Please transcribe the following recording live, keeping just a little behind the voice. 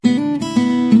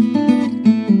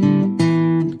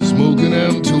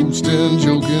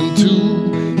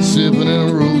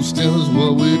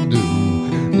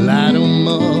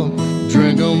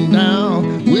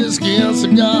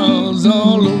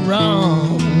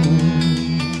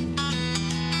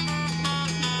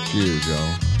Here you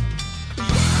go.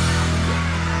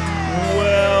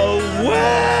 Well.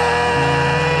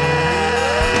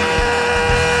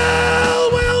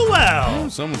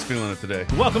 Someone's feeling it today.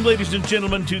 Welcome, ladies and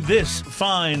gentlemen, to this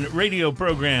fine radio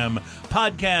program,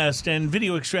 podcast, and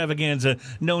video extravaganza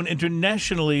known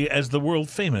internationally as the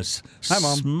world-famous Hi,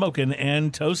 Mom. Smokin'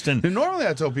 and Toastin'. Normally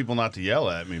I tell people not to yell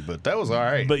at me, but that was all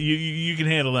right. But you can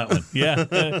handle that one. Yeah.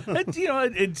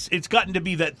 It's gotten to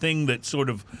be that thing that sort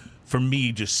of, for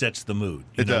me, just sets the mood.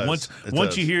 It does.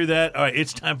 Once you hear that, all right,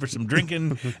 it's time for some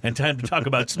drinking and time to talk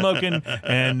about smoking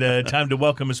and time to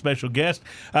welcome a special guest.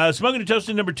 Smoking and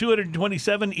Toasting number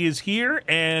 227 is here,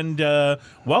 and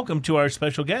welcome to our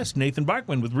special guest, Nathan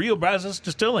Barkman with Rio Brazos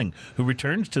Distilling, who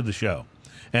returns to the show.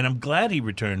 And I'm glad he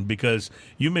returned because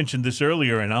you mentioned this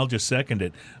earlier, and I'll just second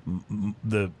it.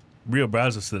 The Rio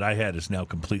Brazos that I had is now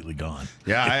completely gone.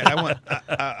 Yeah,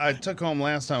 I took home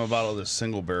last time a bottle of this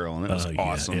single barrel, and it was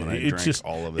awesome, and I drank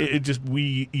all of it.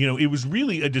 It was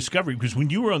really a discovery because when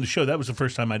you were on the show, that was the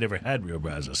first time I'd ever had Rio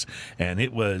Brazos, and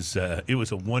it was a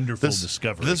wonderful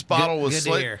discovery. This bottle was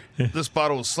good this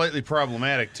bottle was slightly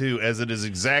problematic too, as it is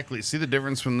exactly. See the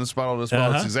difference from this bottle to this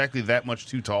bottle? It's exactly that much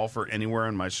too tall for anywhere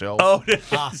on my shelf. Oh,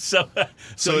 so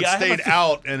it stayed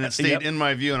out and it stayed in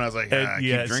my view, and I was like, I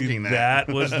keep drinking that.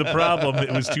 That was the problem. It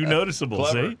was too noticeable.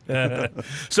 See?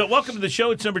 So welcome to the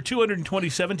show. It's number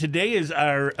 227. Today is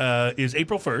is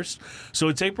April 1st, so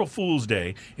it's April Fool's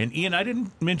Day. And Ian, I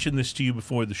didn't mention this to you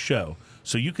before the show,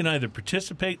 so you can either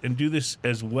participate and do this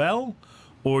as well,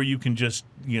 or you can just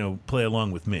play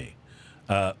along with me.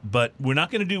 But we're not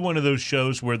going to do one of those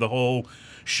shows where the whole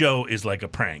show is like a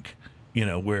prank.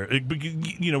 Where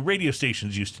radio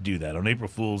stations used to do that on April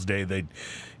Fool's Day. They'd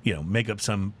make up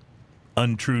some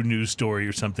untrue news story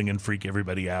or something and freak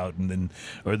everybody out, and then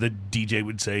or the DJ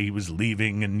would say he was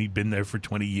leaving and he'd been there for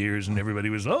 20 years and everybody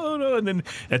was oh no, and then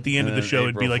at the end of the show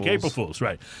it'd be like April Fools.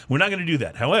 Right, we're not going to do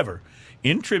that. However,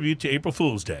 in tribute to April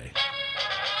Fool's Day,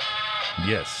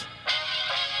 yes,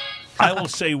 I will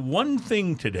say one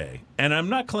thing today, and I'm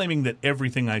not claiming that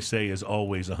everything I say is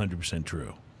always 100%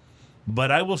 true,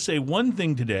 but I will say one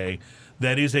thing today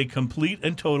that is a complete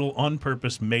and total on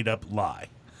purpose made up lie.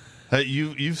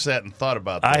 You've sat and thought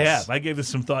about this. I have. I gave this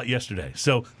some thought yesterday.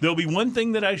 So there'll be one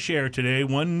thing that I share today,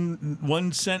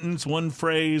 one sentence, one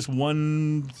phrase,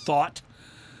 one thought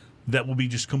that will be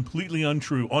just completely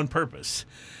untrue on purpose.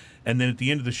 And then at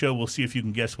the end of the show, we'll see if you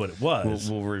can guess what it was.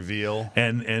 We'll reveal.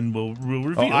 And we'll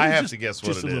reveal. Oh, I have to guess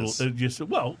what it is.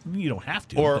 Well, you don't have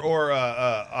to. Or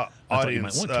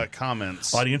audience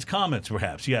comments. Audience comments,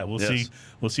 perhaps. Yeah, we'll see.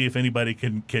 We'll see if anybody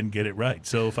can get it right.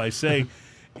 So if I say,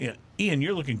 Ian,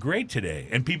 you're looking great today,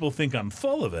 and people think I'm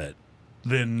full of it,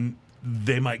 then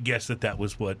they might guess that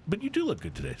was what. But you do look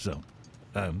good today. So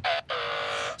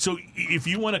if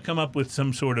you want to come up with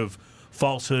some sort of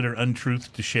falsehood or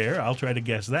untruth to share, I'll try to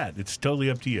guess that. It's totally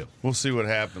up to you. We'll see what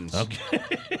happens.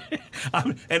 Okay.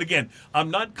 And again, I'm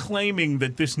not claiming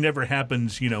that this never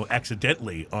happens,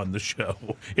 accidentally on the show.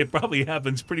 It probably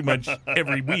happens pretty much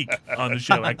every week on the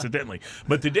show accidentally.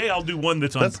 But today I'll do one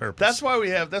that's on purpose. That's why we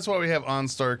have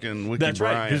OnStark and Wiki That's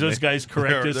Brian. right, because those guys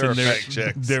correct us, they're and fact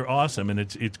checks. They're awesome, and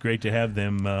it's great to have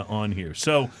them on here.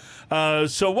 So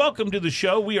welcome to the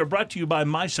show. We are brought to you by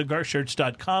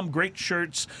MyCigarShirts.com. Great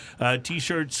shirts,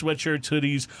 T-shirts, sweatshirts,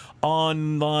 hoodies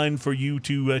online for you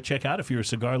to check out if you're a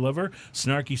cigar lover.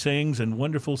 Snarky sayings and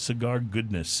wonderful cigar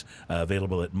goodness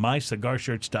available at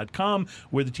MyCigarShirts.com,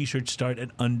 where the T-shirts start at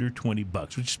under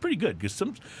 $20, which is pretty good because some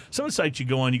of the sites you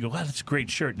go on, you go, wow, that's a great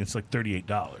shirt, and it's like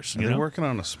 $38. Are they working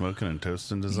on a smoking and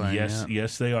toasting design yet?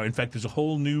 Yes, they are. In fact, there's a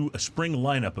whole new spring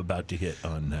lineup about to hit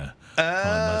on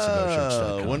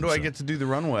MyCigarShirts.com. When do I get to do the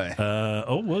runway?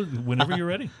 Whenever you're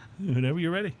ready. Whenever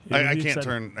you're ready. I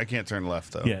can't turn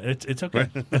left though. Yeah, it's okay.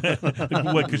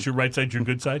 What? Because your right side's your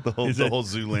good side. The whole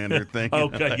Zoolander thing.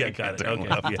 Okay, yeah, got it. Okay,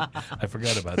 yeah, I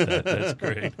forgot about that. That's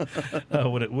great.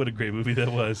 What a great movie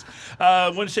that was. I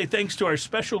want to say thanks to our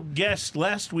special guests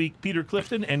last week, Peter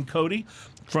Clifton and Cody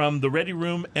from the Ready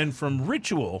Room and from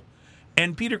Ritual.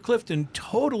 And Peter Clifton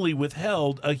totally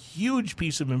withheld a huge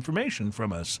piece of information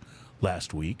from us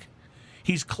last week.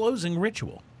 He's closing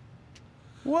Ritual.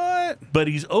 What? But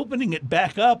he's opening it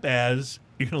back up as,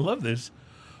 you're going to love this,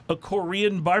 a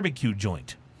Korean barbecue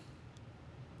joint.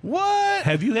 What?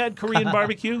 Have you had Korean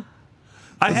barbecue?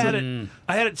 I had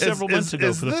it several months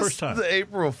ago for the first time. The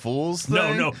April Fool's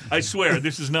thing? No, I swear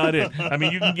this is not it. I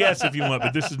mean, you can guess if you want,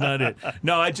 but this is not it.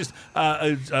 No, I just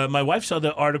my wife saw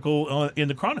the article in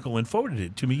the Chronicle and forwarded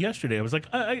it to me yesterday. I was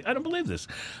like, I don't believe this,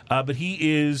 but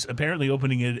he is apparently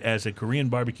opening it as a Korean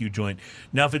barbecue joint.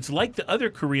 Now, if it's like the other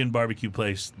Korean barbecue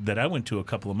place that I went to a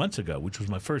couple of months ago, which was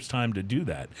my first time to do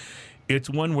that, it's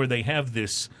one where they have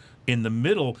this. In the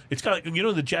middle, it's kind of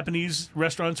like, the Japanese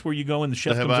restaurants where you go and the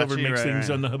chef comes over and makes things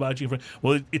on the hibachi.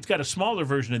 Well, it's got a smaller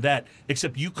version of that,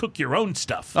 except you cook your own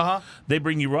stuff. They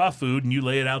bring you raw food and you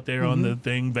lay it out there on the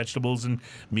thing, vegetables and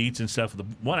meats and stuff. The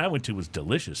one I went to was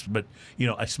delicious, but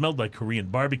I smelled like Korean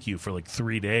barbecue for like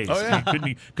 3 days. Oh, yeah.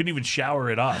 You couldn't even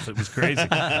shower it off. It was crazy.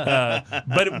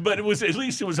 But it was, at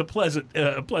least it was a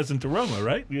pleasant aroma,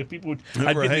 right? I'd get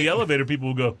in the elevator, people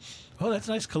would go, "Oh, that's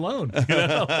nice cologne."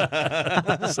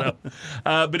 So,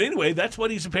 but anyway, that's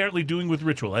what he's apparently doing with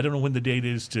Ritual. I don't know when the date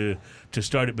is to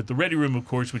start it, but the Ready Room, of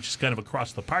course, which is kind of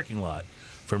across the parking lot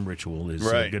from Ritual, is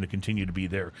going to continue to be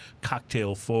their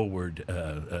cocktail-forward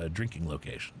drinking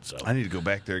location. So I need to go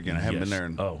back there again. I haven't been there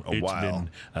in a while.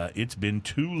 It's been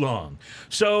too long.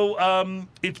 So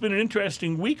it's been an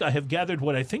interesting week. I have gathered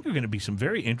what I think are going to be some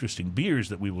very interesting beers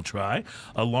that we will try,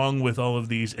 along with all of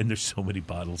these. And there's so many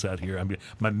bottles out here.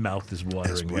 My mouth is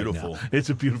watering right now. It's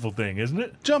a beautiful thing, isn't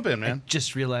it? Jump in, man. I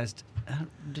just realized I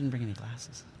didn't bring any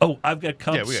glasses. Oh, I've got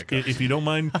cups. Yeah, we got cups. If you don't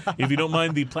mind,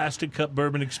 the plastic cup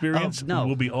bourbon experience,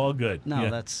 we'll be all good. No,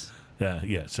 that's.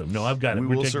 So no, I've got it.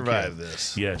 We will survive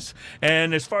this. Yes.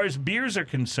 And as far as beers are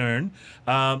concerned,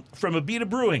 from Abita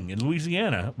Brewing in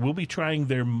Louisiana, we'll be trying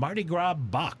their Mardi Gras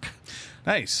Bock.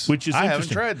 Nice. Which is I haven't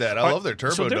interesting. tried that. I love their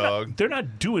Turbo Dog. They're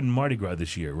not doing Mardi Gras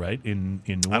this year, right? In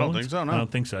New Orleans? I don't think so, no. I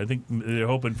don't think so. I think they're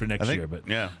hoping for next year. But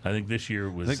yeah. I think this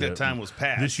year was... I think that time was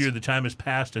past. This year the time has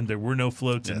passed and there were no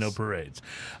floats and no parades.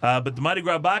 But the Mardi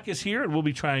Gras Bock is here and we'll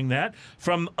be trying that.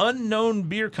 From Unknown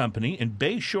Beer Company in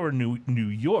Bayshore, New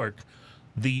York,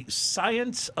 the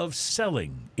Science of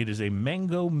Selling. It is a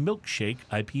mango milkshake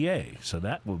IPA. So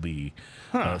that will be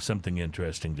something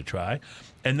interesting to try.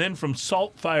 And then from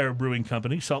Salt Fire Brewing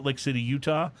Company, Salt Lake City,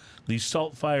 Utah, the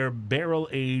Salt Fire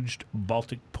Barrel-Aged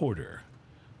Baltic Porter,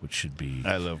 which should be...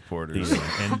 I love porters.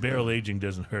 And barrel aging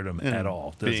doesn't hurt them at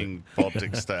all, does being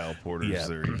Baltic-style porters,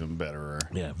 they're even better.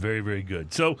 Yeah, very, very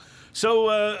good. So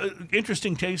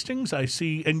interesting tastings, I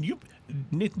see. And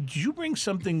Nick, did you bring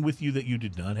something with you that you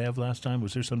did not have last time?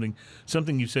 Was there something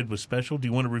you said was special? Do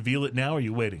you want to reveal it now, or are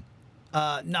you waiting?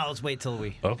 No, let's wait till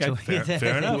we... Okay,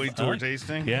 fair enough. Wait till we're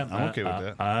tasting? Yeah, I'm okay with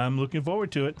that. I'm looking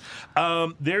forward to it.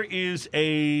 There is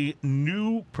a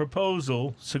new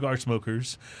proposal, cigar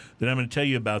smokers, that I'm going to tell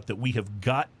you about that we have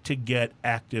got to get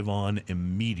active on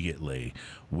immediately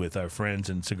with our friends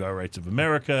in Cigar Rights of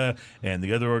America and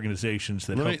the other organizations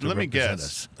that help to represent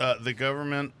us. The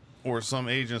government or some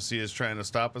agency is trying to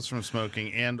stop us from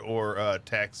smoking and or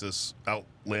tax us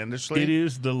outlandishly? It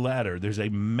is the latter. There's a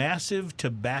massive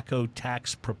tobacco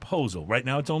tax proposal. Right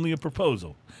now it's only a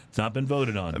proposal. It's not been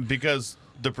voted on. Because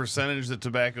the percentage that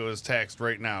tobacco is taxed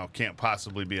right now can't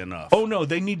possibly be enough. Oh, no.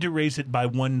 They need to raise it by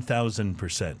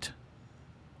 1,000%.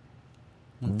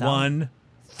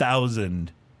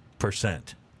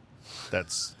 1,000%.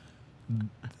 That's...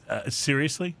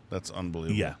 seriously? That's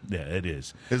unbelievable. Yeah, it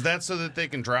is. Is that so that they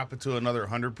can drop it to another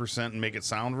 100% and make it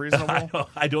sound reasonable?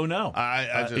 I don't know.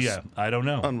 I don't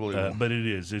know. Unbelievable. But it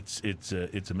is.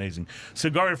 It's amazing.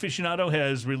 Cigar Aficionado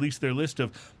has released their list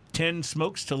of 10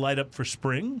 smokes to light up for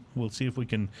spring. We'll see if we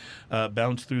can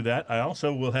bounce through that. I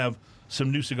also will have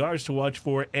some new cigars to watch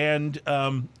for, and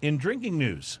in drinking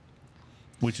news,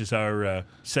 which is our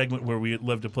segment where we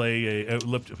love to play a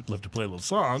little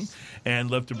song and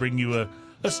love to bring you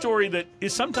a story that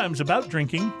is sometimes about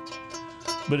drinking,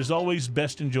 but is always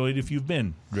best enjoyed if you've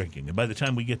been drinking. And by the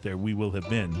time we get there, we will have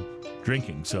been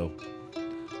drinking. So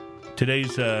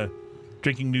today's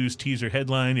drinking news teaser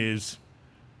headline is,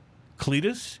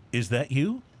 Cletus, is that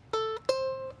you?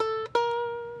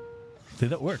 See,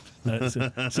 that worked.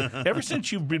 So ever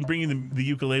since you've been bringing the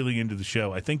ukulele into the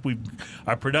show, I think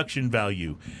our production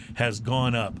value has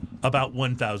gone up about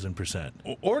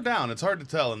 1,000%. Or down. It's hard to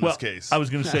tell in this case. I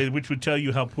was going to say, which would tell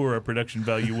you how poor our production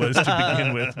value was to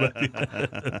begin with,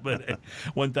 but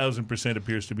 1,000%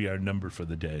 appears to be our number for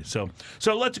the day. So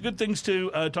lots of good things to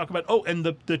talk about. Oh, and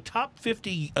the top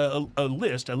 50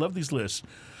 list, I love these lists,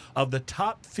 of the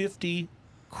top 50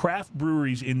 craft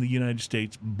breweries in the United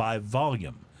States by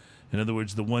volume. In other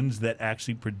words, the ones that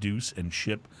actually produce and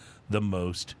ship the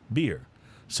most beer.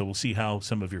 So we'll see how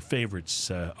some of your favorites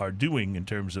are doing in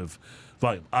terms of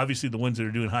volume. Obviously, the ones that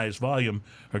are doing highest volume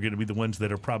are going to be the ones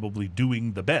that are probably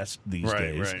doing the best these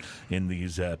days in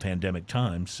these pandemic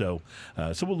times. So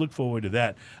we'll look forward to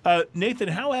that. Nathan,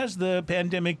 how has the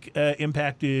pandemic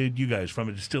impacted you guys from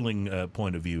a distilling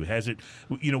point of view? Has it,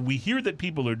 we hear that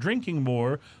people are drinking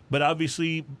more, but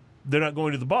obviously they're not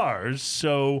going to the bars.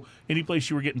 So any place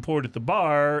you were getting poured at the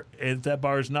bar, if that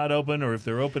bar is not open or if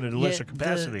they're open at a lesser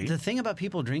capacity. The thing about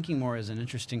people drinking more is an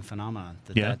interesting phenomenon.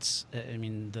 That's, I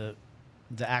mean, the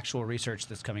actual research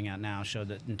that's coming out now showed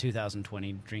that in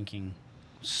 2020, drinking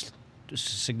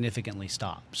significantly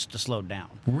slowed down.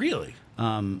 Really?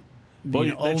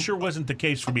 Boy, that sure wasn't the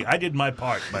case for me. I did my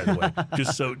part, by the way,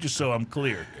 just so I'm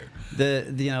clear here.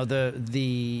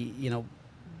 The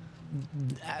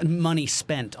money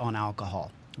spent on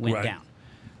alcohol went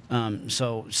down.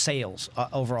 So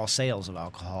overall sales of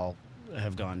alcohol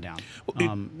have gone down.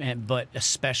 But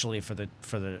especially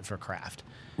for craft.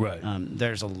 Right.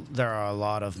 There are a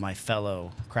lot of my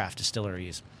fellow craft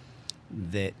distilleries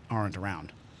that aren't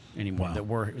around anymore. Wow.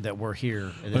 that were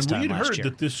here at this time last year. We had heard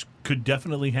that this could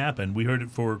definitely happen. We heard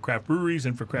it for craft breweries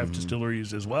and for craft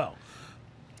distilleries as well.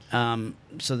 You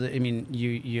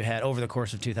had over the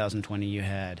course of 2020, you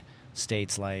had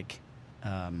states like,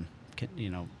 a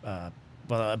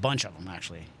bunch of them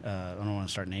actually. I don't want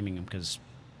to start naming them because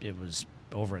it was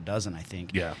over a dozen, I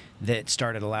think, that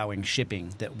started allowing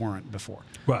shipping that weren't before.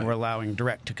 Right. We're allowing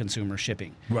direct-to-consumer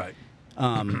shipping. Right.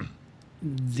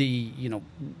 The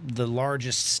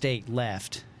largest state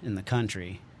left in the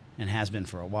country, and has been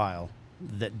for a while,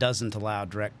 that doesn't allow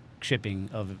direct shipping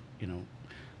of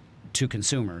to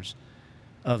consumers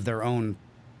of their own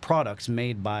products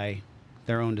made by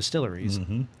their own distilleries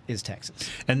is Texas.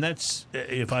 And that's,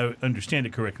 if I understand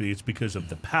it correctly, it's because of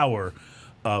the power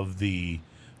of the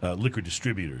liquor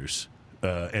distributors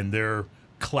and their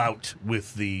clout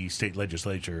with the state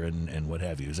legislature and what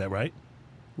have you. Is that right?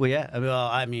 Well, yeah. Well,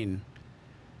 I mean,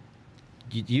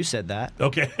 you said that.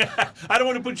 Okay. I don't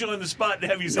want to put you on the spot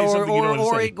and have you say something you don't want to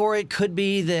say. Or it could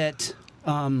be that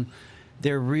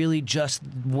they're really just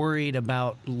worried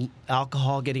about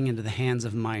alcohol getting into the hands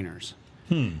of minors.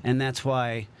 And that's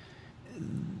why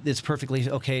it's perfectly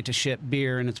okay to ship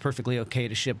beer, and it's perfectly okay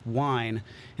to ship wine,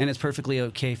 and it's perfectly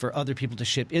okay for other people to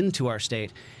ship into our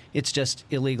state. It's just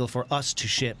illegal for us to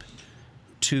ship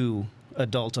to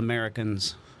adult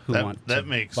Americans who want to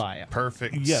makes buy it.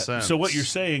 Perfect sense. So what you're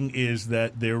saying is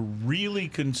that they're really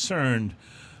concerned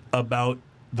about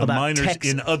the minors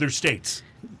in other states.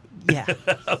 Yeah.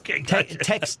 Okay, gotcha.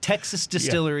 Texas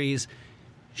distilleries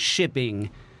shipping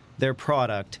their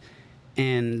product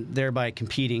and thereby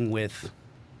competing with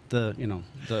the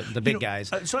big guys.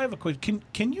 So I have a question.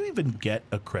 Can you even get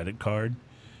a credit card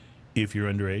if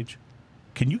you're underage?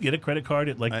 Can you get a credit card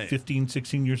at 15,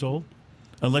 16 years old?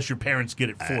 Unless your parents get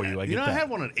it for you. I had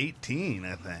one at 18,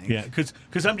 I think. Yeah,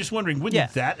 because I'm just wondering,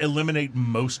 wouldn't that eliminate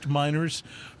most minors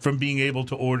from being able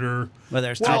to order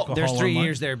there's 3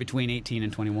 years there between 18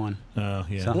 and 21. Oh,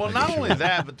 yeah. So. Well, not only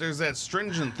that, but there's that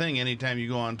stringent thing anytime you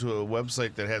go onto a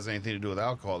website that has anything to do with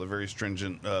alcohol, the very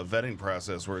stringent vetting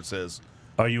process where it says,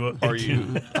 Are you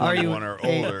 21 or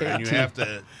older? And you have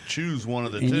to choose one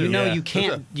of the two.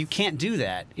 You can't do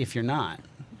that if you're not.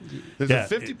 There's a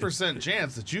 50%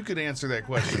 chance that you could answer that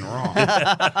question wrong.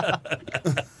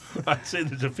 I'd say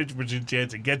there's a 50%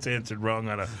 chance it gets answered wrong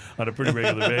on a pretty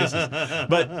regular basis.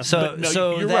 But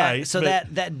you're right. So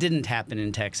that didn't happen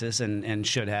in Texas and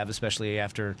should have, especially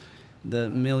after the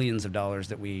millions of dollars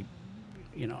that we,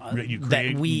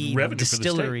 that we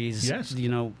distilleries,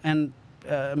 and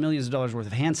millions of dollars worth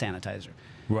of hand sanitizer,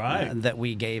 that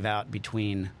we gave out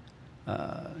between.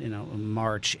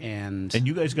 March and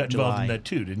you guys got July. involved in that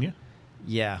too, didn't you?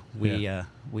 Yeah, we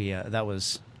that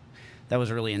was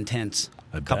really intense.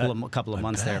 Couple of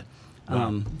months there,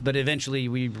 but eventually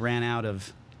we ran out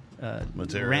of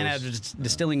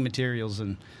distilling materials,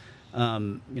 and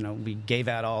we gave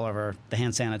out all of the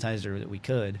hand sanitizer that we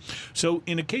could. So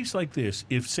in a case like this,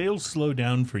 if sales slow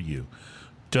down for you,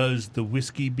 does the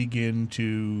whiskey begin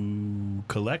to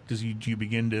collect? Do you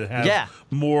begin to have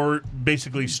more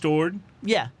basically stored?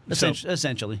 Yeah,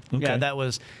 essentially. Okay. Yeah, that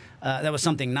was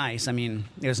something nice. I mean,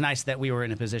 it was nice that we were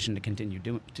in a position to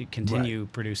continue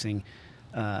producing,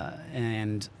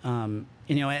 and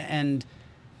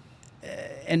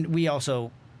we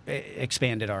also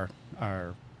expanded our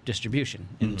distribution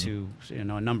into a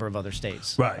number of other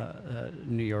states, right?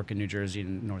 New York and New Jersey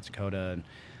and North Dakota,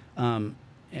 and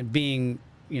being.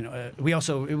 We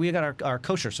got our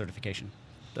kosher certification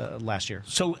last year.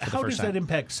 So how does that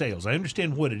impact sales? I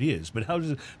understand what it is, but how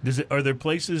does it? Are there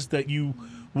places that you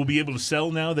will be able to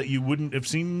sell now that you wouldn't have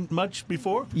seen much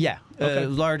before? Yeah, okay.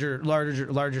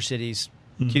 larger cities,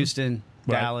 Houston,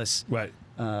 Dallas, right.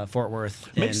 Fort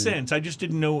Worth. Makes sense. I just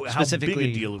didn't know how big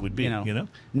a deal it would be.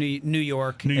 New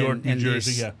York, New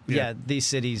Jersey. These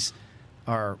cities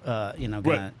are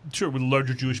right. Sure, with a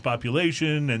larger Jewish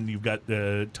population, and you've got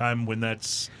the time when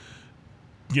that's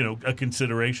a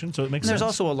consideration. So it makes sense. There's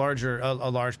also a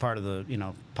large part of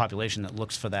the population that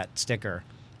looks for that sticker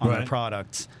on their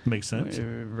products. Makes sense,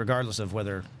 regardless of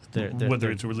whether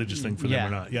it's a religious thing for them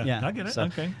or not. Yeah, I get it. So,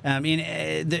 okay. I mean,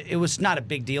 it was not a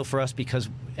big deal for us because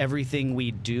everything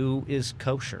we do is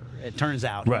kosher. It turns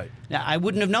out. Right. Now, I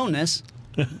wouldn't have known this.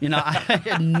 I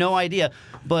had no idea.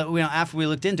 But after we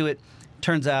looked into it,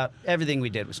 turns out everything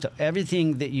we did was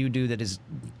everything that you do that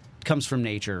comes from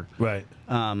nature. Right.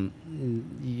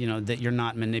 That you're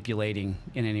not manipulating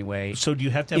in any way. So do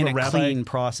you have to have a rabbi? Clean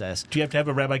process. Do you have to have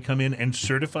a rabbi come in and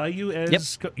certify you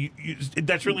as? Yep.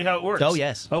 That's really how it works. Oh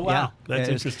yes. Oh wow. Yeah. That's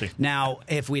interesting. Now,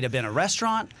 if we'd have been a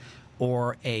restaurant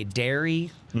or a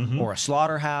dairy or a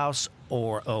slaughterhouse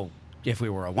or if we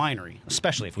were a winery,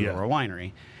 especially if we were a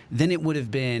winery, then it would have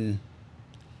been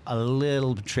a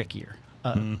little trickier,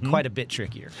 quite a bit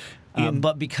trickier.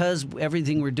 But because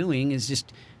everything we're doing is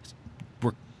just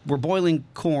we're boiling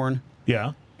corn.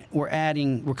 Yeah. We're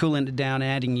cooling it down,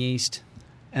 adding yeast,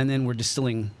 and then we're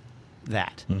distilling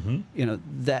that.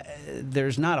 That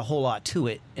there's not a whole lot to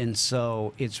it, and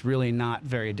so it's really not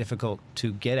very difficult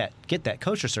to get that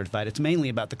kosher certified. It's mainly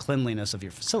about the cleanliness of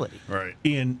your facility. Right.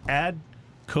 And add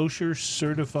kosher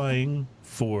certifying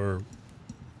for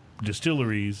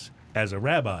distilleries as a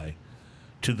rabbi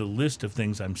to the list of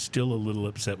things I'm still a little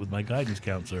upset with my guidance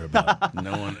counselor about.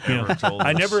 No one ever told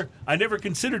us. I never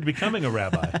considered becoming a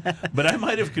rabbi, but I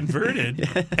might have converted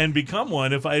and become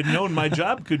one if I had known my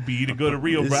job could be to go to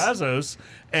Rio Brazos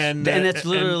and it's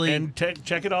literally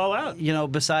check it all out.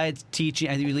 Besides teaching,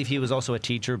 I believe he was also a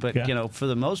teacher, but for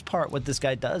the most part, what this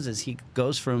guy does is he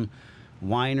goes from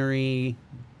winery,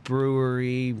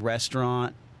 brewery,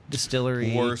 restaurant,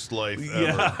 distillery. Worst life ever.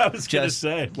 Yeah, I was going to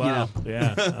say. Wow.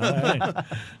 Yeah.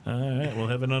 All right. Well,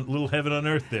 little heaven on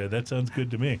earth there. That sounds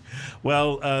good to me.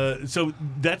 Well, so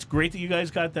that's great that you guys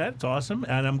got that. It's awesome.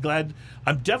 And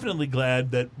I'm definitely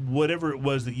glad that whatever it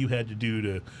was that you had to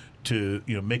do to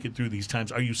make it through these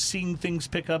times. Are you seeing things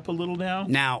pick up a little now?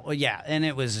 Now, yeah. And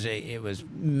it was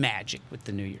magic with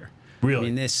the new year. Really? I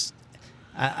mean, this...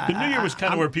 The new year was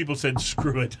kind of where people said,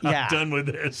 "Screw it, I'm done with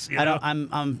this." I'm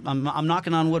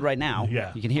knocking on wood right now.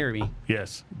 Yeah, you can hear me.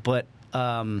 Yes, but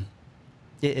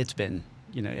it's been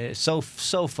so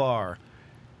far.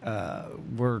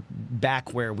 We're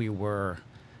back where we were,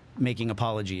 making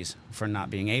apologies for not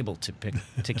being able to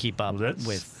keep up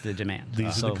with the demand.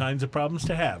 These are the kinds of problems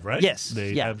to have, right? Yes,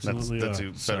 they absolutely that's are.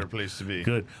 a better place to be.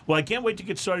 Good. Well, I can't wait to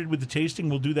get started with the tasting.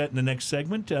 We'll do that in the next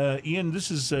segment. Ian, this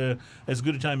is as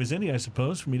good a time as any, I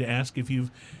suppose, for me to ask if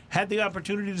you've had the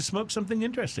opportunity to smoke something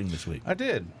interesting this week. I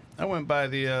did. I went by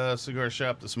the cigar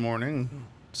shop this morning,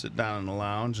 sit down in the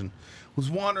lounge, and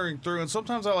was wandering through. And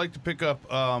sometimes I like to pick up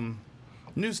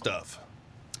new stuff.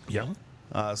 Yeah.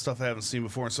 Stuff I haven't seen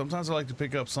before. And sometimes I like to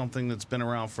pick up something that's been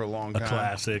around for a long time. A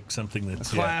classic, something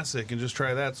that's... A classic, and just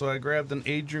try that. So I grabbed an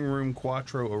Aging Room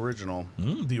Quattro Original.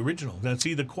 The original. Now,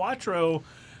 see, the Quattro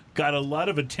got a lot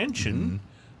of attention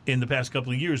in the past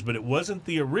couple of years, but it wasn't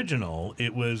the original.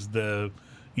 It was the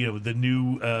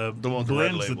new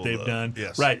blends that they've done.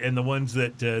 Yes. Right, and the ones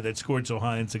that scored so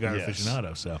high in Cigar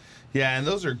Aficionado. So. Yeah, and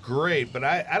those are great, but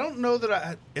I don't know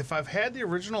that if I've had the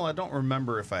original, I don't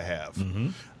remember if I have.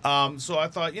 So I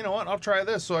thought, you know what, I'll try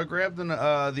this. So I grabbed the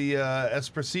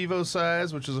Espressivo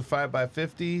size, which is a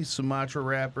 5x50, Sumatra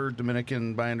wrapper,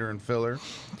 Dominican binder and filler.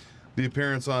 The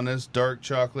appearance on this, dark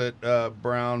chocolate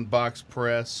brown box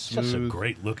press. Smooth, that's a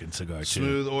great looking cigar, too.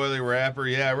 Smooth, oily wrapper.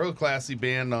 Yeah, real classy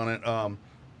band on it.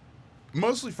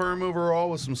 Mostly firm overall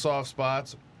with some soft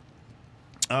spots.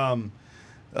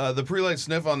 The pre-light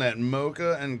sniff on that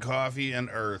mocha and coffee and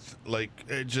earth,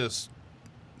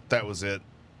 that was it.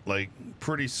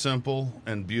 Pretty simple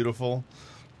and beautiful.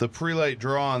 The pre-light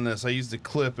draw on this, I used a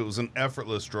clip. It was an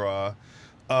effortless draw.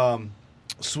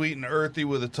 Sweet and earthy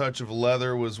with a touch of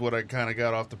leather was what I kind of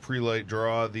got off the pre-light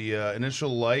draw. The initial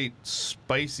light,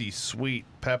 spicy, sweet,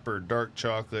 pepper, dark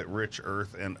chocolate, rich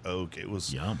earth, and oak. It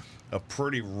was a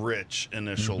pretty rich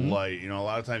initial light. A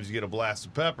lot of times you get a blast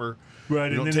of pepper.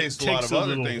 Right, you don't taste a lot of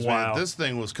other things. Man, this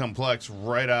thing was complex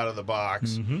right out of the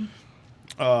box.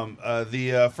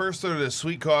 The first third of this,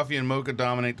 sweet coffee and mocha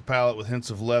dominate the palate with hints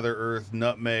of leather, earth,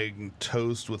 nutmeg, and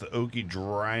toast with oaky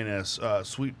dryness,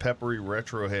 sweet peppery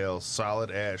retrohale,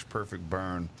 solid ash, perfect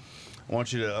burn. I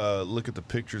want you to look at the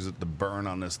pictures of the burn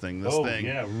on this thing. This thing,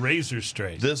 yeah, razor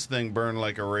straight. This thing burned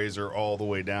like a razor all the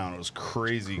way down. It was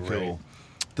crazy cool.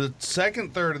 The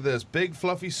second third of this, big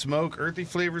fluffy smoke, earthy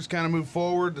flavors kind of move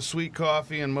forward. The sweet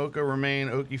coffee and mocha remain,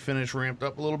 oaky finish ramped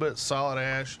up a little bit, solid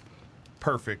ash.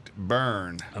 Perfect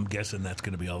burn. I'm guessing that's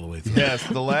going to be all the way through. Yes,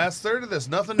 the last third of this,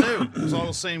 nothing new. It was all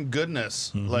the same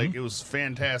goodness. Like, it was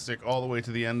fantastic all the way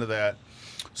to the end of that.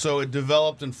 So it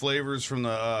developed in flavors from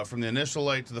the initial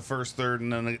light to the first third,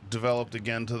 and then it developed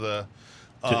again to the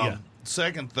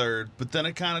second third. But then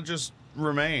it kind of just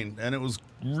remained, and it was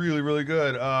really, really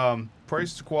good.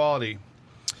 Price to quality.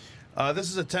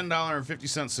 This is a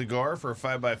 $10.50 cigar for a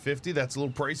 5x50. That's a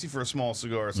little pricey for a small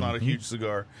cigar. It's not a huge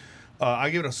cigar.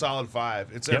 I give it a solid 5.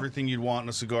 It's everything you'd want in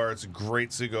a cigar. It's a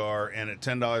great cigar, and at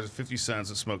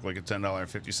 $10.50, it smoked like a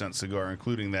 $10.50 cigar,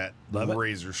 including that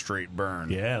razor straight burn.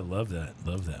 Yeah, love that.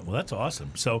 Love that. Well, that's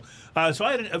awesome. So I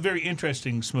had a very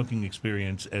interesting smoking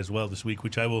experience as well this week,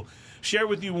 which I will share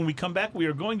with you when we come back. We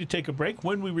are going to take a break.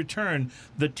 When we return,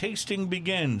 the tasting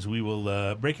begins. We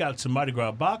will break out some Mardi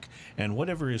Gras Bach and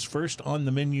whatever is first on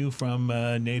the menu from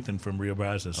Nathan from Rio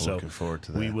Brazos. I'm looking forward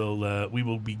to that. We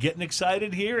will be getting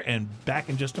excited here and back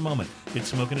in just a moment. It's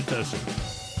Smoking and Toasting.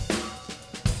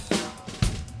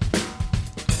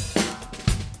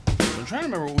 I'm trying to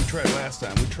remember what we tried last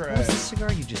time. What was the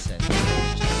cigar you just said?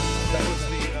 That was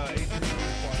the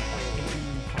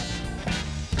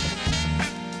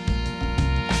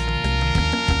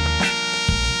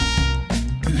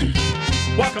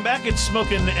Welcome back. It's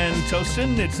Smokin' and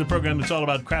Toastin'. It's the program that's all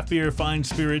about craft beer, fine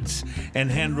spirits, and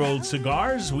hand-rolled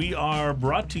cigars. We are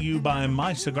brought to you by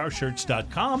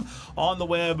MyCigarShirts.com on the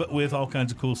web with all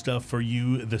kinds of cool stuff for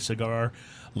you, the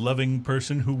cigar-loving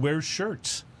person who wears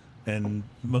shirts. And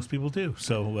most people do.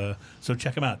 So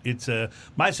check them out. It's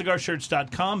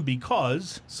MyCigarShirts.com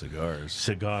because... Cigars.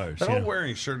 That whole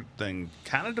wearing shirt thing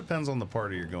kind of depends on the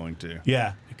party you're going to.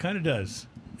 Yeah, it kind of does.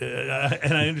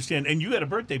 And I understand. And you had a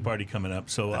birthday party coming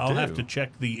up, so I'll have to check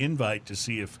the invite to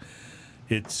see if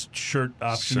it's shirt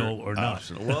optional or not.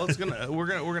 Optional. Well, we're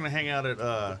gonna hang out at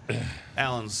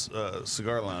Alan's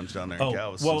cigar lounge down there in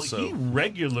Galveston. Well, he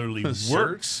regularly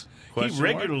works. He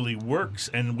regularly works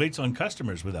and waits on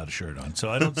customers without a shirt on. So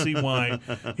I don't see why,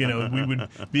 we would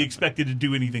be expected to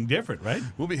do anything different, right?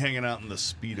 We'll be hanging out in the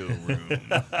Speedo room.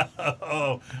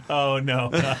 Oh no.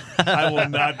 I will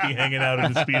not be hanging out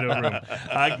in the Speedo room.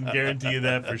 I can guarantee you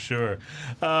that for sure.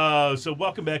 So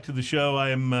welcome back to the show. I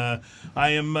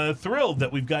am thrilled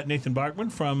that we've got Nathan Bachman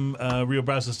from Rio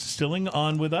Brazos Distilling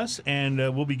on with us, and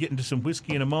we'll be getting to some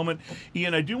whiskey in a moment.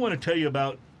 Ian, I do want to tell you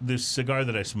about this cigar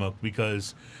that I smoked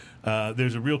because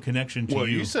there's a real connection to you. Well,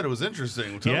 you said it was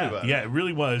interesting. Tell me about it. Yeah, it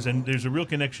really was. And there's a real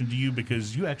connection to you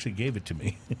because you actually gave it to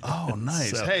me. Oh,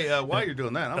 nice. So, hey, while you're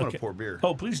doing that, I'm going to pour beer.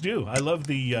 Oh, please do. I love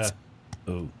the...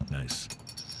 oh, nice.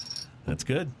 That's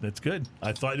good.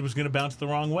 I thought it was going to bounce the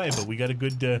wrong way, but we got a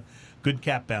good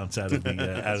cap bounce out of the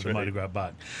Mardi Gras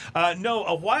Bach. No,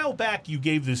 a while back you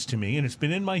gave this to me, and it's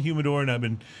been in my humidor,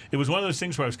 and it was one of those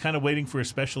things where I was kind of waiting for a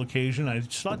special occasion. I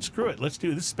just thought, screw it, let's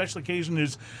do it. This special occasion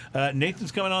is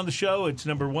Nathan's coming on the show. It's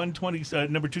number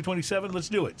 227. Let's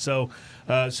do it. So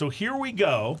here we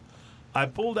go. I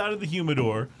pulled out of the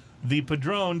humidor the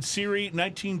Padron Siri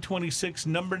 1926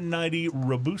 number 90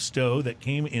 Robusto that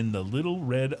came in the little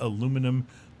red aluminum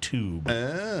tube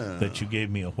that you gave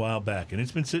me a while back. And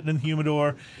it's been sitting in the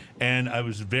humidor, and I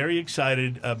was very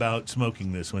excited about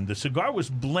smoking this one. The cigar was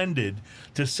blended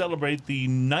to celebrate the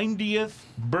 90th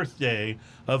birthday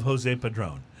of Jose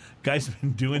Padron. Guy's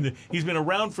been doing it. He's been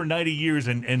around for 90 years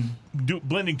and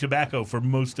blending tobacco for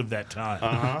most of that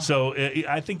time. So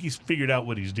I think he's figured out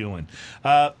what he's doing.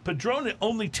 Padron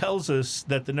only tells us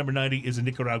that the number 90 is a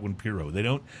Nicaraguan Puro. They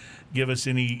don't give us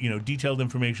any detailed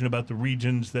information about the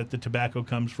regions that the tobacco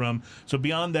comes from. So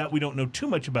beyond that, we don't know too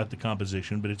much about the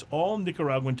composition, but it's all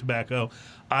Nicaraguan tobacco.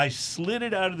 I slid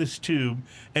it out of this tube,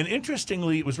 and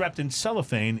interestingly, it was wrapped in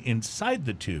cellophane inside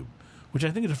the tube, which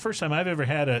I think is the first time I've ever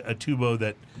had a tubo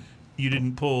that you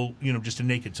didn't pull, just a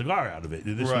naked cigar out of it.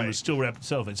 This one was still wrapped in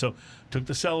cellophane. So took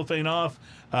the cellophane off.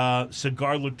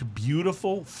 Cigar looked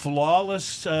beautiful,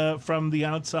 flawless from the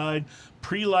outside.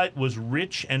 Pre-light was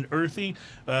rich and earthy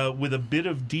with a bit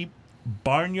of deep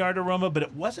barnyard aroma, but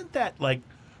it wasn't that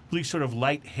really sort of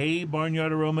light hay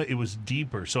barnyard aroma. It was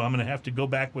deeper. So I'm going to have to go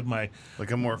back with my... Like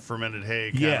a more fermented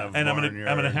hay kind of and I'm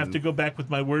going to have to go back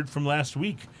with my word from last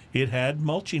week. It had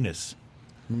mulchiness.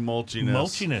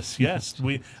 Mulchiness, yes.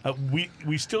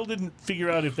 We still didn't figure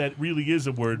out if that really is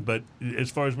a word, but as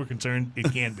far as we're concerned,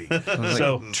 it can be.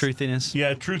 So truthiness.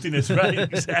 Yeah, truthiness, right,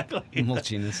 exactly.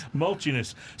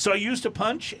 Mulchiness. So I used a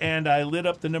punch, and I lit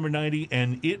up the number 90,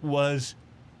 and it was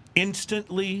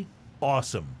instantly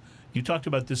awesome. You talked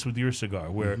about this with your cigar,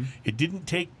 where it didn't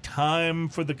take time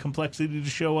for the complexity to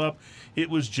show up. It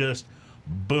was just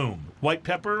boom. White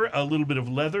pepper, a little bit of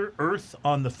leather, earth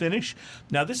on the finish.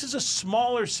 Now, this is a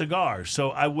smaller cigar, so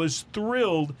I was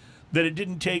thrilled that it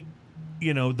didn't take,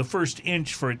 the first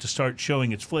inch for it to start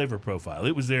showing its flavor profile.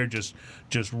 It was there just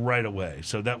right away.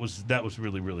 So that was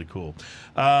really, really cool.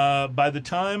 By the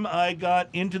time I got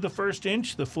into the first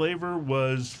inch, the flavor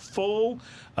was full,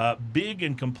 big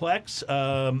and complex.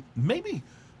 Maybe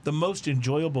the most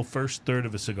enjoyable first third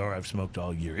of a cigar I've smoked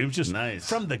all year. It was just nice.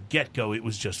 From the get-go, it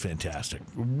was just fantastic.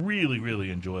 Really,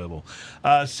 really enjoyable.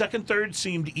 Second third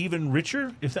seemed even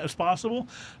richer, if that was possible.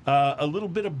 A little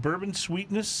bit of bourbon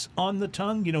sweetness on the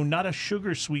tongue. Not a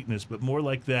sugar sweetness, but more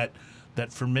like that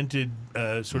fermented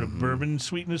sort of bourbon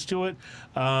sweetness to it.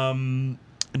 A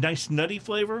nice nutty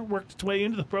flavor worked its way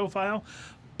into the profile.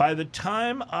 By the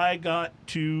time I got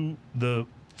to the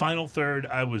final third,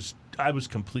 I was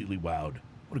completely wowed.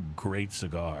 What a great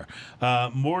cigar.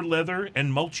 More leather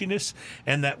and mulchiness,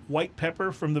 and that white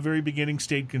pepper from the very beginning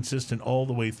stayed consistent all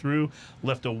the way through.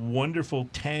 Left a wonderful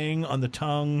tang on the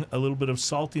tongue, a little bit of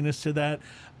saltiness to that.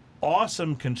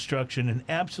 Awesome construction and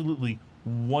absolutely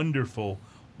wonderful,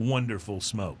 wonderful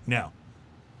smoke. Now,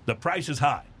 the price is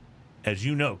high, as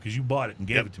you know, because you bought it and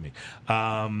gave it to me.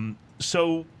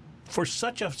 So for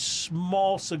such a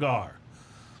small cigar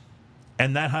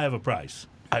and that high of a price,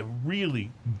 I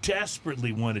really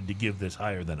desperately wanted to give this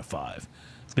higher than a 5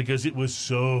 because it was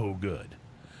so good.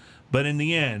 But in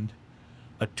the end,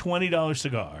 a $20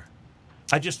 cigar,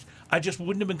 I just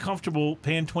wouldn't have been comfortable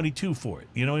paying $22 for it.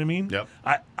 You know what I mean? Yep.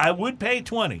 I would pay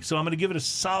 $20, so I'm going to give it a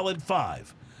solid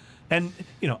 5. And,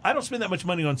 I don't spend that much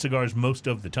money on cigars most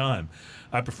of the time.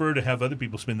 I prefer to have other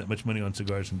people spend that much money on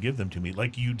cigars and give them to me,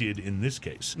 like you did in this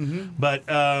case. But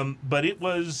it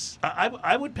was,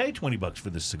 I would pay $20 for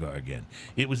this cigar again.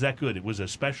 It was that good. It was a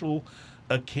special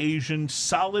occasion,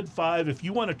 solid 5. If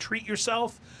you want to treat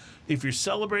yourself, if you're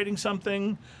celebrating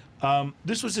something,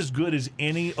 this was as good as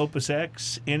any Opus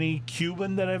X, any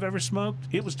Cuban that I've ever smoked.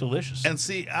 It was delicious. And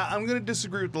see, I'm going to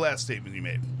disagree with the last statement you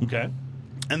made. Okay.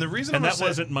 And the reason that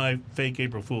wasn't my fake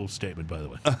April Fool's statement, by the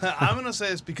way. I'm going to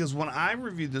say this because when I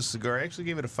reviewed this cigar, I actually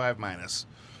gave it a 5-.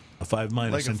 A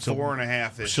 5-. Like a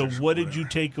 4.5-ish. So what did you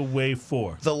take away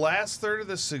for? The last third of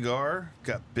the cigar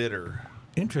got bitter.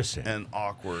 Interesting. And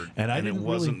awkward. And it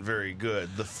wasn't very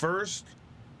good. The first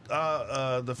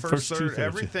third,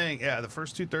 everything. Yeah, the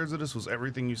first 2/3 of this was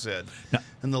everything you said. Now,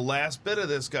 and the last bit of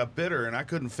this got bitter, and I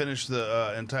couldn't finish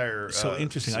the entire So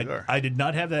interesting. cigar. I did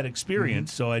not have that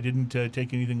experience, so I didn't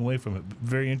take anything away from it.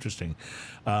 Very interesting.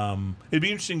 It'd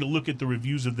be interesting to look at the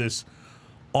reviews of this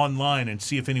online and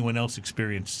see if anyone else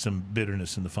experienced some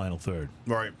bitterness in the final third.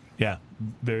 Right. Yeah,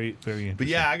 very, very interesting. But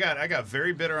yeah, I got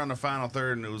very bitter on the final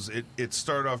third, and it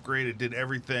started off great. It did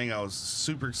everything. I was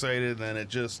super excited, and then it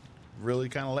just really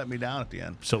kind of let me down at the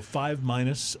end. So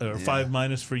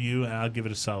 5- for you, and I'll give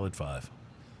it a solid 5.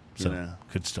 So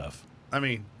good stuff. I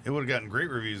mean, it would have gotten great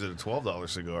reviews at a $12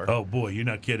 cigar. Oh boy, you're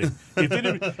not kidding. If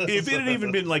it had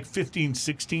even been like $15,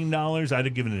 $16, I'd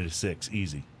have given it a 6,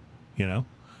 easy.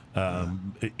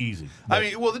 Easy. But, I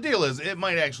mean, well, the deal is it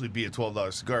might actually be a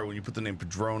 $12 cigar when you put the name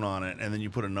Padron on it, and then you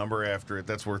put a number after it.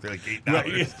 That's worth like $8.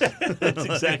 Right. That's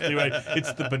exactly right.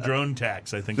 It's the Padron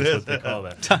tax, I think is what they call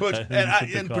that.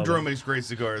 And Padron makes great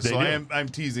cigars, so I'm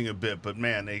teasing a bit, but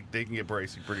man, they can get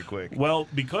pricey pretty quick. Well,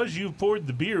 because you've poured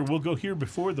the beer, we'll go here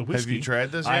before the whiskey. Have you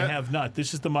tried this yet? I have not.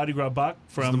 This is the Mardi Gras Bock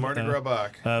from the Mardi Gras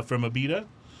Bock from Abita.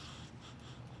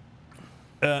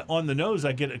 On the nose,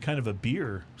 I get a kind of a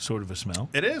beer sort of a smell.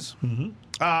 It is. Mm-hmm.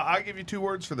 I'll give you 2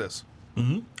 words for this.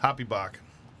 Mm-hmm. Hoppy Bock.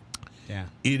 Yeah.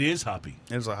 It is hoppy.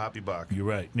 It is a hoppy Bock. You're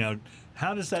right. Now,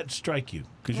 how does that strike you?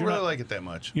 Because you really like it that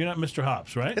much. You're not Mr.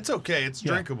 Hops, right? It's okay. It's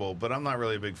drinkable, but I'm not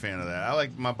really a big fan of that. I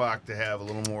like my Bock to have a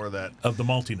little more of that. Of the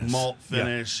maltiness. Malt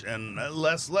finish and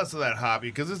less of that hoppy.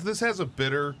 Because this has a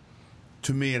bitter,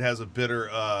 to me, it has a bitter...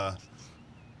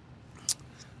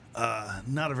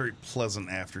 not a very pleasant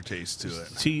aftertaste to it.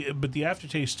 See, but the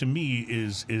aftertaste to me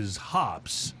is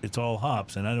hops. It's all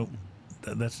hops, and I don't.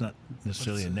 That's not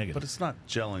necessarily a negative. But it's not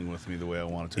gelling with me the way I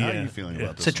want it to. How are you feeling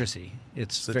about this? Citrusy.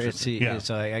 It's citrusy. It's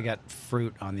I got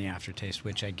fruit on the aftertaste,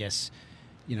 which I guess,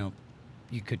 you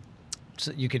could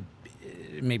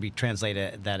maybe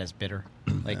translate that as bitter.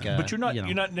 Like, but you're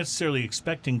not necessarily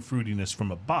expecting fruitiness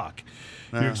from a bock.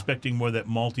 You're expecting more that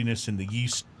maltiness and the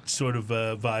yeast sort of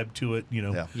vibe to it.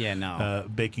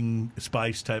 Baking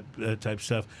spice type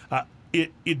stuff.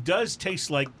 It does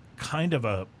taste like kind of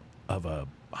a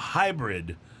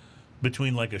hybrid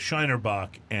between like a Shiner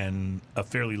Bock and a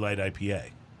fairly light IPA.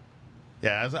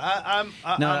 Yeah,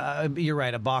 you're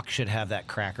right. A bock should have that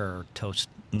cracker or toast,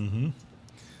 something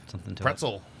to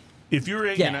pretzel. it. If you're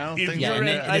an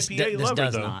IPA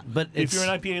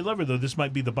lover, though, this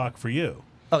might be the bock for you.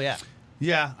 Oh yeah.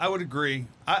 Yeah, I would agree.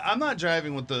 I'm not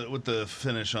driving with the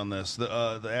finish on this.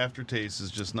 The aftertaste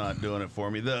is just not doing it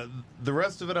for me. The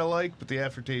rest of it I like, but the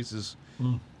aftertaste is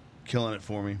killing it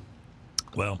for me.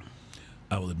 Well,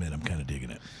 I will admit I'm kind of digging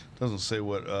it. Doesn't say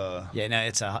what.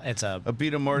 It's a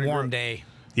Abita Mardi warm Gras day.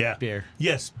 Beer.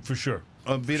 Yes, for sure.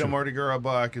 Abita Mardi Gras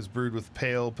Bock is brewed with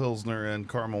pale Pilsner and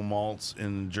caramel malts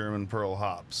in German Pearl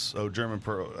hops. Oh, German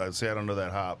Pearl. I don't know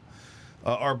that hop.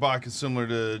 Our Bock is similar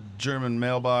to German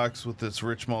Mailbox with its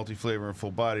rich malty flavor and full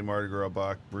body. Mardi Gras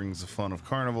Bock brings the fun of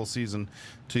carnival season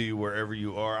to you wherever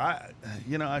you are.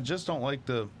 I just don't like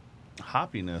the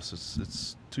hoppiness.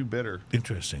 It's too bitter.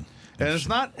 Interesting. And it's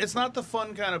not the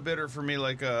fun kind of bitter for me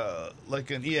like an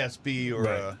ESB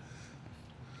or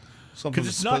something. Because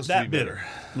it's not that bitter.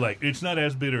 Like it's not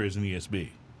as bitter as an ESB.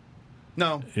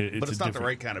 No, but it's not the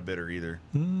right kind of bitter either.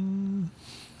 All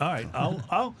right,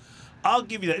 I'll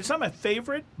give you that. It's not my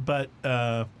favorite, but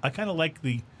I kind of like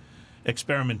the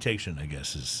experimentation, I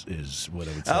guess, is what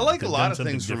I would say. I like a lot of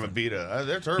things from Abita.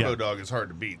 Their Turbo Dog is hard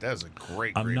to beat. That's a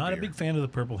great I'm not beer. a big fan of the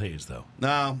Purple Haze, though.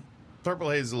 No, Purple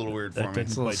Haze is a little weird for me. That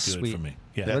didn't quite do it for me.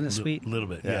 Yeah, Wasn't it sweet? A little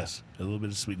bit, yes. A little bit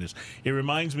of sweetness. It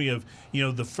reminds me of,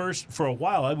 for a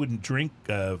while, I wouldn't drink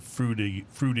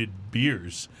fruited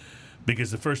beers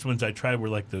because the first ones I tried were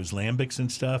like those lambics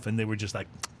and stuff, and they were just like...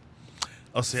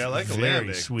 Oh, see, I like a very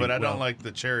lambic, sweet. but I don't like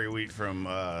the cherry wheat from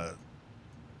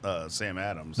Sam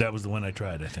Adams. That was the one I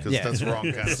tried, I think. Because that's wrong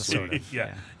kind of soda.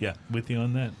 Yeah. With you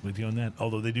on that.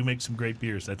 Although they do make some great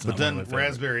beers. That's not one of my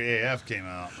favorites. Raspberry AF came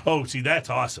out. Oh, see, that's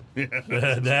awesome.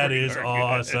 That is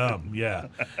awesome. Yeah.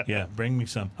 Bring me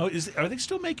some. Oh, are they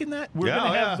still making that? We're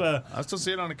gonna have. I still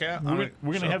see it on the cap. We're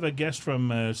going to have a guest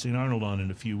from St. Arnold on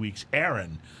in a few weeks.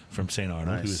 Aaron from St.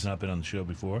 Arnold, who has not been on the show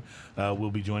before,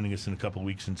 will be joining us in a couple of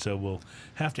weeks, and so we'll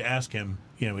have to ask him.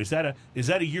 Is that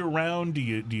a year round? Do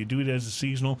you do it as a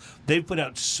seasonal? They've put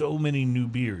out so many new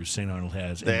beers. St. Arnold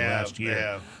has in the last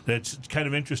year. That's kind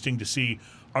of interesting to see.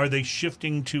 Are they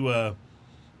shifting to a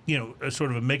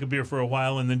sort of a make a beer for a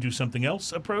while and then do something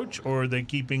else approach, or are they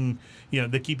keeping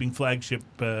flagship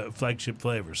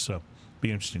flavors? So. Be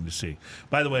interesting to see.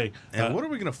 By the way, and what are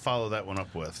we going to follow that one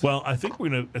up with? Well, I think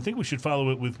we should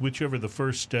follow it with whichever the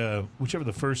first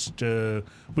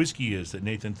whiskey is that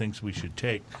Nathan thinks we should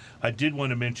take. I did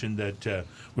want to mention that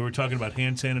we were talking about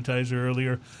hand sanitizer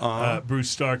earlier.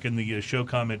 Bruce Stark in the show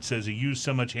comment says he used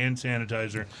so much hand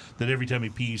sanitizer that every time he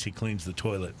pees, he cleans the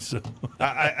toilet. So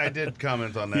I did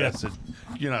comment on that. Yeah. I said,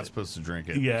 you're not supposed to drink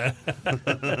it. Yeah.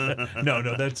 No,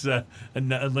 that's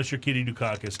unless you're Kitty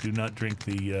Dukakis, do not drink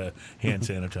the hand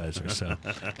sanitizer.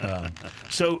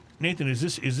 So Nathan, is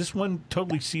this one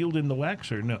totally sealed in the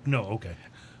wax or no? No, okay.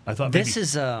 I thought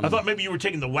I thought maybe you were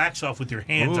taking the wax off with your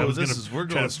hands. Ooh, I was going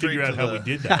to figure out how we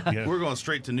did that. Yeah. We're going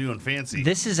straight to new and fancy.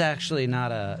 This is actually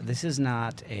not a. This is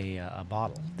not a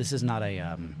bottle. This is not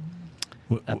a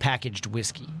packaged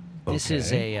whiskey. This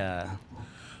is a.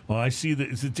 Well, I see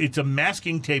that it's a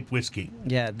masking tape whiskey.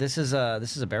 Yeah, this is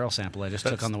a barrel sample I just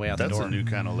took on the way out the door. That's a new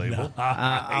kind of label.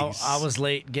 Nice. I was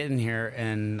late getting here,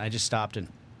 and I just stopped and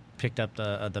picked up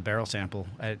the barrel sample.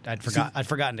 I'd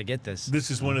forgotten to get this.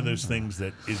 This is one of those things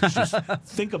that is just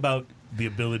think about the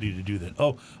ability to do that.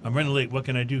 Oh, I'm running late. What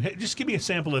can I do? Hey, just give me a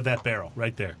sample of that barrel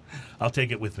right there. I'll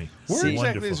take it with me. Where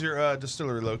exactly is your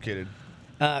distillery located?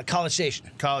 College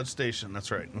Station. College Station. That's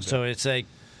right. Okay. So it's like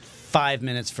 5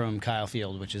 minutes from Kyle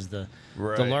Field, which is the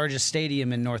largest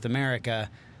stadium in North America,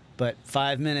 but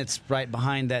 5 minutes right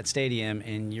behind that stadium,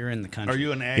 and you're in the country. Are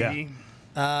you an Aggie?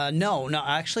 Yeah. No.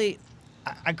 Actually,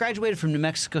 I graduated from New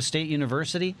Mexico State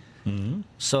University,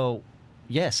 so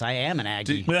yes, I am an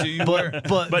Aggie.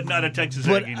 But not a Texas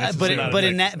Aggie.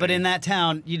 But in that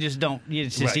town, you just don't.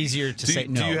 It's just easier to say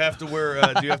no. Do you have to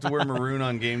wear maroon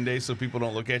on game day so people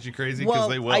don't look at you crazy? Because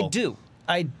they will.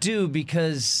 I do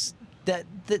because.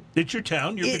 It's your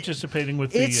town. You're participating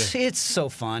with the. It's so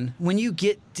fun when you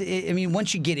get.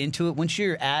 Once you get into it, once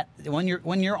you're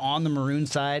on the maroon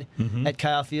side at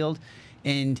Kyle Field,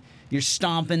 and you're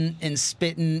stomping and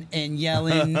spitting and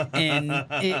yelling,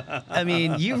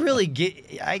 and you really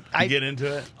get. I get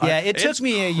into it. Yeah, it took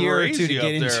me a year or two to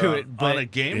get into it. But on a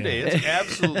game day, it's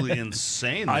absolutely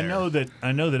insane. There. I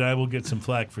know that I will get some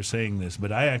flack for saying this,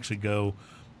 but I actually go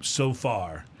so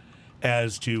far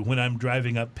as to when I'm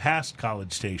driving up past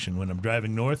College Station, when I'm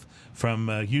driving north from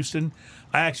Houston,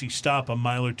 I actually stop a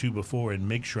mile or two before and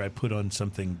make sure I put on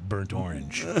something burnt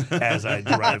orange as I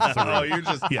drive through. Oh, you're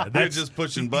just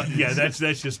pushing buttons. Yeah,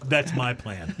 that's my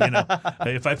plan.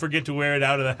 If I forget to wear it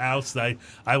out of the house,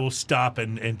 I will stop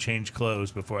and change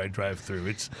clothes before I drive through.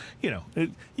 It's you got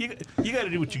to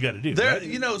do what you got to do. There, right?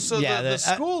 the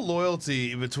school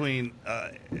loyalty between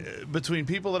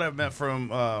people that I've met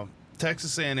from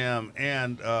Texas A&M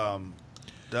and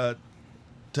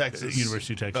Texas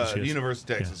University of Texas. Yes.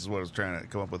 University of Texas is what I was trying to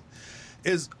come up with.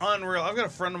 Is unreal. I've got a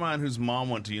friend of mine whose mom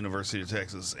went to University of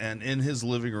Texas, and in his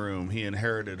living room, he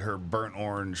inherited her burnt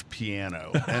orange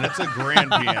piano, and it's a grand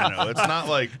piano. It's not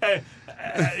like, I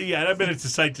bet it's a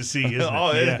sight to see, isn't it?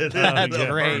 Oh, That's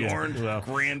great. Burnt orange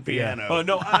grand piano. Oh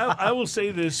no, I will say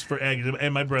this for Aggie,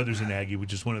 and my brother's an Aggie,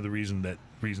 which is one of the reasons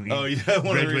he one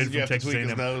of the reasons you have to tweak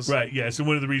his nose. Right, yeah. So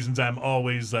one of the reasons I'm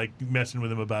always like messing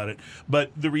with him about it.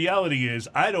 But the reality is,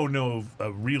 I don't know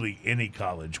of really any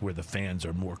college where the fans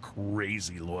are more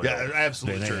crazy loyal. Yeah,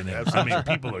 absolutely true. I mean,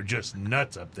 people are just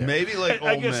nuts up there. Maybe like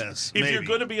Ole Miss. If you're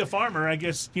going to be a farmer, I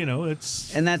guess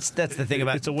it's. And that's the thing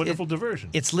about it's a wonderful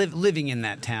diversion. It's living in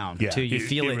that town too. You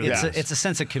feel it. Really It's a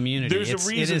sense of community. There's a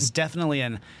reason. It is definitely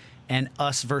an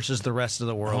us versus the rest of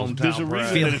the world. Hometown There's a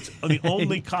reason pride. that it's the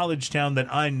only college town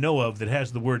that I know of that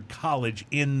has the word college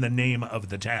in the name of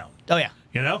the town. Oh yeah.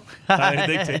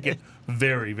 They take it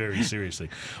very, very seriously.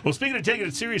 Well, speaking of taking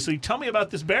it seriously, tell me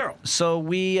about this barrel. So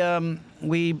we wanted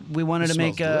to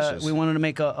make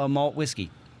a malt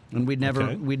whiskey, and we'd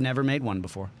never made one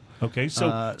before. Okay, so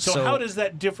how does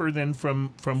that differ then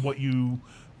from what your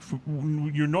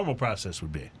normal process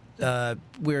would be?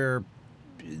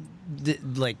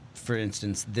 Like for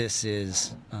instance, this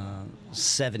is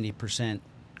 70%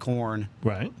 corn,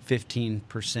 right?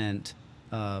 15%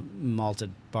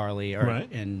 malted barley,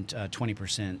 and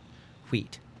 20%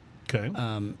 wheat. Okay.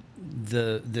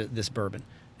 This bourbon,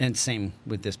 and same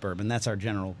with this bourbon. That's our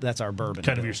bourbon.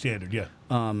 Kind of your standard, yeah.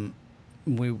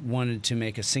 We wanted to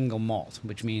make a single malt,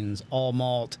 which means all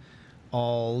malt,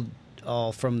 all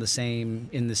from the same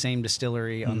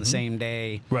distillery on the same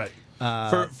day. Right.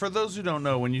 For those who don't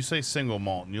know, when you say single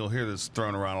malt, and you'll hear this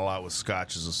thrown around a lot with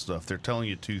scotches and stuff, they're telling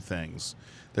you two things.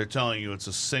 They're telling you it's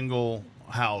a single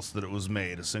house that it was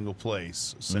made, a single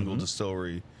place, a single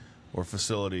distillery or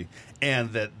facility,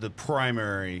 and that the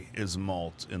primary is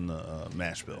malt in the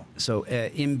mash bill. So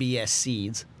MBS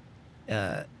Seeds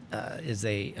is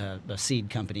a seed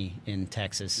company in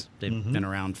Texas. They've been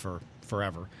around for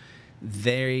forever.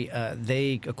 They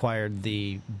acquired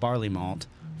the barley malt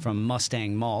from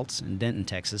Mustang Malts in Denton,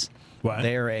 Texas. Right.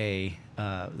 They're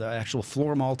the actual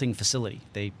floor malting facility.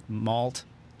 They malt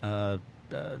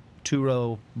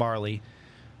two-row barley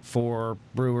for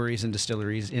breweries and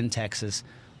distilleries in Texas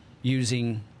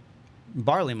using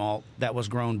barley malt that was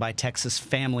grown by Texas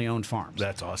family-owned farms.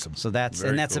 That's awesome. So that's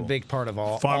Very cool. A big part of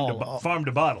all farm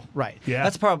to bottle. Right. Yeah.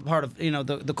 That's part of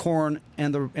the corn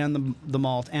and the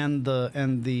malt and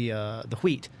the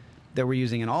wheat that we're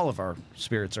using in all of our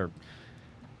spirits are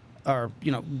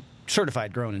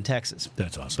certified grown in Texas.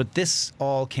 That's awesome. But this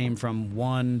all came from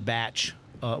one batch,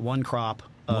 one crop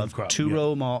of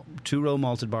two-row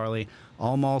malted barley,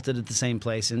 all malted at the same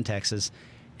place in Texas,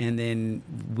 and then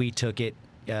we took it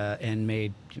and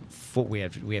made we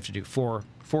have to do four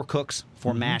cooks,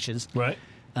 four mashes, right?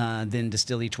 Then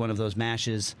distill each one of those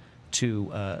mashes to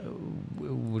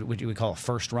what we call a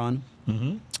first run,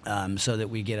 so that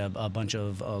we get a bunch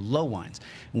of low wines.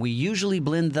 We usually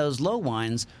blend those low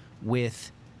wines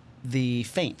with the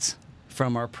faints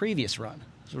from our previous run.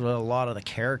 So a lot of the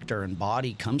character and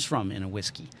body comes from in a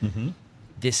whiskey.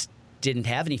 This didn't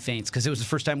have any faints because it was the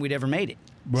first time we'd ever made it.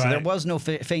 Right. So there was no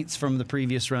faints from the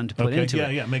previous run to put into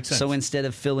it. Yeah, makes sense. So instead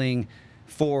of filling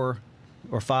 4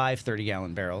 or 5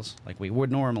 30-gallon barrels like we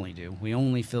would normally do, we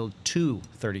only filled 2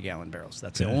 30-gallon barrels.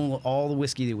 That's all the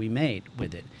whiskey that we made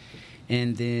with it.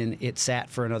 And then it sat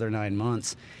for another 9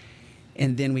 months.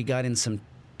 And then we got in some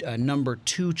number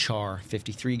 2 char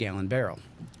 53-gallon barrel.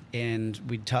 And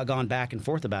we'd gone back and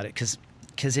forth about it because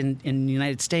in the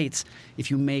United States,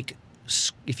 if you try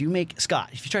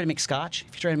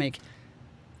to make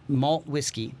malt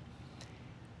whiskey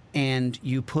and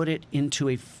you put it into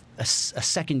a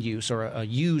second use or a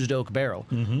used oak barrel,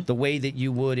 the way that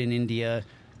you would in India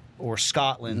or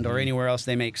Scotland or anywhere else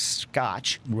they make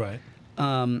scotch, right?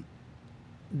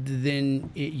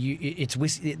 then it's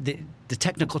whiskey. The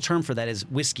technical term for that is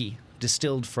whiskey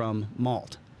distilled from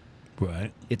malt.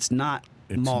 Right. It's not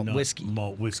malt whiskey.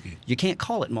 Malt whiskey. You can't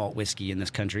call it malt whiskey in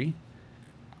this country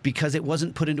because it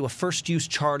wasn't put into a first-use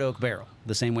charred oak barrel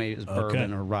the same way as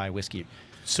bourbon or rye whiskey.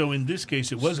 So in this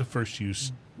case, it was a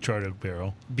first-use charred oak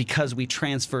barrel. Because we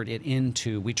transferred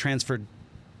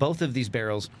both of these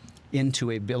barrels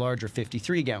into a larger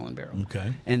 53-gallon barrel.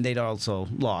 Okay. And they'd also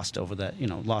lost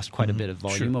quite a bit of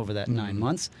volume over that 9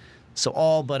 months. So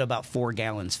all but about 4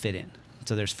 gallons fit in.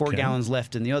 So there's 4 gallons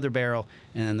left in the other barrel,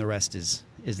 and then the rest is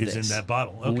this. In that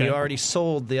bottle. Okay. And we already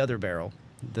sold the other barrel,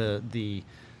 the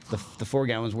 4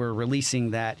 gallons. We're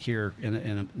releasing that here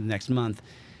in next month,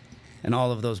 and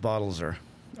all of those bottles are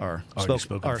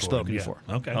spoken for.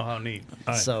 Okay. Oh, how neat.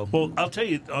 Right. So, well, I'll tell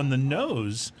you, on the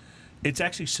nose, it's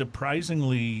actually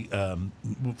surprisingly,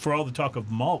 for all the talk of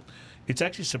malt, it's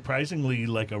actually surprisingly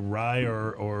like a rye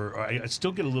or I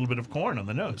still get a little bit of corn on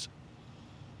the nose.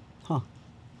 Huh.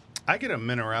 I get a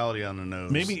minerality on the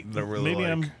nose.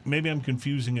 Maybe I'm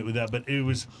confusing it with that, but it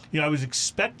was, I was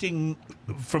expecting,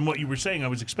 from what you were saying, I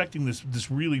was expecting this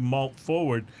really malt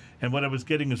forward, and what I was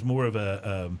getting is more of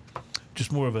a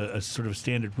sort of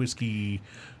standard whiskey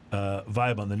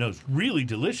vibe on the nose. Really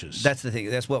delicious. That's the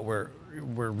thing. That's what we're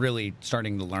really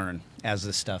starting to learn as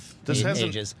this stuff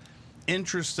ages.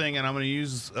 Interesting, and I'm going to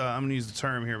use the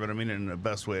term here, but I mean it in the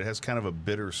best way. It has kind of a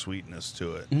bitter sweetness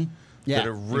to it. Mm-hmm. Yeah, that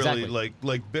are really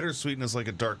like bitter sweetness, like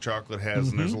a dark chocolate has,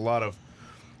 and there's a lot of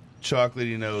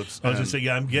chocolatey notes. I was going to say,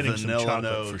 I'm getting some chocolate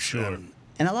notes for sure.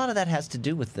 And a lot of that has to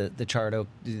do with the charred oak.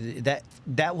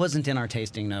 That wasn't in our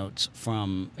tasting notes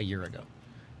from a year ago.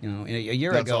 A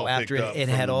year That's ago, all after picked up it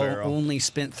from had the barrel. only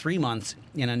spent 3 months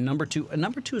in a number two. A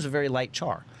number two is a very light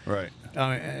char. Right.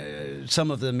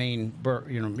 Some of the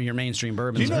your mainstream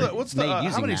bourbons. Do you know that? What's the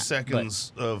how many that,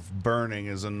 seconds of burning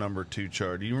is a number 2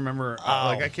 char? Do you remember?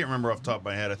 I can't remember off the top of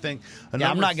my head. I think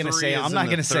I'm not going to say. I'm not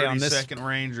going to say on this 30-second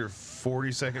range or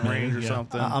 40-second range or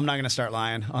something. I'm not going to start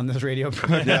lying on this radio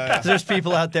program. There's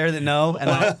people out there that know.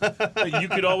 And you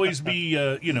could always be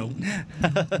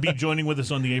be joining with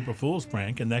us on the April Fool's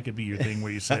prank, and that could be your thing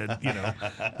where you said,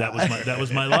 that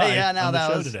was my lie on the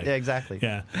show today. Yeah, exactly.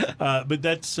 Yeah, but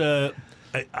that's.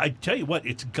 I tell you what,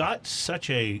 it's got such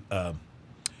a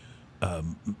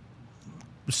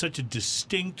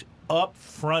distinct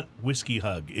upfront whiskey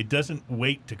hug. It doesn't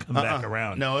wait to come back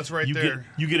around. No, it's right there.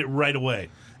 You get it right away.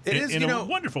 It is in a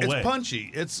wonderful way. It's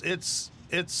punchy.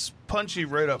 It's punchy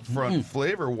right up front,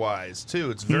 flavor wise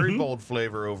too. It's very bold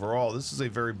flavor overall. This is a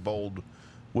very bold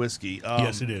whiskey.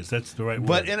 Yes, it is. That's the right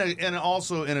word. But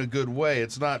also in a good way.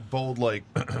 It's not bold like.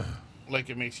 Like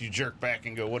it makes you jerk back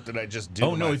and go, "What did I just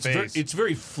do?" It's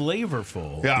very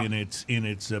flavorful in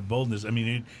its boldness. I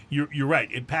mean, you're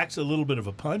right. It packs a little bit of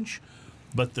a punch,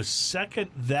 but the second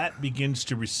that begins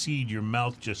to recede, your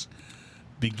mouth just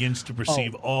begins to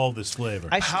perceive all this flavor.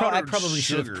 I probably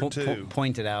should have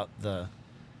pointed out the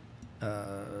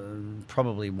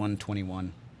probably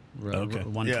 121. Okay.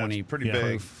 120 it's pretty big.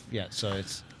 proof. Yeah,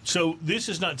 so this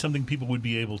is not something people would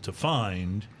be able to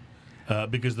find.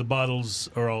 Because the bottles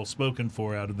are all spoken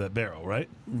for out of that barrel, right?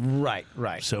 Right.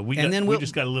 So we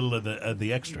just got a little of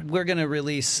the extra. We're going to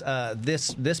release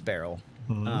this barrel.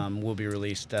 Will be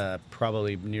released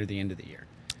probably near the end of the year.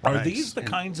 Are these the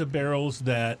kinds of barrels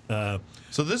that?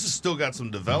 So this has still got some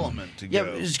development to go.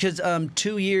 Yeah, because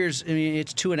 2 years. I mean,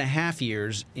 it's 2.5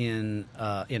 years in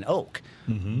oak,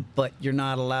 but you're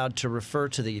not allowed to refer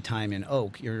to the time in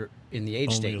oak. You're in the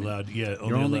age statement.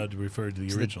 Only allowed to refer to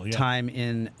the original. The time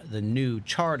in the new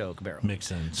charred oak barrel. Makes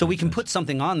sense. So we can put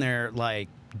something on there like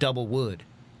double wood,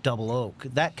 double oak,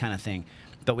 that kind of thing,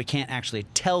 but we can't actually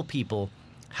tell people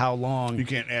how long you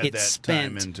can't add it's that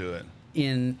spent time into it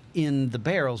in the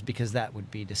barrels, because that would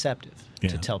be deceptive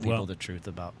to tell people the truth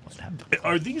about what happened.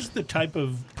 Are these the type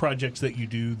of projects that you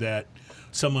do that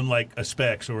someone like a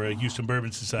Specs or a Houston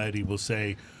Bourbon Society will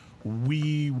say,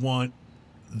 we want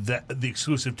the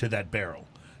exclusive to that barrel?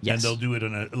 Yes. And they'll do it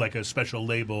on a special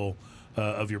label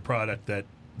of your product that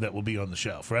will be on the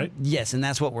shelf, right? Yes, and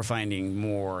that's what we're finding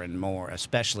more and more,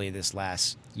 especially this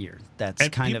last year.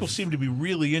 People seem to be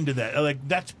really into that. Like,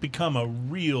 that's become a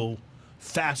real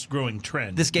fast-growing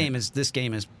trend. This game is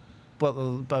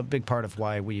well, a big part of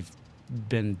why we've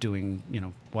been doing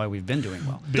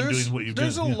well.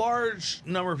 There's a large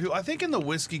number of people, I think, in the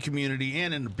whiskey community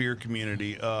and in the beer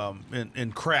community,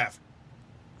 in craft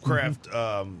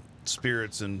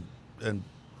spirits and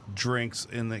drinks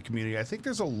in the community. I think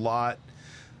there's a lot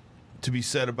to be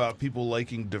said about people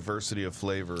liking diversity of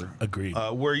flavor. Agreed.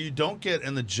 Where you don't get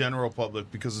in the general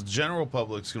public, because the general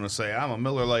public's going to say, I'm a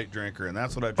Miller Lite drinker, and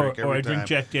that's what I drink every time. Or I drink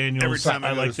Jack Daniels. Every time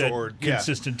I like that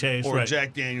consistent taste. Or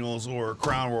Jack Daniels or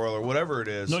Crown Royal or whatever it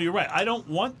is. No, you're right. I don't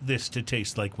want this to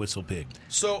taste like Whistle Pig.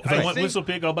 So if I want Whistle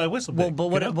Pig, I'll buy Whistle Pig. Well,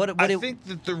 but I think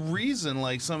that the reason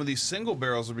like some of these single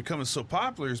barrels are becoming so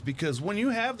popular is because when you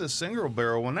have this single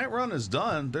barrel, when that run is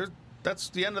done, that's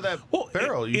the end of that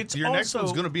barrel. Your next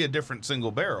one's going to be a different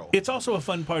single barrel. It's also a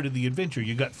fun part of the adventure.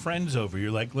 You got friends over.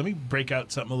 You're like, let me break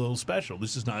out something a little special.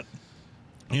 This is not,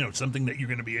 something that you're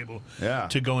going to be able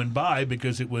to go and buy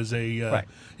because it was a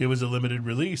limited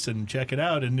release, and check it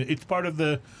out. And it's part of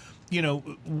the,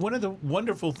 one of the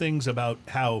wonderful things about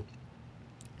how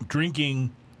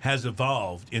drinking has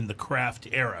evolved in the craft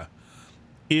era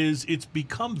is it's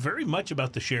become very much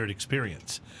about the shared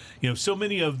experience. So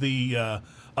many of the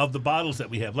bottles that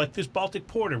we have, like this Baltic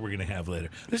Porter we're going to have later.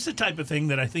 This is the type of thing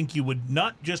that I think you would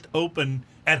not just open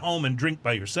at home and drink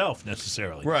by yourself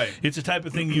necessarily. Right. It's the type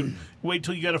of thing you wait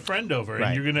till you got a friend over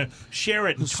and you're going to share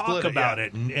it and talk about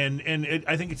it. And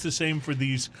I think it's the same for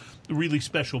these really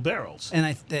special barrels.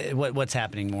 And what's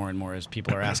happening more and more is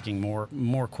people are asking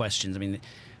more questions. I mean,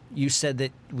 you said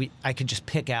that I could just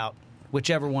pick out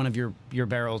whichever one of your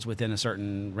barrels within a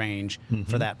certain range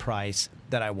for that price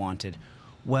that I wanted.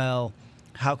 Well,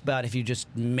 how about if you just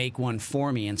make one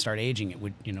for me and start aging it?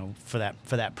 For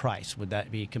that price, would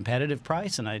that be a competitive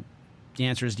price? And the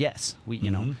answer is yes. We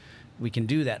can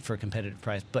do that for a competitive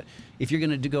price. But if you're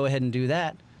going to go ahead and do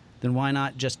that, then why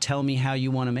not just tell me how you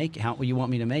want to make it? How you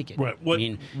want me to make it? Right.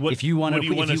 If you want what do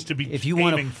you want us to be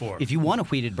aiming for? If you want a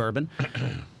wheated bourbon,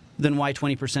 then why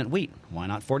 20% wheat? Why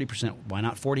not 40%? Why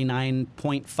not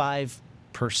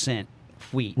 49.5%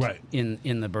 wheat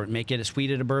in the bourbon? Make it as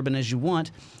wheated a bourbon as you want.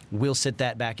 We'll sit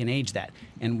that back and age that.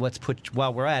 And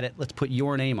while we're at it, let's put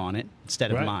your name on it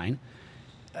instead of mine.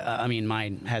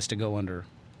 Mine has to go under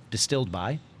distilled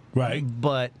by. Right.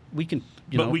 But we can,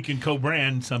 we can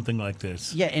co-brand something like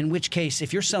this. Yeah. In which case,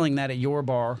 if you're selling that at your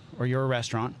bar or your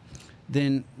restaurant,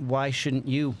 then why shouldn't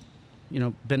you,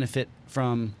 benefit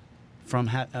from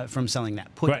selling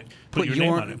that? Put your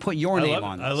name on it. Put your name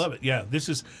on it. I love it. Yeah, this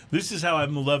is how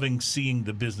I'm loving seeing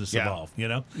the business evolve.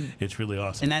 It's really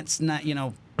awesome. And that's not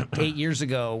 8 years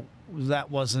ago. That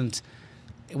wasn't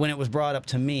when it was brought up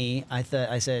to me. I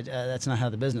said that's not how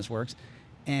the business works,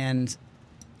 and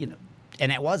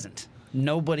and it wasn't.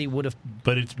 Nobody would have.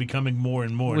 But it's becoming more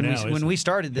and more now. When we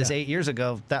started this 8 years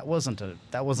ago, that wasn't a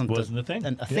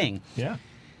thing. A thing. Yeah.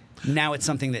 Now it's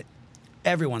something that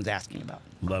everyone's asking about.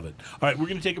 Love it. All right, we're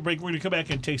going to take a break. We're going to come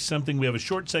back and taste something. We have a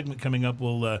short segment coming up.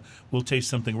 We'll taste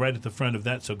something right at the front of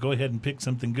that. So go ahead and pick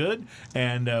something good,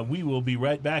 and we will be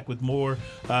right back with more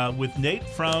with Nate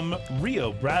from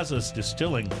Rio Brazos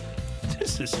Distilling.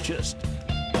 This is just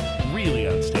really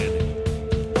outstanding.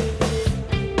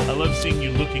 I love seeing you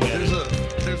looking at it.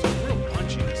 There's a real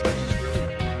punchiness. I just really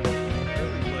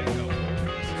like how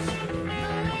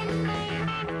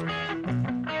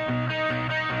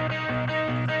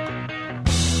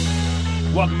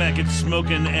Welcome back. It's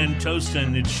Smokin' and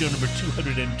Toastin'. It's show number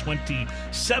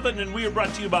 227, and we are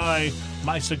brought to you by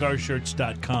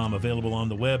MyCigarShirts.com. Available on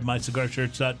the web,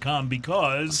 MyCigarShirts.com,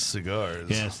 because... Cigars.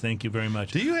 Yes, thank you very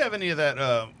much. Do you have any of that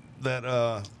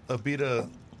Abita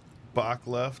Bach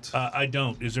left? I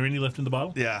don't. Is there any left in the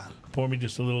bottle? Yeah. Pour me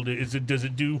just a little. Does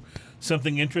it do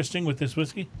something interesting with this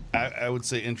whiskey? I would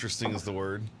say interesting is the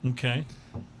word. Okay.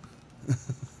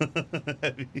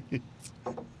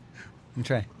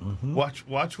 Try. Mm-hmm.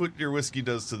 Watch what your whiskey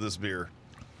does to this beer.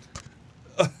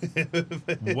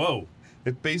 Whoa!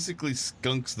 It basically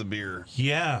skunks the beer.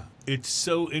 Yeah, it's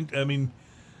so.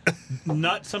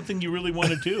 Not something you really want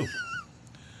to do.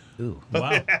 Ooh!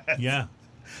 Wow! Yeah.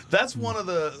 That's one of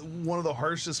the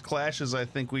harshest clashes I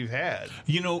think we've had.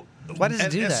 Why does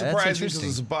it do that? It's surprising because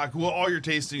it's a Bach. Well, all you're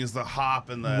tasting is the hop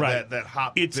and that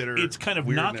hop bitter. It's kind of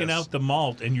weirdness. knocking out the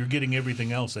malt, and you're getting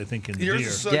everything else. I think in the beer. Your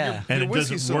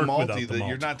whiskey's so malty that malt.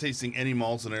 you're not tasting any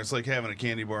malts in there. It's like having a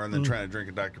candy bar and then trying to drink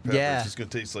a Dr. Pepper. Yeah. It's just going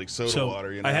to taste like soda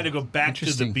water. I had to go back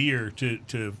to the beer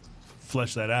to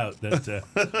flesh that out.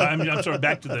 I'm sorry,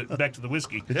 back to the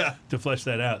whiskey to flesh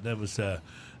that out. That was.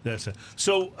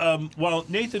 So while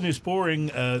Nathan is pouring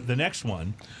the next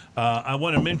one, I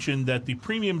want to mention that the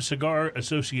Premium Cigar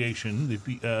Association,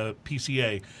 the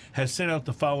PCA, has sent out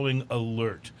the following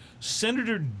alert.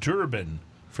 Senator Durbin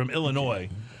from Illinois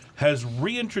has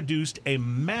reintroduced a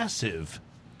massive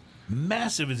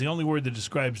is the only word that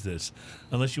describes this,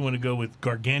 unless you want to go with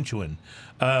gargantuan,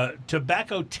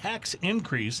 tobacco tax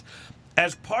increase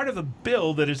as part of a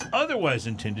bill that is otherwise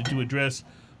intended to address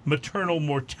maternal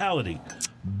mortality.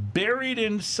 Buried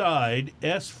inside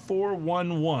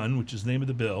S411, which is the name of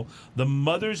the bill, the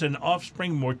Mothers and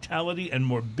Offspring Mortality and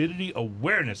Morbidity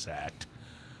Awareness Act,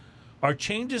 are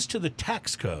changes to the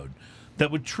tax code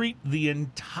that would treat the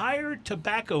entire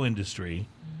tobacco industry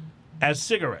as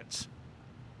cigarettes.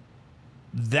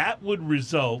 That would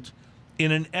result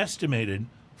in an estimated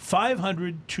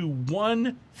 500 to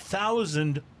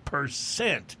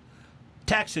 1,000%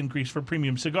 tax increase for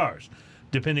premium cigars,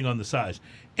 depending on the size,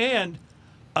 and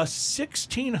a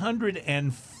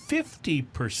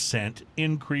 1,650%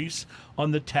 increase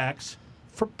on the tax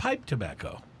for pipe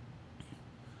tobacco.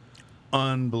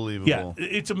 Unbelievable. Yeah,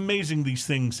 it's amazing these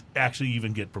things actually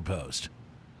even get proposed.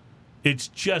 It's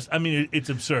just, I mean, it's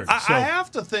absurd. I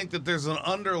have to think that there's an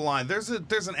underlying, there's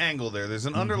an angle there. There's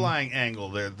an underlying angle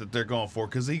there that they're going for,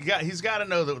 because he's got to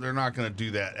know that they're not going to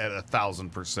do that at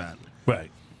 1,000%.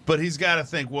 Right. But he's got to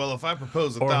think, well, if I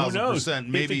propose 1,000%,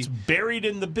 maybe if it's buried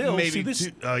in the bill. Maybe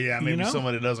maybe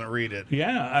somebody doesn't read it.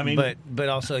 Yeah, I mean, but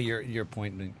also your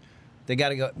point. They got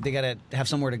to go. They got to have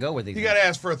somewhere to go with these. You got to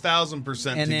ask for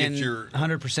 1,000% to get your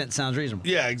 100% sounds reasonable.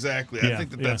 Yeah, exactly. I think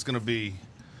that's going to be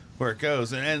where it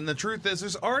goes. And the truth is,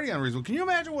 there's already unreasonable. Can you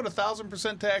imagine what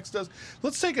 1,000% tax does?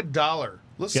 Let's take $1.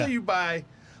 Let's say you buy,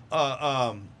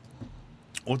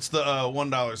 what's the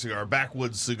 $1 cigar?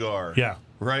 Backwoods cigar. Yeah.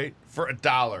 Right? For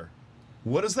 $1.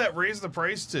 What does that raise the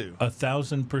price to?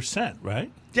 1,000%,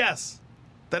 right? Yes.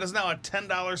 That is now a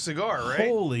 $10 cigar, right?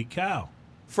 Holy cow.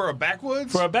 For a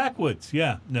Backwoods? For a Backwoods,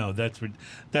 yeah. No, that's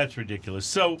ridiculous.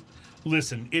 So,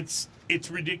 listen, it's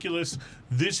ridiculous.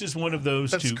 This is one of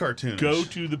those That's cartoonish. Go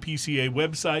to the PCA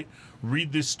website,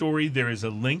 read this story. There is a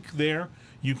link there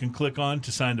you can click on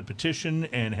to sign the petition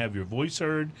and have your voice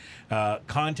heard.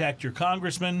 Contact your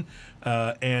congressman,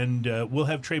 and we'll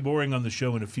have Trey Boring on the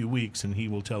show in a few weeks, and he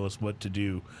will tell us what to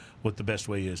do, what the best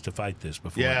way is to fight this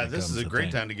before. Yeah, this is a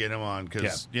great time to get him on,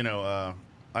 because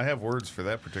I have words for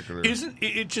that particular. Isn't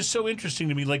it just so interesting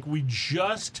to me? Like, we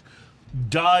just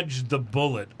dodged the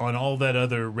bullet on all that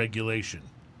other regulation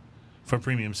for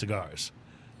premium cigars,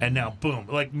 and now boom!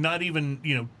 Like, not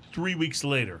even 3 weeks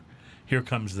later, here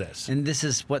comes this. And this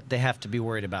is what they have to be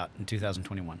worried about in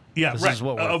 2021. Yeah, this right. Is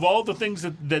what of all the things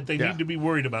that they need to be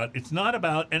worried about, it's not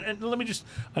about, and let me just,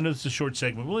 I know it's a short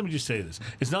segment, but let me just say this.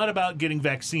 It's not about getting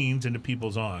vaccines into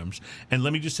people's arms. And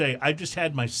let me just say, I just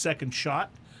had my second shot,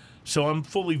 so I'm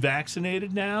fully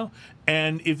vaccinated now.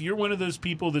 And if you're one of those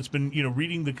people that's been,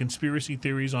 reading the conspiracy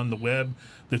theories on the web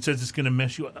that says it's going to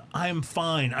mess you up, I am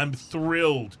fine. I'm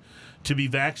thrilled to be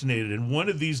vaccinated, and one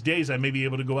of these days I may be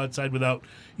able to go outside without,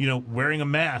 wearing a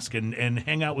mask and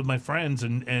hang out with my friends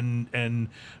and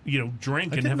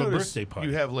drink and have a birthday party.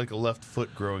 You have like a left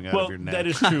foot growing out of your neck. That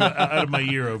is true, out of my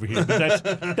ear over here. But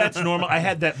that's normal. I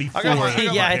had that before.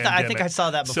 I think I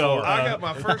saw that before. So I got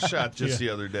my first shot just the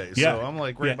other day, so I'm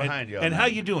like behind you. And how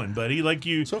you doing, buddy? Like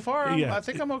you? So far, I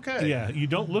think I'm okay. Yeah, you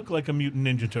don't look like a mutant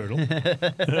Ninja Turtle.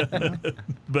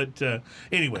 But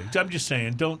anyway, I'm just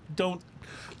saying, don't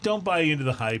buy into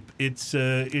the hype. It's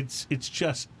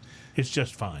just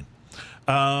fine.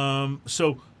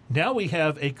 So now we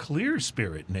have a Clear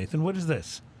Spirit, Nathan. What is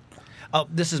this? Oh,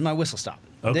 this is my whistle stop.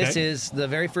 Okay. This is the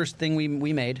very first thing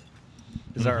we made.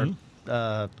 Is our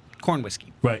corn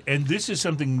whiskey. Right, and this is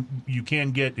something you can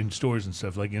get in stores and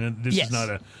stuff. Like, this is not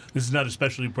a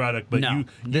specialty product, but you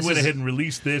went ahead and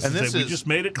released this and said, we just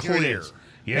made it clear.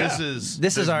 Yeah.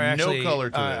 This is our actually no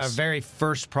color to our this. very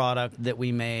first product that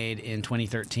we made in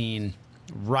 2013.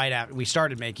 Right after we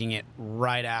started making it,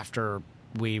 right after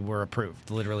we were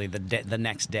approved, literally the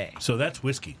next day. So that's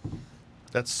whiskey.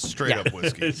 That's straight up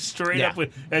whiskey. It's straight up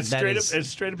as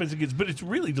straight up as it gets, but it's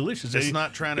really delicious. It's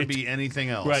not trying to be anything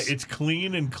else. Right. It's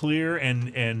clean and clear,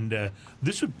 and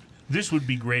this would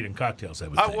be great in cocktails. I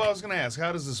would think. Well, I was going to ask,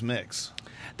 how does this mix?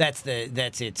 That's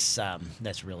its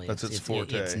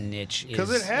forte. Its niche,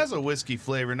 because it has a whiskey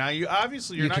flavor. Now you're not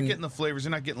getting the flavors.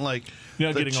 You're not getting like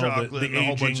the chocolate, all the and a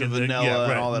whole bunch of vanilla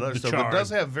and all that other stuff. Char. But it does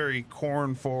have very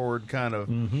corn forward kind of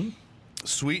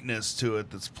sweetness to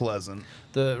it that's pleasant.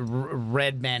 The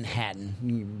Red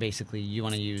Manhattan. Basically, you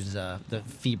want to use the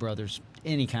Fee Brothers,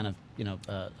 any kind of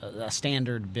a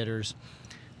standard bitters,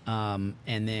 and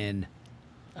then.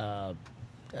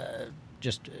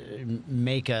 Just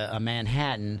make a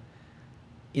Manhattan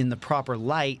in the proper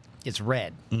light. It's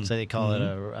red, so they call it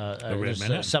a red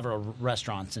Manhattan. Several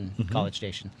restaurants in College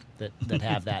Station that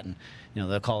have that, and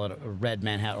they'll call it a red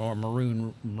Manhattan or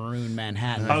maroon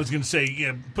Manhattan. I was going to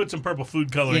say, put some purple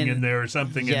food coloring in there or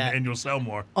something, and you'll sell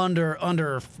more. Under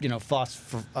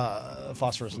phosphorus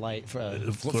light,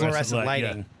 fluorescent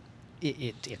lighting.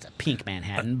 it's a pink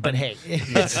Manhattan, but hey,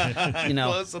 it's,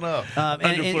 close enough.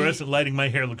 Under fluorescent lighting, my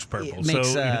hair looks purple. It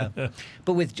makes,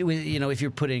 but with if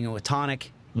you're putting it with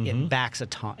tonic, it backs a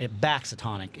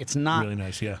tonic. It's not really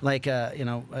nice. Yeah, like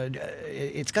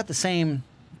it's got the same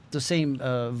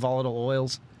volatile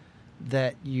oils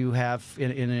that you have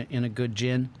in a good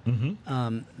gin.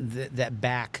 That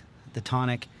back the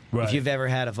tonic. Right. If you've ever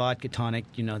had a vodka tonic,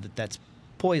 you know that's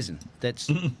poison. That's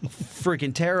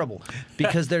freaking terrible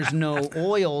because there's no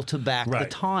oil to back the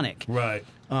tonic. Right.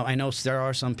 I know there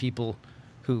are some people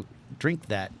who drink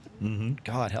that.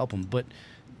 God help them. But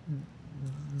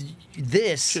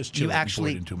this, just you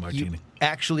actually into a martini.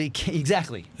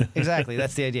 Exactly.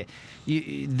 That's the idea.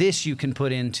 This you can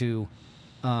put into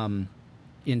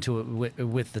it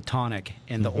with the tonic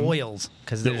and the oils,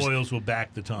 because the oils will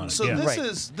back the tonic. So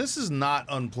this is not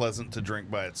unpleasant to drink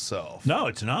by itself. No,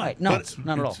 it's not. Right. No, it's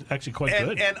not at all. It's actually quite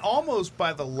good. And almost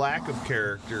by the lack of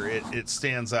character, it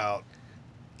stands out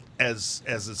as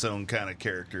its own kind of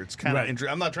character. It's kind of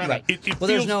interesting. I'm not trying to.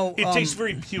 It tastes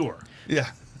very pure.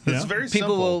 Yeah, it's very people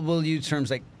simple. will use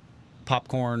terms like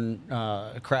popcorn,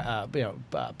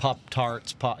 Pop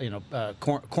Tarts,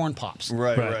 corn pops.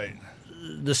 Right.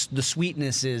 The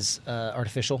sweetness is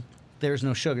artificial. There's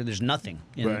no sugar. There's nothing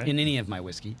in any of my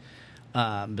whiskey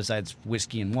besides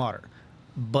whiskey and water.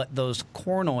 But those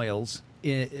corn oils,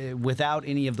 without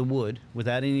any of the wood,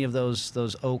 without any of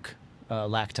those oak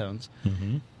lactones,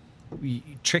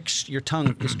 tricks your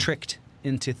tongue is tricked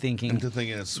into thinking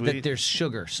it's sweet, that there's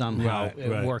sugar somehow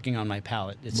working on my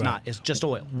palate. It's not. It's just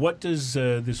oil. What does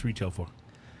this retail for?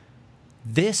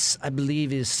 This, I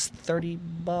believe, is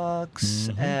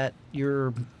 $30 at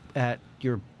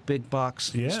your big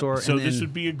box store. So this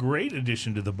would be a great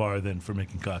addition to the bar then for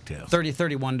making cocktails.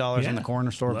 $31 in the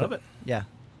corner store. Love it. Yeah.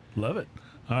 Love it.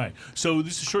 All right. So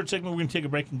this is a short segment. We're going to take a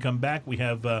break and come back. We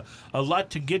have a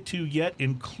lot to get to yet,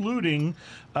 including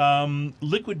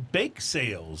liquid bake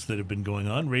sales that have been going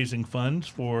on, raising funds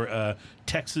for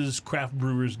Texas Craft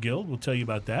Brewers Guild. We'll tell you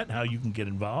about that and how you can get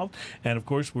involved. And, of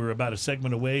course, we're about a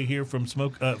segment away here from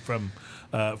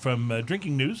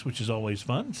drinking news, which is always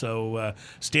fun. So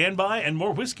stand by, and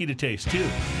more whiskey to taste, too.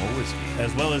 More whiskey.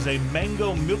 As well as a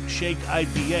mango milkshake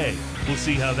IPA. We'll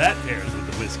see how that pairs with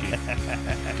the whiskey.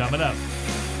 Coming up.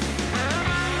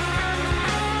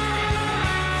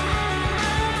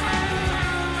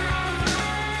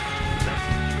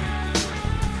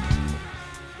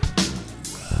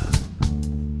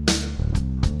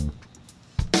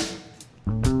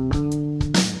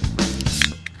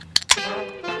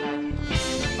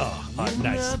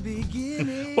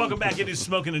 Welcome back. It is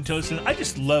Smoking and Toasting. I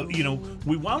just love,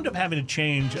 we wound up having to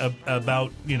change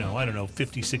about,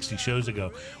 50, 60 shows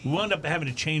ago. We wound up having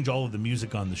to change all of the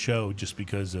music on the show just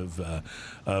because of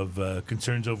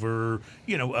concerns over,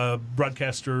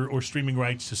 broadcaster or streaming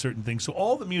rights to certain things. So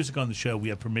all the music on the show we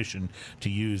have permission to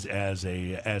use as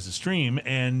a stream.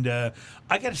 And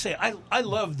I got to say, I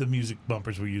love the music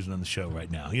bumpers we're using on the show right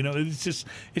now. It's just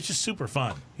super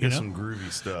fun. There's some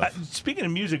groovy stuff. Speaking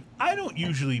of music, I don't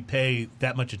usually pay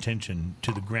that much attention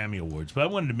to the Grammy Awards, but I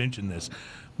wanted to mention this.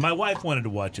 My wife wanted to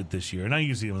watch it this year, and I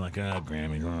usually am like,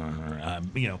 Grammy.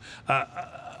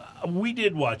 We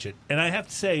did watch it, and I have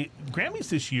to say, Grammys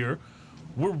this year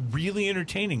were really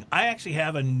entertaining. I actually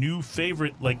have a new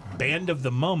favorite, band of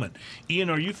the moment. Ian,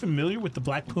 are you familiar with the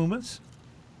Black Pumas?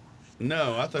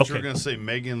 No, I thought you were going to say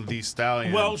Megan Thee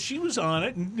Stallion. Well, she was on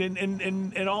it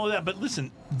and all of that. But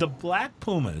listen, the Black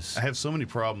Pumas. I have so many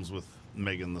problems with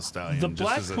Megan Thee Stallion. The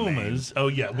Black Pumas. Oh,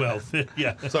 yeah. Well,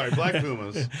 yeah. Sorry, Black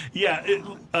Pumas. Yeah.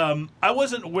 I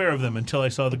wasn't aware of them until I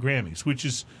saw the Grammys, which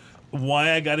is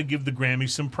why I got to give the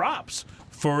Grammys some props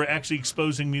for actually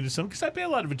exposing me to some, because I pay a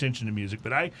lot of attention to music,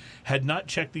 but I had not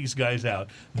checked these guys out.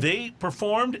 They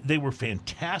performed. They were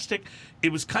fantastic.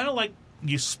 It was kind of like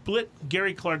you split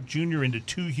Gary Clark Jr. into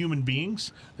two human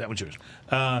beings. That one's yours.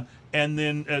 And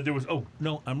then there was, oh,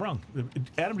 no, I'm wrong.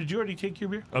 Adam, did you already take your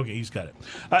beer? Okay, he's got it.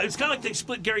 It's kind of like they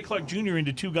split Gary Clark Jr.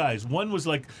 into two guys. One was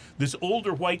like this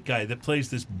older white guy that plays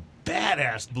this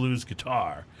badass blues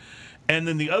guitar. And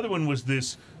then the other one was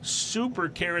this super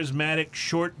charismatic,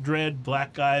 short dread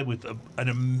black guy with an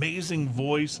amazing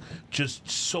voice, just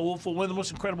soulful, one of the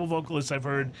most incredible vocalists I've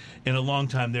heard in a long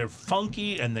time. They're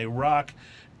funky and they rock,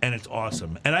 and it's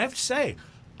awesome. And I have to say,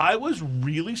 I was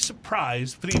really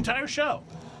surprised for the entire show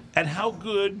at how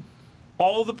good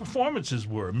all the performances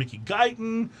were. Mickey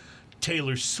Guyton,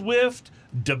 Taylor Swift,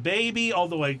 DaBaby,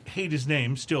 although I hate his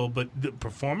name still, but the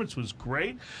performance was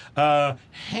great.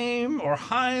 Haim,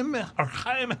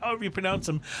 however you pronounce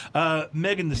him.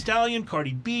 Megan Thee Stallion,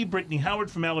 Cardi B, Brittany Howard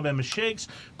from Alabama Shakes,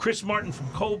 Chris Martin from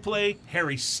Coldplay,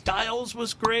 Harry Styles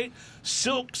was great.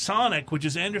 Silk Sonic, which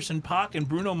is Anderson .Paak and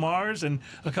Bruno Mars, and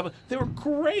a couple. They were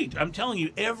great. I'm telling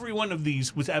you, every one of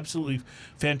these was absolutely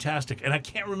fantastic. And I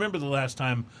can't remember the last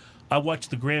time I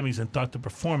watched the Grammys and thought the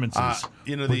performances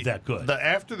were that good.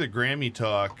 After the Grammy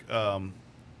talk, and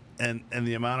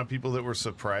the amount of people that were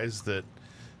surprised that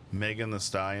Megan Thee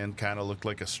Stallion kind of looked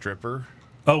like a stripper.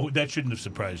 Oh, that shouldn't have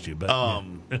surprised you, but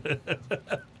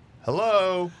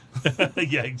hello.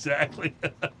 Yeah, exactly.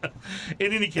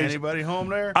 In any case, anybody home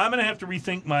there? I'm going to have to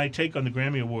rethink my take on the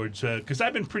Grammy Awards because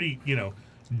I've been pretty,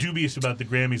 dubious about the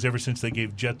Grammys ever since they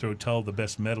gave Jethro Tull the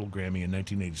Best Metal Grammy in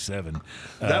 1987.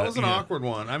 That was an awkward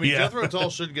one. I mean, Jethro Tull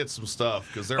should get some stuff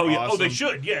because they're awesome. Oh, they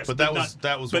should, yes. But that was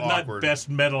but awkward. Not Best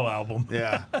Metal Album.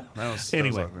 Yeah. That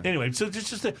Anyway, so it's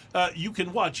just you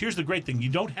can watch. Here's the great thing. You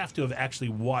don't have to have actually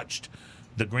watched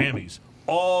the Grammys.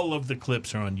 All of the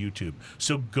clips are on YouTube.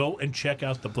 So go and check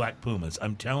out the Black Pumas.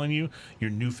 I'm telling you,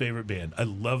 your new favorite band. I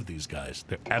love these guys.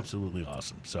 They're absolutely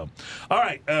awesome. So, all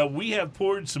right, we have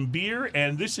poured some beer,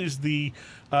 and this is the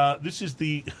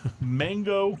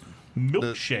mango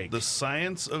milkshake. The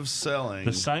Science of Selling.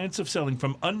 The Science of Selling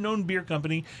from Unknown Beer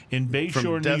Company in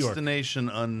Bayshore, New York. Destination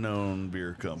Unknown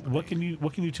Beer Company. What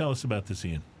can you tell us about this,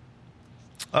 Ian?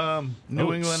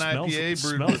 New England IPA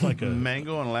brewed like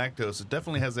mango and lactose. It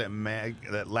definitely has that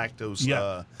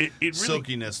lactose it really,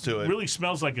 silkiness to it. Really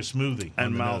smells like a smoothie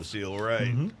and mouthfeel, right?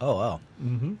 Mm-hmm. Oh wow.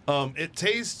 Mm-hmm. It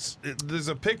tastes. There's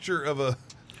a picture of a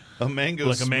mango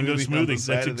like a mango smoothie.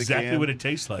 That's exactly what it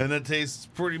tastes like, and it tastes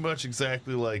pretty much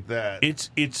exactly like that.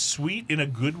 It's sweet in a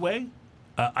good way.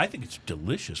 I think it's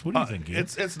delicious. What do you think, Ian?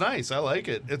 It's nice. I like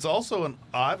it. It's also an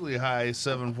oddly high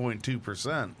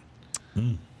 7.2%.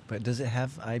 But does it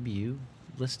have IBU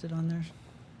listed on there?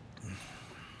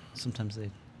 Sometimes they.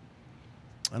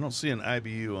 I don't see an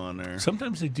IBU on there.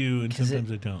 Sometimes they do, and sometimes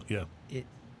they don't. Yeah. It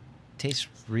tastes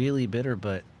really bitter,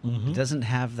 but it doesn't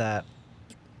have that.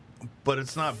 But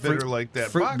it's not bitter like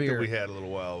that vodka beer we had a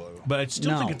little while ago. But I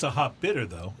still think it's a hot bitter,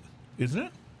 though, isn't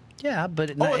it? Yeah,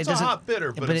 but it's a hot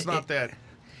bitter, but it's not that.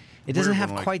 It doesn't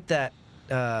have quite that.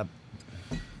 I'm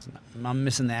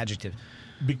missing the adjective.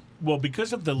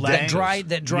 Because of the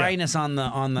dryness on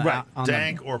the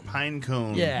dank or pine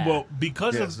cone. Yeah. Well,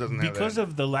 because of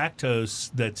the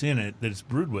lactose that's in it that it's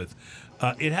brewed with,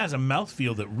 it has a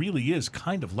mouthfeel that really is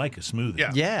kind of like a smoothie.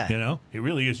 Yeah. It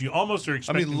really is. You almost are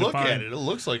expecting. I mean, look at it. It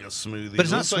looks like a smoothie, but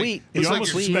it's not sweet. It's like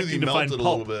almost expecting to find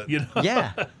pulp. A little bit.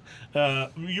 Yeah.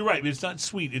 You're right. It's not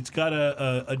sweet. It's got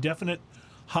a definite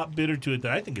hop bitter to it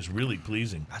that I think is really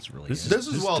pleasing. That's really. This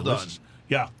is well delicious. done.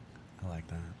 Yeah. I like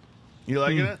that. You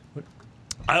liking it?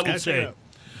 I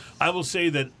will say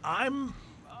that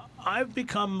I've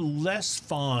become less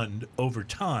fond over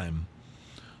time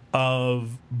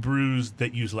of brews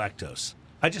that use lactose.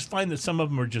 I just find that some of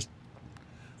them are just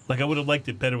like I would have liked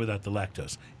it better without the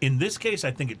lactose. In this case,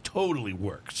 I think it totally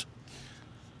works.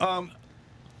 Well,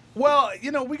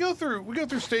 we go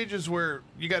through stages where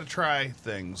you got to try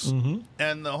things,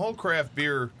 and the whole craft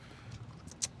beer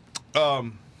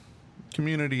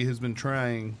community has been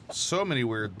trying so many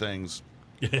weird things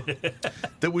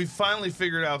that we've finally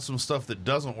figured out some stuff that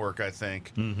doesn't work, I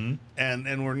think. Mm-hmm.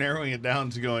 And we're narrowing it down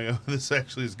to going, oh, this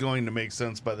actually is going to make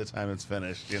sense by the time it's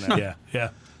finished. Yeah.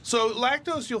 So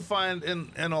lactose you'll find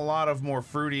in a lot of more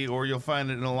fruity, or you'll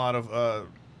find it in a lot of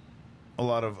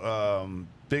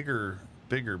bigger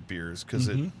beers because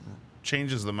it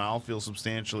changes the mouthfeel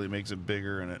substantially, makes it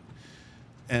bigger,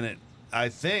 and it I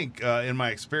think in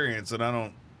my experience, and I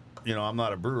don't. I'm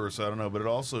not a brewer, so I don't know, but it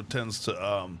also tends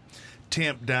to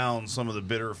tamp down some of the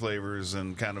bitter flavors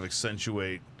and kind of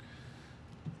accentuate.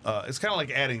 It's kind of like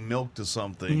adding milk to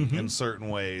something in certain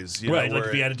ways. Right, like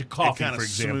if you add it to coffee, for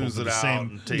example. Smooths it out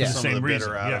and takes some of the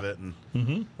bitter out of it.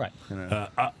 And, right.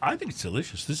 I think it's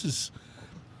delicious. This is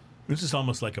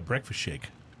almost like a breakfast shake.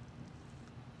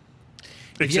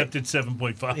 Except it's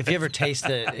 7.5. If you ever taste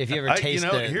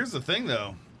here's the thing,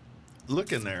 though.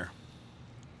 Look in there.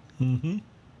 Mm-hmm.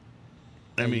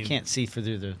 I mean, you can't see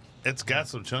through the. It's got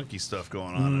some chunky stuff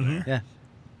going on in there. Yeah.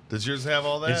 Does yours have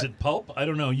all that? Is it pulp? I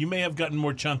don't know. You may have gotten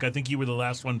more chunk. I think you were the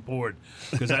last one poured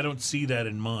because I don't see that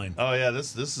in mine. Oh yeah,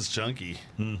 this is chunky.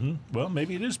 Mm-hmm. Well,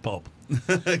 maybe it is pulp.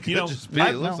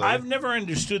 I've never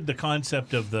understood the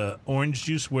concept of the orange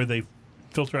juice where they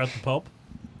filter out the pulp.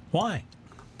 Why?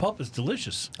 Pulp is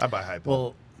delicious. I buy high pulp.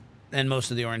 Well, and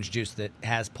most of the orange juice that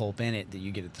has pulp in it that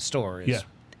you get at the store is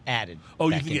added. Oh,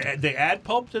 they add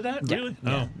pulp to that? Yeah. Really?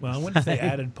 Yeah. Oh, well, I wonder if they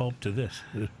added pulp to this.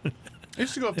 I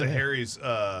used to go up to Harry's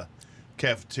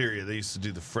cafeteria. They used to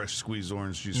do the fresh squeezed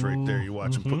orange juice right there. You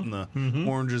watch them putting the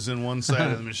oranges in one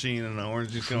side of the machine, and the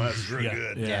orange juice coming out. It's really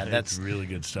good. Yeah, that's really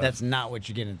good stuff. That's not what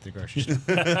you get at the grocery store.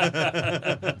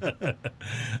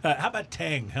 How about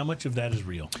Tang? How much of that is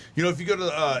real? You know, if you go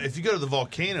to the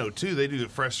Volcano too, they do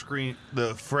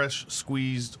the fresh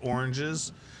squeezed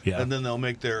oranges. Yeah. And then they'll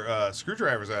make their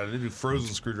screwdrivers out of it. They do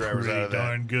frozen screwdrivers out of that.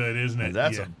 Darn good, isn't it? And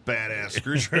that's a badass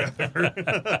screwdriver.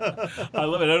 I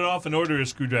love it. I don't often order a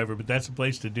screwdriver, but that's a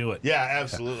place to do it. Yeah,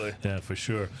 absolutely. Yeah, for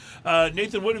sure.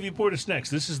 Nathan, what have you poured us next?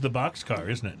 This is the boxcar,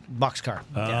 isn't it? Boxcar.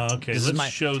 Yeah. Okay, let's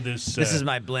show this. This is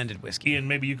my blended whiskey. Ian,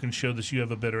 maybe you can show this. You have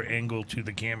a better angle to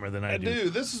the camera than I do. I do.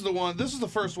 This is the one. This is the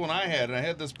first one I had, and I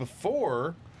had this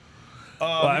before. Well,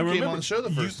 I remember came on the show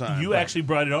the first time. You actually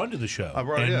brought it onto the show,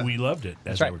 and we loved it,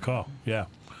 as I recall. Yeah.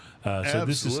 So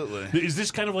Absolutely. Is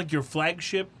this kind of like your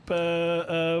flagship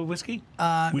whiskey?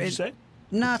 Would you say?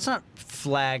 No, it's not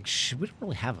flagship. We don't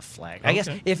really have a flag. I guess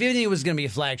if anything was going to be a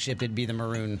flagship, it'd be the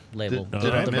maroon label.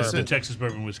 Did I miss the Texas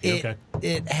bourbon whiskey?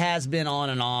 It has been on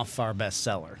and off our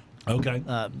bestseller. Okay.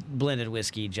 Blended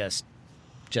whiskey just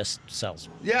sells.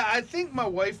 Yeah, I think my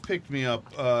wife picked me up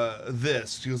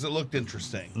this because it looked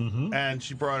interesting, and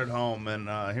she brought it home, and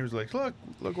he was like, "Look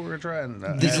what we're trying." And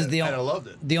I loved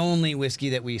it. The only whiskey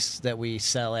that we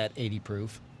sell at 80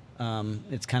 proof.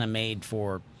 It's kind of made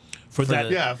for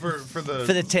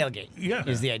the tailgate. Yeah,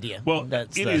 is the idea. Well,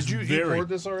 did you poured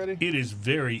this already? It is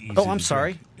very easy. Oh, I'm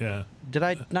sorry. Yeah. Did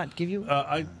I not give you?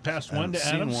 I passed one to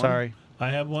Adam. Sorry. I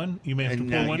have one. You may have to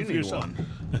pour one for yourself.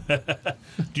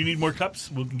 Do you need more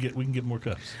cups? We can get more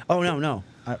cups. Oh no.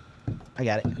 I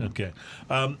got it. Okay.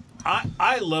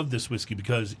 I love this whiskey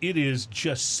because it is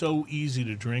just so easy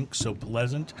to drink, so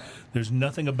pleasant. There's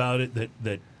nothing about it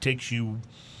that takes you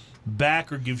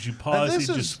back or gives you pause.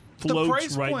 It just floats the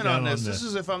price right point down on this. This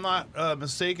is, if I'm not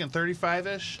mistaken,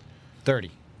 35-ish.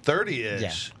 30.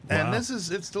 30-ish. Yeah. And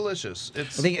it's delicious.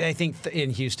 I think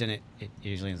in Houston it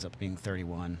usually ends up being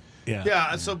 31.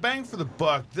 Yeah, so bang for the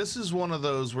buck. This is one of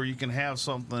those where you can have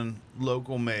something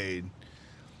local made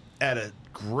at a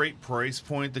great price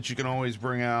point that you can always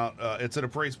bring out. It's at a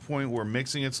price point where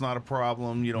mixing it's not a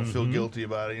problem. You don't feel guilty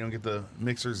about it. You don't get the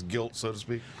mixer's guilt, so to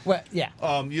speak. Well, yeah.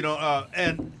 And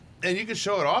you can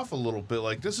show it off a little bit.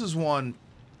 Like, this is one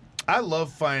I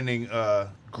love finding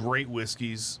great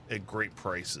whiskeys at great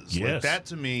prices. Yes. Like, that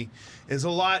to me is a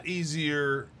lot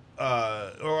easier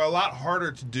or a lot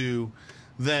harder to do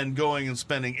than going and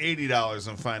spending $80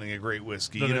 and finding a great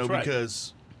whiskey.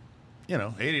 Because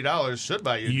 $80 should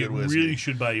buy you a good whiskey. You really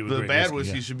should buy you a great whiskey. The bad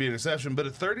whiskey should be an exception, but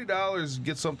at $30,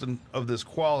 get something of this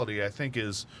quality, I think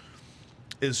is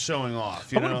showing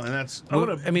off. And that's.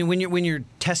 I mean, when you're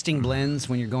testing blends,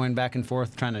 when you're going back and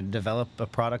forth trying to develop a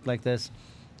product like this,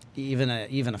 even a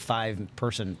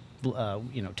 5-person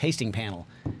tasting panel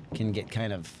can get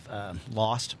kind of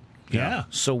lost. Yeah.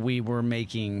 So we were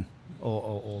making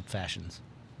old fashions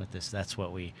with this. That's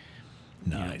what we.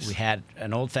 Nice. We had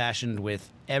an old fashioned with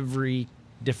every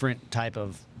different type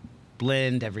of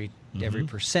blend, every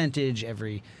percentage,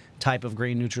 every type of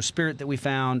grain neutral spirit that we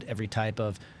found, every type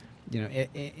of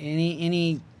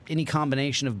any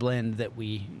combination of blend that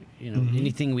we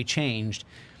anything we changed,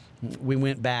 we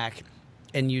went back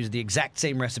and used the exact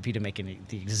same recipe to make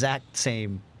the exact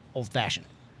same old fashioned.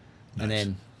 Nice. And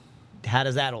then how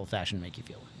does that old fashioned make you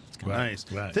feel?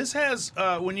 Nice. Right. This has,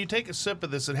 when you take a sip of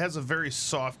this, it has a very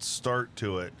soft start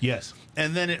to it. Yes.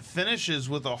 And then it finishes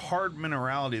with a hard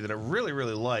minerality that I really,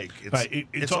 really like.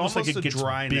 It's almost like it gets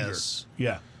dryness.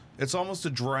 Bigger. Yeah. It's almost a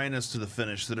dryness to the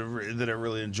finish that I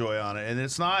really enjoy on it. And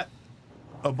it's not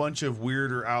a bunch of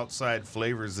weirder outside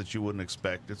flavors that you wouldn't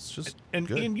expect. It's just good.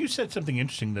 And you said something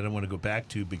interesting that I want to go back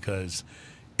to because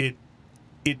it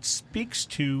speaks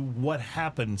to what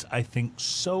happens, I think,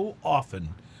 so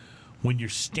often when you're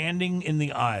standing in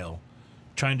the aisle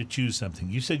trying to choose something.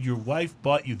 You said your wife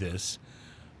bought you this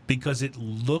because it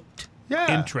looked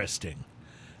interesting.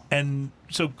 And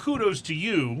so kudos to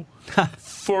you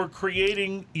for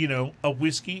creating, a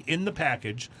whiskey in the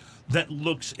package that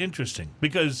looks interesting.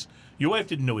 Because your wife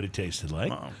didn't know what it tasted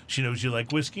like. Oh. She knows you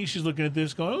like whiskey. She's looking at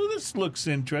this going, this looks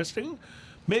interesting.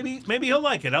 Maybe he'll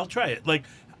like it. I'll try it. Like,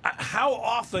 how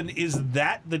often is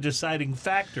that the deciding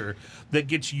factor that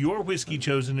gets your whiskey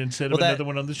chosen instead of another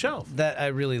one on the shelf? That I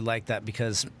really like that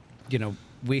because,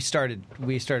 we started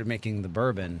making the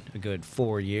bourbon a good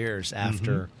 4 years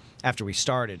after we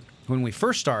started. When we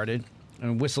first started,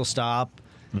 and Whistle Stop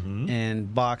and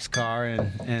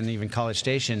Boxcar and even College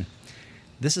Station,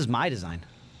 this is my design.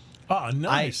 Oh,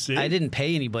 nice. I didn't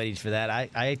pay anybody for that.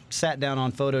 I sat down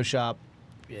on Photoshop,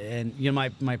 and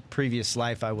my previous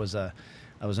life I was a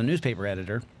newspaper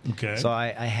editor. Okay. So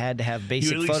I had to have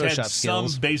basic you at least Photoshop had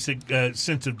skills. some basic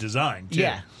sense of design, too.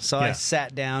 Yeah. So I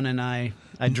sat down and I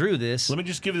drew this. Let me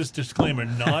just give this disclaimer.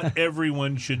 Not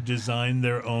everyone should design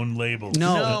their own labels.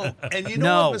 No. And you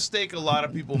know what mistake a lot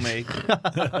of people make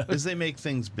is they make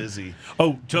things busy.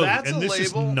 Oh, totally. That's and a this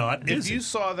label. is not busy.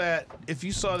 If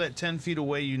you saw that 10 feet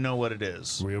away, you know what it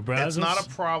is. Rio Brazos? It's not a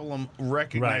problem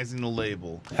recognizing the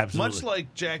label. Absolutely. Much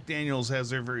like Jack Daniels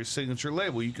has their very signature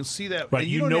label. You can see that. Right.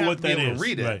 And You don't know have what to be that able is. to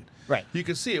read it. Right. You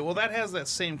can see it. Well, that has that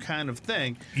same kind of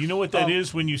thing. You know what that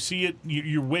is when you see it?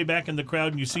 You're way back in the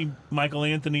crowd and you see Michael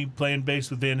Anthony playing bass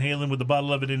with Van Halen with a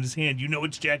bottle of it in his hand. You know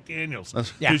it's Jack Daniels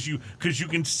because you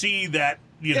can see that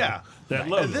that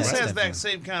logo. And this right? has that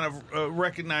same kind of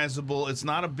recognizable. It's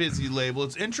not a busy label.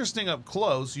 It's interesting up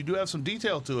close. You do have some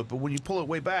detail to it, but when you pull it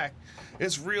way back,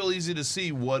 it's real easy to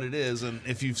see what it is. And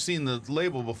if you've seen the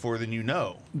label before, then you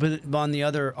know. But on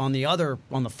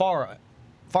the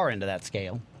far end of that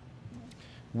scale,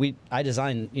 I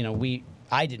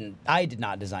did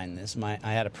not design this. I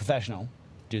had a professional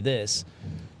do this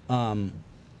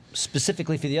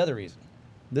specifically for the other reason.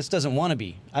 This doesn't want to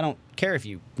be. I don't care if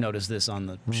you notice this on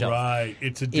the shelf. Right.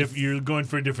 It's you're going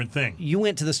for a different thing. You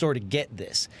went to the store to get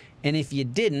this, and if you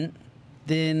didn't,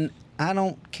 then I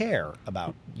don't care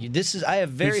about you. I have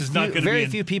very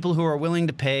few people who are willing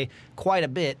to pay quite a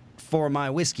bit for my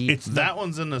whiskey. That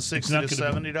one's in the $60 to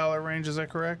 $70 range. Is that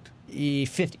correct?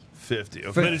 50. 50.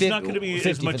 Okay. But it's not going to be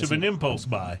as much of an impulse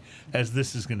buy as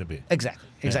this is going to be.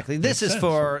 Exactly. Yeah. This is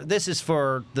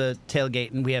for the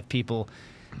tailgate, and we have people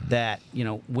that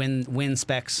win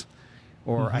specs,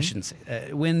 or I shouldn't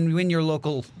say when your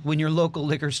local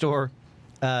liquor store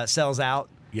sells out.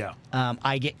 Yeah.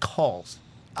 I get calls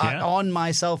on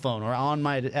my cell phone or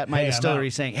at my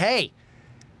distillery saying, "Hey,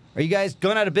 are you guys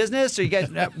going out of business? Or you guys?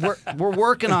 We're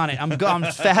working on it. I'm going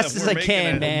as fast as I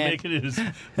can, man. Making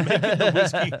the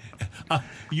whiskey.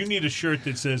 You need a shirt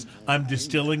that says, "I'm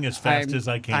distilling as fast as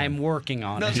I can." I'm working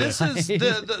on it. This is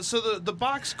the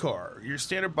boxcar, your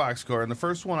standard boxcar, and the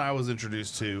first one I was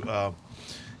introduced to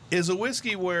is a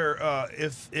whiskey where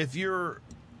if you're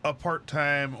a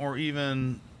part-time or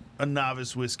even a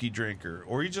novice whiskey drinker,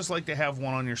 or you just like to have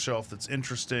one on your shelf that's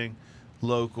interesting,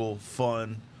 local,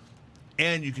 fun,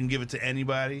 and you can give it to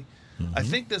anybody. I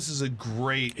think this is it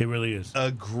really is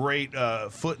a great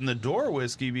foot in the door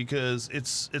whiskey because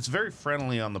it's very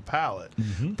friendly on the palate,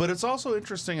 but it's also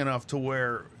interesting enough to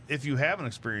where if you have an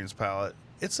experienced palate,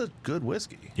 it's a good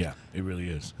whiskey. Yeah, it really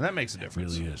is. And that makes a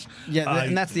difference. It really is. Yeah,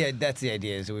 and that's the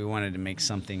idea is that we wanted to make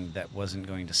something that wasn't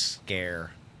going to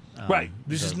scare. Right.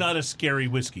 This is not a scary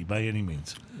whiskey by any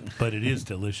means, but it is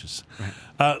delicious.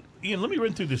 Right. Ian, let me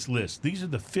run through this list. These are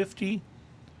the 50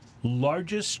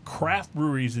 largest craft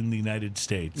breweries in the United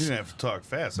States. You're going to have to talk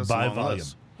fast. That's by a long volume.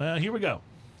 list. Here we go.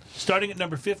 Starting at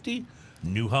number 50,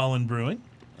 New Holland Brewing.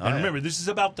 And remember, this is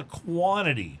about the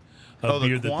quantity of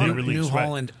beer that they release. New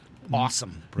Holland,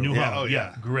 awesome. New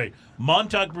Holland, great.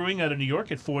 Montauk Brewing out of New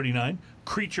York at 49.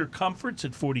 Creature Comforts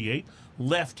at 48.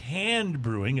 Left Hand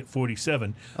Brewing at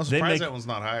 47. I'm surprised that one's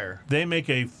not higher. They make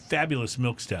a fabulous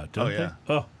milk stout, don't they?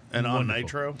 Oh, and on wonderful.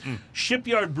 nitro.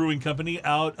 Shipyard Brewing Company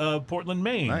out of Portland,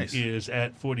 Maine is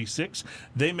at 46.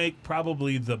 They make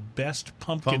probably the best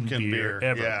pumpkin beer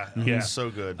ever. Yeah, so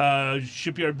good.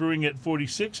 Shipyard Brewing at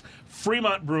 46.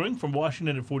 Fremont Brewing from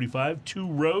Washington at 45. Two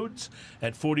Roads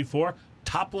at 44.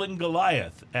 Toppling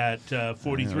Goliath at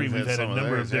 43. We've had a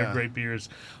number of their great beers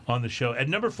on the show. At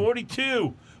number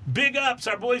 42, big ups,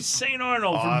 our boy St.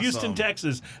 Arnold from Houston,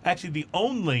 Texas. Actually, the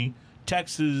only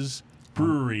Texas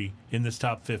brewery in this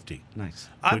top 50. Nice.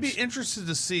 I'd be interested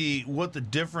to see what the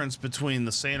difference between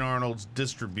the St. Arnold's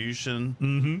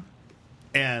distribution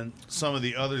and some of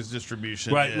the others'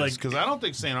 distribution is. Because I don't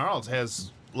think St. Arnold's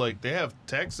has, they have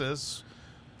Texas,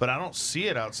 but I don't see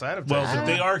it outside of Texas. Well, but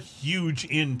they are huge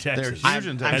in Texas. They're huge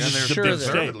in Texas.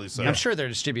 I'm sure they're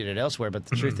distributed elsewhere, but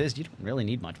the truth is you don't really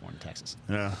need much more in Texas.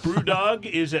 Yeah. Brewdog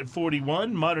is at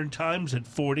 41. Modern Times at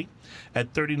 40.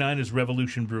 At 39 is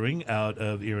Revolution Brewing out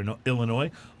of Illinois.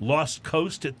 Lost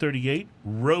Coast at 38.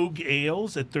 Rogue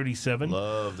Ales at 37.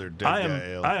 Love their dead guy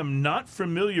ale. I am not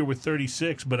familiar with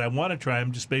 36, but I want to try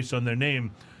them just based on their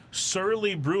name.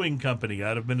 Surly Brewing Company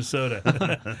out of Minnesota.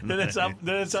 Doesn't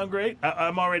that sound great?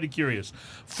 I'm already curious.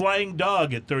 Flying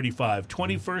Dog at 35.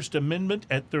 21st Amendment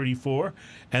at 34.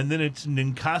 And then it's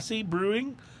Ninkasi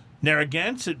Brewing,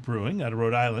 Narragansett Brewing out of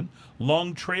Rhode Island,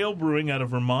 Long Trail Brewing out of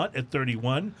Vermont at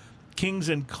 31, Kings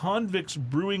and Convicts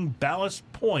Brewing Ballast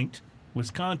Point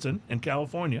Wisconsin, and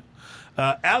California.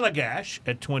 Allagash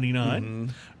at 29. Mm-hmm.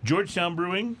 Georgetown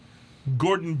Brewing.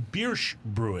 Gordon Biersch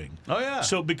Brewing. Oh, yeah.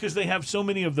 So because they have so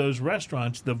many of those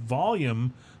restaurants, the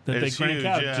volume that It's they crank huge,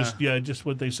 out, yeah. just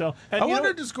what they sell. And I you know,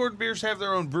 wonder, does Gordon Biersch have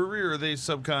their own brewery, or are they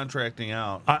subcontracting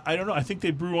out? I don't know. I think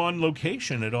they brew on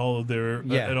location at all of their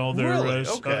Yeah. at all their Really?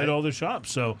 Okay. at all their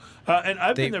shops. So and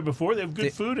I've been there before. They have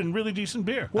good food and really decent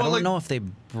beer. I don't like- know if they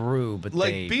brew, but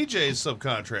Like they BJ's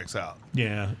subcontracts out.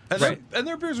 Yeah. And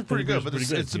their beers are pretty Their beers good, but are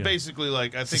pretty it's good, yeah. basically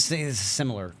like, I it's think, a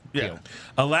similar yeah. deal.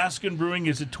 Alaskan Brewing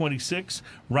is at 26.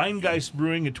 Rheingeist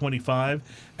Brewing at 25.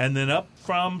 And then up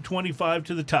from 25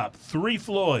 to the top, Three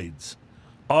Floyds,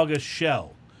 August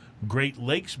Shell, Great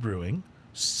Lakes Brewing,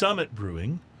 Summit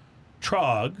Brewing,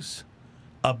 Trogs,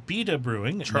 Abita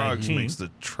Brewing at Trogs 19. makes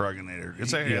the Troganator.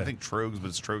 It's actually, Yeah. I think Trogs, but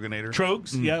it's Troganator.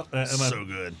 Trogs, yeah. So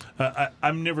good.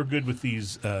 I'm never good with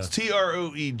these. It's Troegs,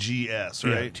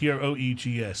 Yeah, right?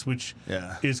 Troegs, which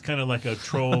Yeah. is kind of like a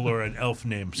troll or an elf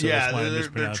name. So that's why I their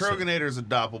mispronounced it. Troganator is a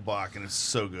Doppelbock, and it's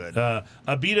so good.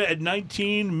 Abita at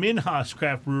 19, Minhas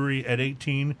Craft Brewery at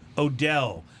 18,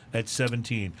 Odell at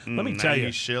 17. Let me tell 90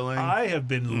 you, shilling. I have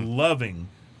been loving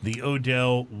the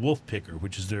Odell Wolf Picker,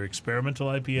 which is their experimental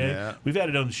IPA. Yeah. We've had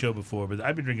it on the show before, but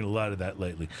I've been drinking a lot of that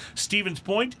lately. Stevens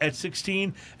Point at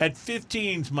 16. At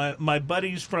 15, my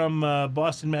buddies from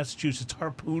Boston, Massachusetts,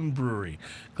 Harpoon Brewery.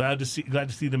 Glad to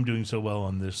see them doing so well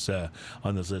on this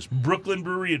list. Brooklyn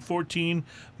Brewery at 14.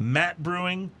 Matt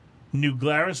Brewing, New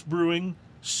Glarus Brewing,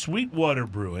 Sweetwater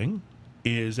Brewing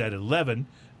is at 11.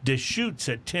 Deschutes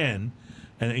at 10.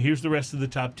 And here's the rest of the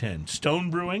top 10. Stone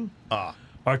Brewing.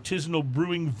 Artisanal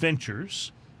Brewing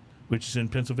Ventures, which is in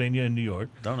Pennsylvania and New York.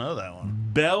 Don't know that one.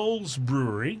 Bell's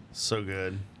Brewery. So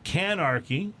good.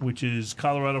 Canarchy, which is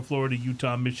Colorado, Florida,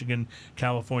 Utah, Michigan,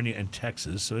 California, and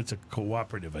Texas. So it's a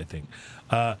cooperative, I think.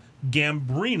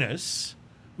 Gambrinus,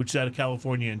 which is out of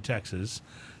California and Texas.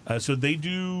 So they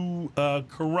do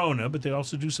Corona, but they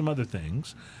also do some other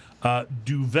things.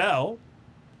 Duvel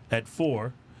at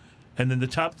 4. And then the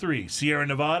top 3, Sierra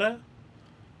Nevada,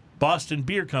 Boston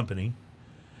Beer Company,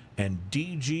 and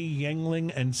DG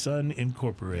Yangling and Son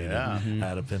Incorporated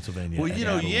out of Pennsylvania. Well, you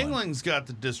know, at number 1. Yangling's got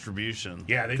the distribution.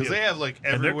 Yeah, they Because do. they have, like,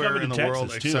 And they're everywhere coming in to the world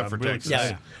Texas, too. except I'm for really Texas.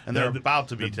 excited. And they're about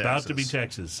to be Texas. About to be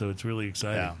Texas, so it's really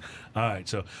exciting. Yeah. All right,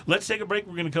 so let's take a break.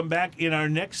 We're going to come back in our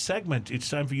next segment. It's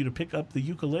time for you to pick up the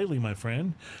ukulele, my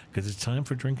friend, because it's time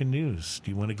for Drinking News. Do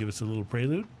you want to give us a little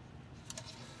prelude?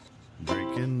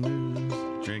 Drinking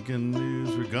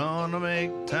news, we're gonna make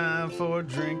time for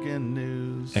drinking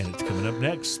news. And it's coming up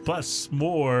next, plus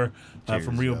more from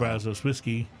Cheers, Rio y'all. Brazos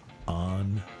Whiskey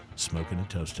on Smoking and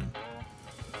Toasting.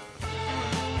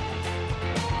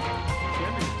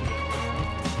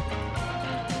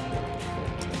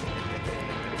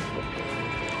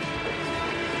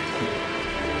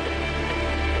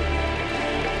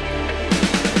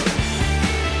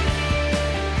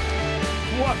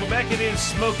 Welcome back. It is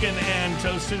Smoking and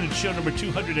Toasting. It's show number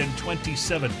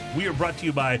 227. We are brought to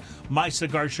you by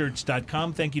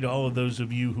MyCigarShirts.com. Thank you to all of those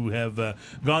of you who have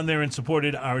gone there and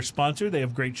supported our sponsor. They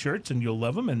have great shirts, and you'll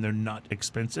love them, and they're not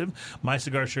expensive.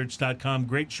 MyCigarShirts.com.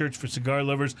 Great shirts for cigar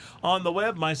lovers on the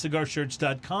web.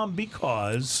 MyCigarShirts.com,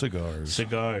 because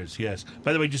Cigars, yes.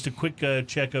 By the way, just a quick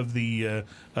check of the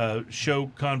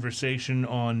show conversation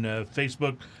on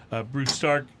Facebook. Bruce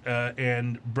Stark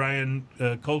and Brian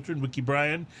Coltrane, Wiki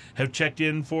Brian, have checked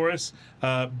in for us.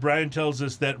 Brian tells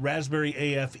us that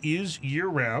Raspberry AF is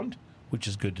year-round, which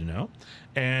is good to know.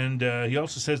 And he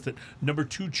also says that number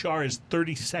 2 char is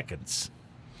 30 seconds,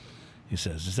 he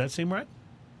says. Does that seem right?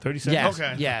 30 seconds? Yeah,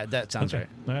 Okay. yeah, that sounds right.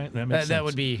 All right, that makes sense. That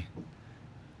would be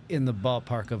in the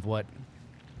ballpark of what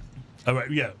All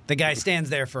right, yeah. the guy stands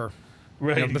there for.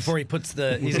 Right. You know, before he puts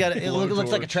he's got it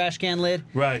looks like a trash can lid,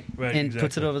 Right, and exactly.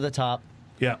 puts it over the top,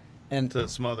 Yeah. and To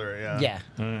smother it, yeah.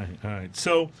 All right.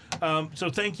 So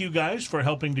thank you guys for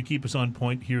helping to keep us on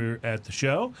point here at the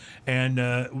show. And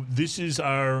this is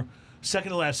our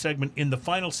second to last segment. In the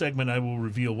final segment, I will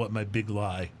reveal what my big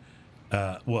lie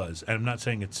was. And I'm not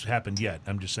saying it's happened yet.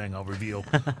 I'm just saying I'll reveal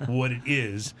what it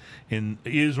is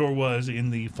or was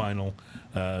in the final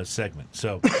segment.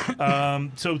 So,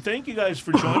 so thank you guys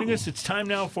for joining us. It's time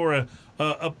now for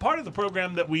a part of the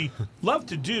program that we love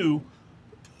to do.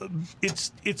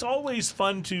 It's always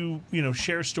fun to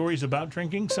share stories about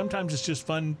drinking. Sometimes it's just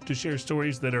fun to share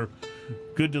stories that are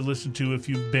good to listen to if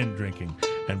you've been drinking,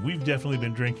 and we've definitely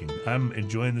been drinking. I'm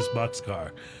enjoying this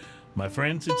boxcar, my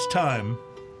friends. It's time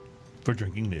for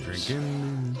Drinking News.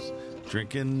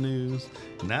 drinking news.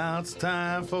 Now it's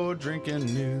time for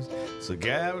drinking news. So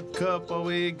grab a cup while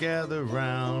we gather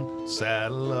round.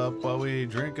 Saddle up while we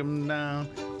drink 'em down.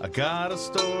 I got a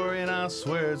story and I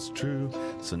swear it's true.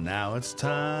 So now it's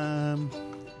time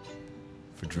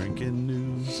for drinking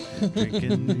news.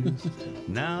 Drinking news.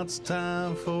 Now it's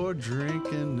time for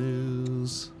drinking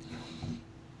news.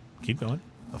 Keep going.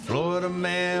 A Florida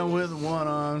man with one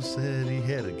arm said he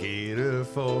had a gator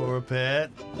for a pet.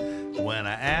 When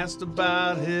I asked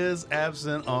about his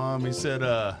absent arm, he said,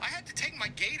 I had to take my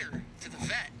gator to the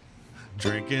vet.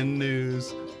 Drinking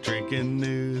news, drinking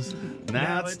news.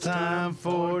 Now it's time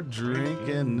for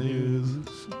drinking news.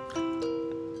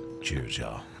 Cheers,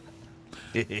 y'all.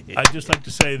 I'd just like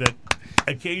to say that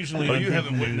occasionally... Oh, you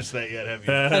haven't witnessed that yet, have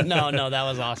you? No, that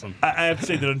was awesome. I have to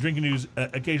say that on Drinking News,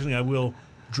 occasionally I will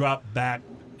drop back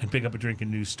and pick up a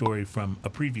Drinking News story from a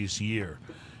previous year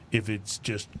if it's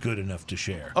just good enough to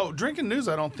share. Oh, drinking news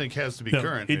I don't think has to be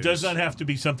current It news. does not have to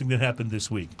be something that happened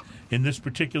this week. In this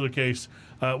particular case,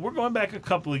 we're going back a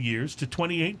couple of years to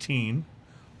 2018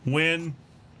 when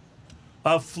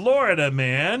a Florida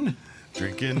man...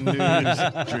 Drinking news,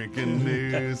 drinking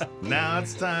news. Now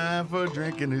it's time for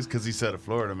drinking news because he said a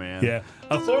Florida man. Yeah,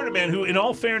 a Florida man who, in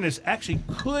all fairness, actually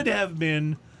could have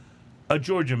been a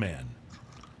Georgia man.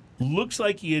 Looks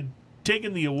like he had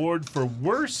taken the award for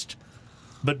worst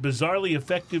but bizarrely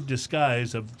effective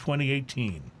disguise of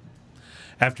 2018.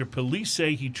 After police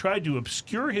say he tried to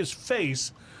obscure his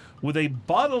face with a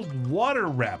bottled water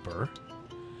wrapper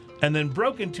and then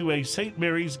broke into a St.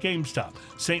 Mary's GameStop.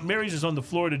 St. Mary's is on the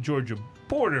Florida-Georgia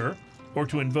border, or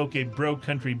to invoke a bro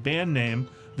country band name,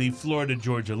 the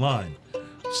Florida-Georgia line.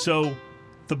 So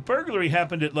the burglary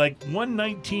happened at like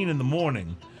 1:19 in the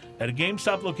morning at a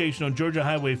GameStop location on Georgia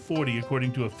Highway 40,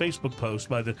 according to a Facebook post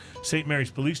by the St. Mary's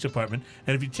Police Department.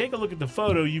 And if you take a look at the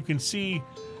photo, you can see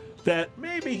that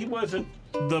maybe he wasn't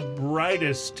the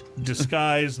brightest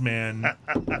disguised man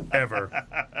ever.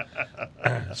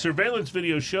 Surveillance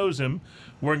video shows him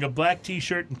wearing a black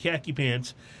T-shirt and khaki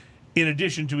pants, in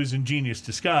addition to his ingenious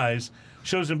disguise.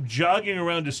 Shows him jogging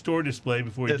around a store display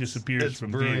before he disappears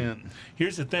from view.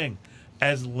 Here's the thing.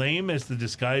 As lame as the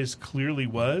disguise clearly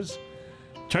was,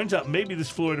 turns out maybe this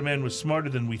Florida man was smarter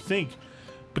than we think,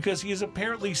 because he is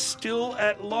apparently still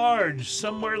at large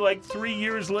somewhere like 3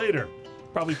 years later.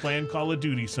 Probably playing Call of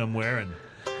Duty somewhere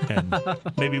and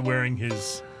maybe wearing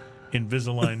his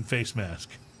Invisalign face mask.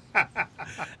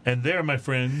 And there, my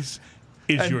friends,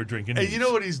 is your drinking news. And you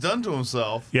know what he's done to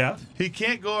himself? Yeah? He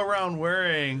can't go around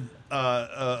wearing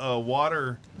a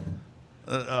water,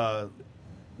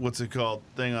 what's it called,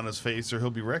 thing on his face, or he'll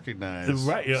be recognized.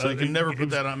 Right. So he can never put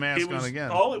that mask on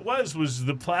again. All it was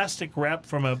the plastic wrap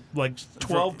from a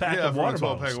 12-pack of water from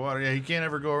a 12-pack bottles. of water. Yeah, he can't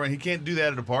ever go around. He can't do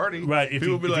that at a party. Right. If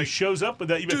he shows up with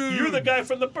that, you're the guy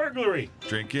from the burglary.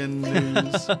 Drinking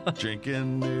news,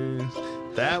 drinking news.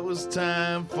 That was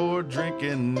time for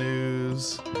drinking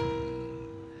news.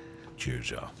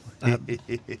 Cheers, y'all. I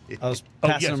was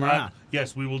passing them around.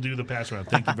 Yes, we will do the pass around.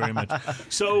 Thank you very much.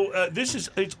 So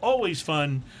it's always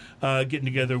fun getting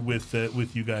together with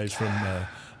you guys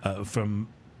from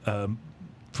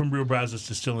Real Brazos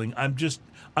Distilling.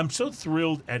 I'm so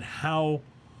thrilled at how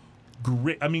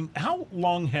great. I mean, how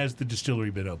long has the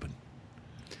distillery been open?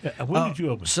 When did you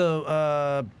open?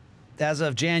 So as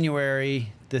of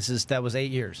January, that was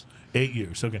 8 years. 8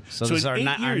 years, okay. So this is our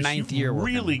ninth year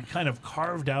working. Really kind of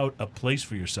carved out a place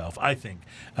for yourself, I think,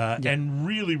 and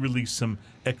really released some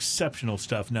exceptional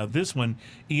stuff. Now, this one,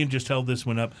 Ian just held this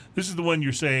one up. This is the one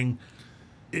you're saying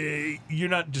you're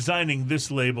not designing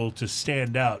this label to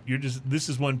stand out. This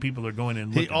is one people are going in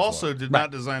looking for. He also did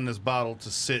not design this bottle to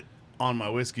sit on my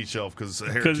whiskey shelf because it's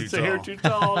a hair too tall. Because it's a hair too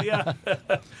tall, yeah.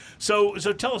 So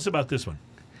tell us about this one.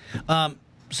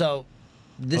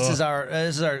 This is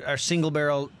our single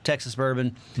barrel Texas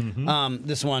bourbon. Mm-hmm.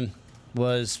 This one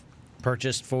was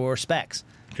purchased for Specs.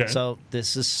 Okay. So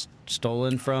this is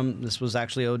stolen from. This was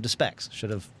actually owed to Specs. Should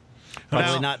have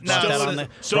probably not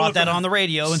brought that on the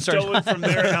radio and stolen from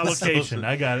their allocation.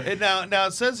 I got it. Now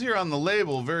it says here on the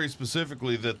label very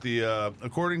specifically that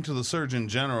according to the Surgeon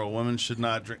General, women should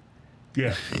not drink.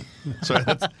 Yeah. So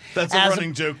that's a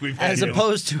running joke we've had. As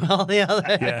opposed to all the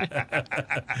other. Yeah.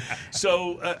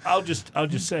 So I'll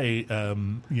just say,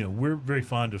 we're very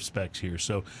fond of Specs here.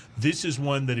 So this is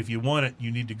one that if you want it, you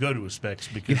need to go to a Specs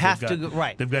because you have to go,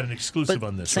 right. They've got an exclusive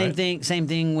on this. Same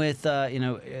thing with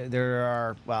there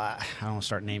are. I don't want to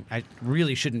start name. I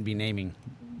really shouldn't be name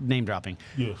dropping.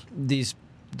 Yes.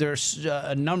 There's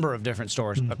a number of different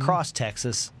stores across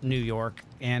Texas, New York,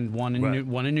 and one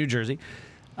in New Jersey.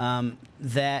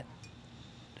 That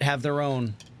have their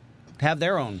own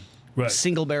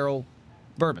single barrel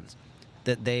bourbons.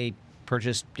 that they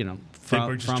purchased, They from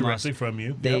purchased directly us. from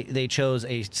you. They chose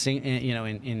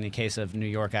in the case of New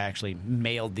York, I actually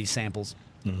mailed these samples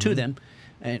to them,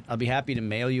 and I'll be happy to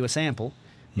mail you a sample,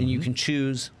 and you can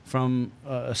choose from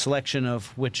a selection of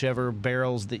whichever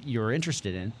barrels that you're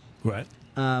interested in. Right.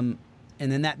 And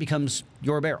then that becomes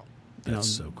your barrel. That's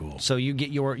so cool. So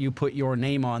you put your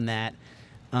name on that,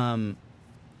 and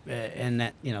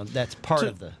that that's part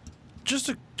of the.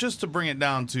 Just to bring it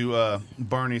down to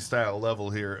Barney style level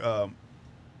here,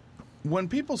 when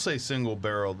people say single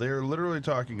barrel, they're literally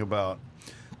talking about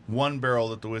one barrel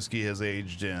that the whiskey has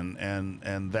aged in,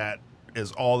 and that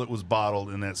is all that was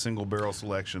bottled in that single barrel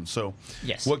selection. So,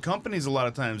 yes. What companies a lot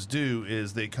of times do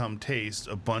is they come taste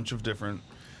a bunch of different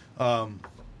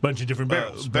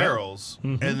barrels,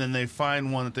 and then they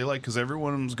find one that they like, because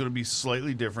everyone's going to be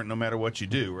slightly different no matter what you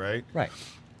do, right? Right.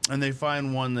 And they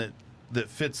find one that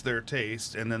fits their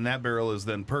taste, and then that barrel is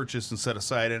then purchased and set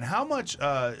aside. And how much,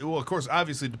 well, of course,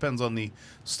 obviously it depends on the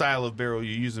style of barrel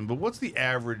you're using, but what's the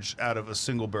average out of a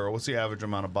single barrel? What's the average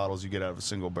amount of bottles you get out of a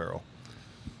single barrel?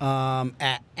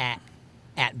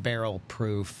 At barrel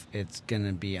proof, it's going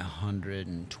to be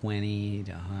 120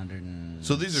 to 100 and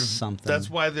so these are something. That's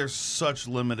why there's such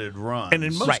limited runs. And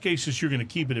in most cases, you're going to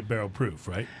keep it at barrel proof,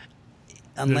 right?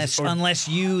 Unless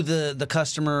you, the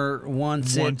customer,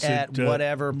 wants it at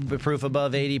whatever proof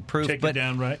above 80 proof. Take it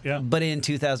down, right? Yeah. But in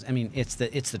 2000, I mean, it's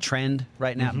the trend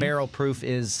right now. Barrel proof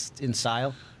is in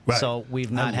style. Right. So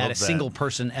we've not had a single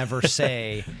person ever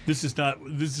say this is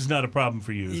not a problem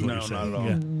for you. Is what you're saying. Not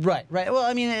at all. Right. Well,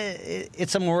 I mean,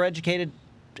 it's a more educated.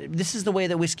 This is the way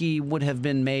that whiskey would have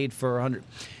been made for 100.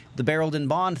 The barreled and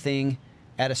bond thing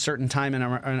at a certain time in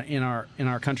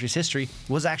our country's history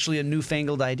was actually a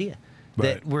newfangled idea.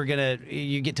 Right. That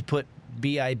you get to put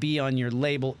BIB on your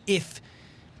label if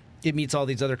it meets all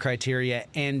these other criteria,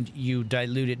 and you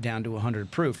dilute it down to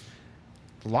 100 proof.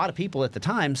 A lot of people at the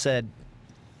time said,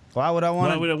 why would I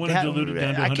want to dilute it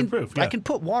down to 100 proof? Yeah. I can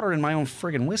put water in my own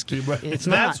friggin' whiskey. Right. It's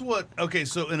That's not. what. Okay,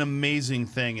 so an amazing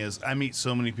thing is I meet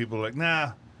so many people who are like,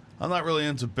 nah, I'm not really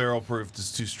into barrel proof.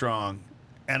 It's too strong,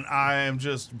 and I am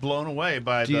just blown away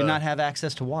by. Do you not have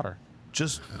access to water?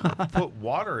 Just put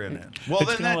water in it. Well,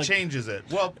 It's then that like, changes it.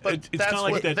 Well, but it's that's kinda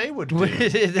like what that- they would do.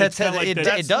 That's how kinda like it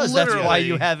that. does. That's why literally-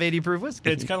 you have 80 proof whiskey.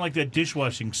 It's kind of like that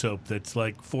dishwashing soap that's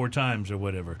like 4 times or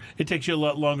whatever. It takes you a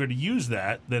lot longer to use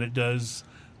that than it does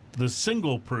the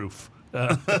single proof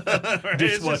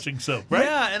dishwashing soap, right?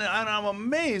 Yeah, and I'm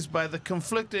amazed by the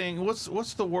conflicting.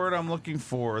 What's the word I'm looking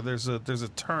for? There's a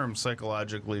term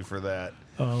psychologically for that.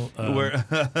 Where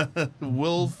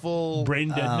willful brain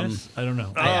deadness. I don't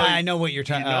know. I know what you're You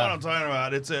talking know what about. I'm talking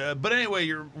about. It's but anyway,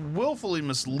 you're willfully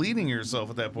misleading yourself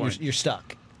at that point. You're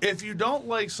stuck. If you don't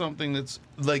like something that's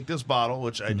like this bottle,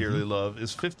 which I dearly love,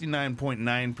 is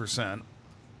 59.9%.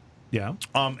 Yeah.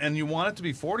 And you want it to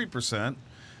be 40%.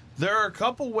 There are a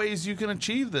couple ways you can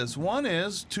achieve this. One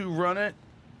is to run it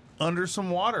under some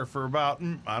water for about,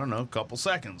 a couple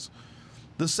seconds.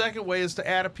 The second way is to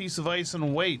add a piece of ice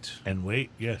and wait. And wait,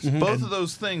 yes. Both of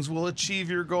those things will achieve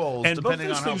your goals, And both depending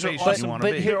those on how things are patient awesome. you want to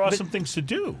but be. They're awesome things to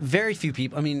do. Very few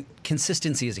people. I mean,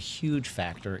 consistency is a huge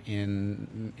factor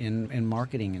in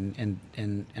marketing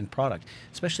and product,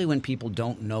 especially when people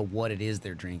don't know what it is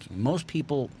they're drinking. Most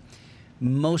people,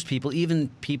 even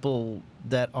people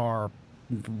that are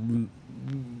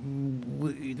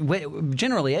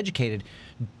generally educated,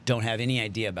 don't have any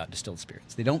idea about distilled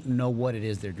spirits. They don't know what it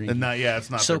is they're drinking. It's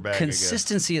not so their bag,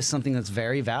 consistency is something that's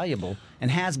very valuable and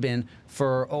has been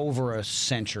for over a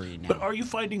century now. But are you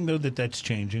finding though that that's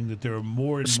changing? That there are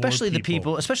more and especially more the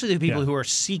people Yeah. who are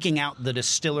seeking out the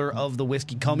distiller of the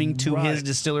whiskey, coming to Right. his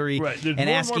distillery Right. There's and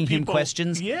more asking more him people,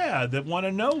 questions. Yeah, that want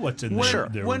to know what's in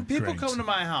there. When people come to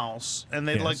my house and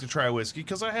they'd Yes. like to try whiskey,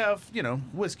 because I have,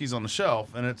 whiskeys on the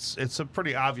shelf, and it's a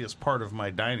pretty obvious part of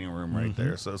my dining room right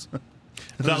there. So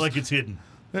It's not like it's hidden.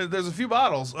 there's a few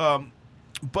bottles.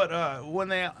 But when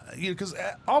they, because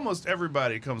almost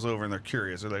everybody comes over and they're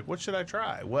curious. They're like, what should I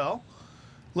try? Well,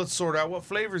 let's sort out what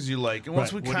flavors you like. And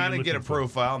once Right. we What are you kind of get a looking for?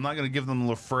 profile, I'm not going to give them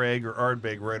Lafrague or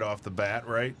Ardbeg right off the bat,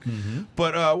 right?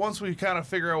 But once we kind of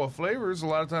figure out what flavors, a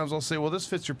lot of times I'll say, well, this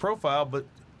fits your profile. But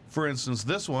for instance,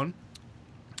 this one,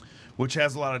 which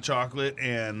has a lot of chocolate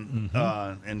and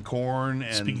corn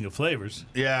and Speaking of flavors,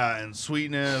 and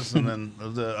sweetness, and then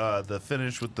the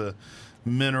finish with the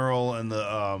mineral and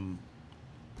the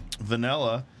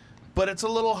vanilla, but it's a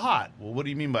little hot. Well, what do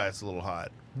you mean by it's a little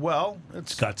hot? Well,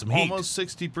 it's got some heat. almost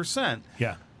 60%.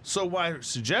 yeah. So my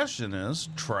suggestion is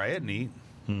try it neat,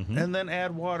 and then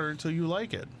add water until you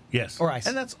like it. Yes. Or ice.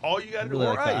 And that's all you got to do. Really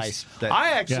Or like the ice. ice.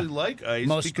 I actually like ice.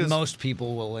 Most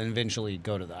people will eventually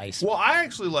go to the ice. Well, I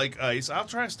actually like ice. I'll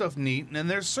try stuff neat, and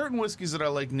there's certain whiskeys that I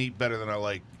like neat better than I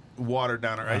like watered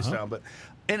down or ice down. But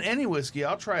in any whiskey,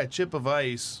 I'll try a chip of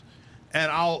ice,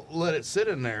 and I'll let it sit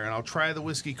in there, and I'll try the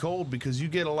whiskey cold because you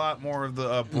get a lot more of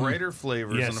the brighter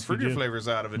flavors and the fruitier flavors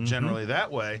out of it generally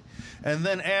that way. And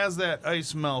then as that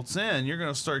ice melts in, you're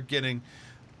going to start getting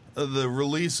the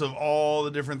release of all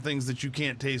the different things that you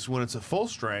can't taste when it's at full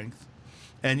strength.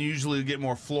 And you usually get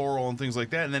more floral and things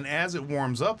like that. And then as it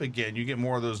warms up again, you get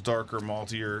more of those darker,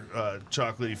 maltier,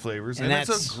 chocolatey flavors. And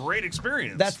that's a great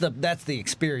experience. That's the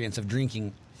experience of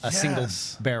drinking a single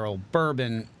barrel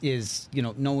bourbon is,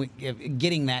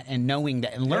 getting that and knowing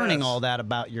that and learning all that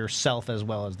about yourself as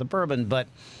well as the bourbon. But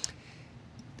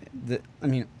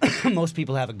most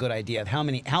people have a good idea of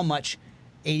how much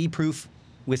 80 proof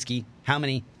whiskey, how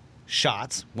many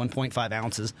shots, 1.5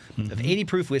 ounces of 80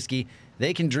 proof whiskey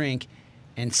they can drink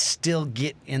and still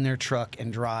get in their truck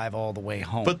and drive all the way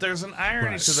home. But there's an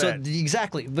irony to that.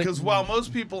 Exactly. Because while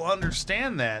most people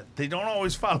understand that, they don't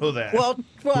always follow that. Well,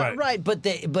 right. But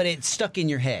it's stuck in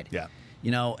your head. Yeah.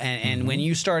 And when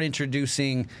you start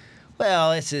introducing,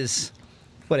 this is,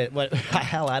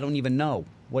 hell, I don't even know.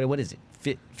 What is it?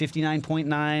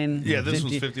 59.9? Yeah, this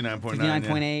was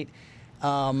 59.9.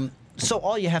 59.8. So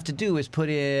all you have to do is put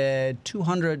in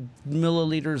 200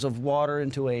 milliliters of water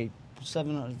into a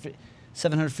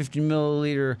 750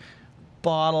 milliliter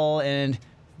bottle, and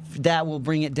that will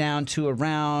bring it down to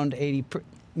around 80.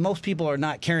 Most people are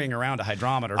not carrying around a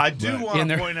hydrometer. I do want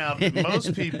to point out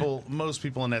that most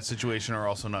people in that situation are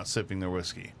also not sipping their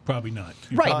whiskey. Probably not.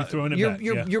 You're probably throwing it back.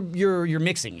 You're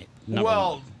mixing it.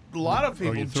 A lot of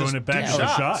people throwing it back do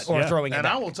shots. Or throwing it back. And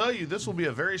I will tell you, this will be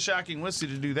a very shocking whiskey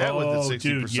to do that with at 60%.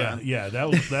 Dude, yeah,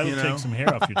 that'll take some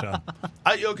hair off your tongue.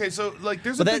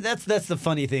 There's that's the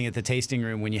funny thing at the tasting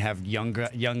room when you have young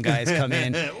guys come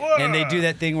in and they do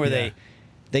that thing where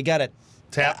they got to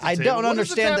tap the I table. don't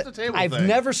understand that.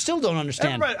 I've still don't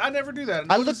understand. I never do that.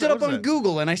 I looked it up on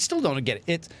Google and I still don't get it.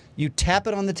 It's you tap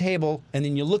it on the table and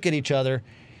then you look at each other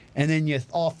and then you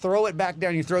all throw it back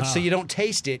down your throat so you don't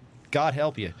taste it. God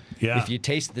help you. Yeah. If you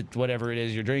taste whatever it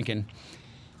is you're drinking.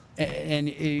 And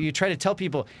you try to tell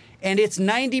people, and it's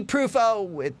 90 proof.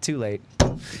 Oh, it's too late.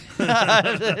 You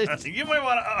might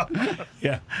want to.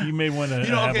 Yeah, you may want to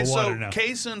have a water now.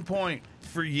 Case in point,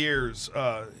 for years,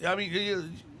 you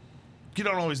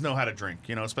don't always know how to drink,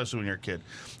 especially when you're a kid.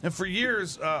 And for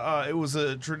years, it was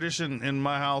a tradition in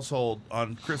my household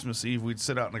on Christmas Eve. We'd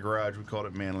sit out in the garage. We called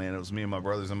it Manland. It was me and my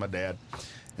brothers and my dad.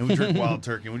 And we drink Wild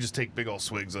Turkey, and we just take big old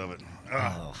swigs of it.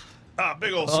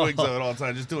 Big old swigs of it all the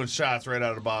time, just doing shots right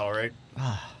out of the bottle, right?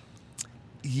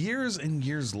 Years and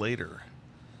years later,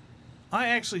 I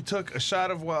actually took a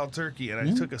shot of Wild Turkey, and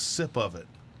I took a sip of it.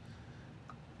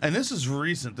 And this is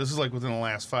recent. This is like within the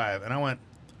last 5. And I went,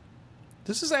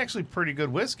 this is actually pretty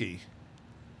good whiskey.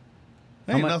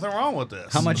 Ain't nothing wrong with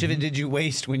this. How much of it did you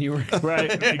waste when you were...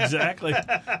 Right, exactly.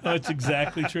 That's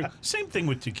exactly true. Same thing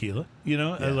with tequila,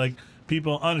 like...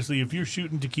 People, honestly, if you're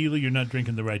shooting tequila, you're not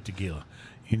drinking the right tequila.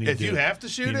 If you have to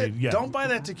shoot it, don't buy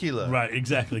that tequila. Right,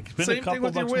 exactly. Spend Same a couple thing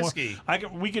with your bucks whiskey. More.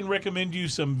 We can recommend you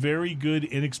some very good,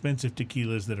 inexpensive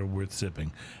tequilas that are worth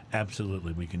sipping.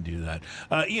 Absolutely, we can do that.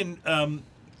 Ian,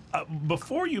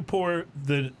 before you pour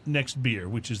the next beer,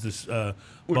 which is this which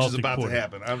Baltic is about Porter. to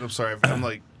happen. I'm sorry. I'm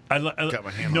like... got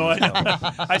my hand on I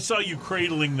know. I saw you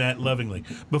cradling that lovingly.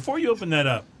 Before you open that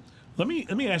up, let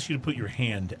me ask you to put your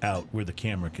hand out where the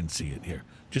camera can see it here.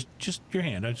 Just your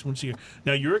hand. I just want to see your...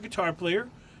 Now, you're a guitar player.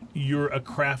 You're a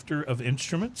crafter of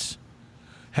instruments.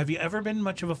 Have you ever been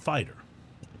much of a fighter?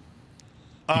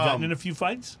 You gotten in a few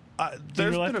fights?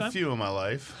 There's been a few in my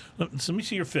life. Let me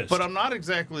see your fist. But I'm not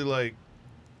exactly like,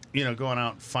 going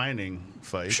out and finding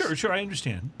fights. Sure, I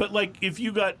understand. But like, if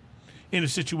you got in a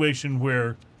situation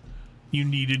where you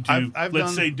needed to,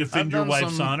 let's say, defend your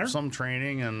wife's honor, some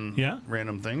training and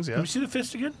random things. Yeah. Let me see the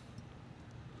fist again.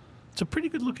 It's a pretty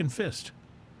good looking fist.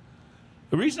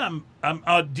 The reason I'm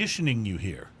auditioning you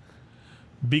here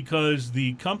because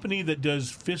the company that does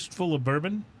Fistful of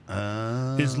Bourbon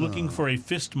is looking for a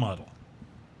fist model.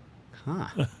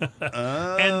 And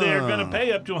they're going to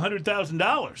pay up to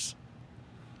 $100,000.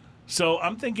 So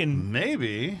I'm thinking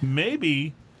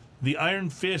maybe the Iron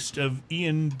Fist of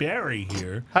Ian Barry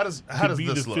here. How does be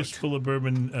this the look? Fistful of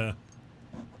Bourbon.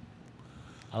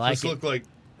 I like this it. Look like.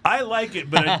 I like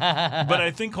it, but I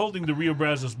think holding the Rio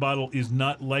Brazos bottle is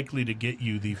not likely to get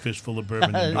you the Fistful of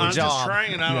Bourbon. I'm just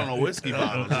trying it out on a whiskey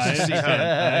bottle. I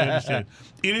understand.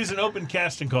 It is an open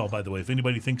casting call, by the way, if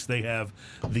anybody thinks they have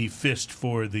the fist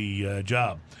for the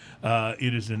job.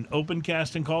 It is an open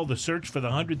casting call, the search for the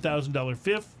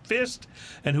 $100,000 fist,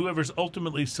 and whoever's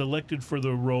ultimately selected for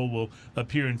the role will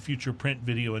appear in future print,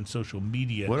 video, and social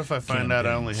media. What if I find out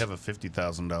I only have a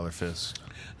 $50,000 fist?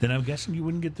 Then I'm guessing you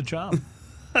wouldn't get the job.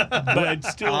 But I'd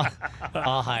still,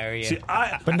 I'll hire you, see,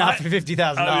 but not for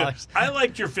 $50,000. I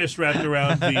liked your fist wrapped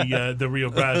around the Rio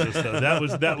Brazos, though. That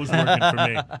was working for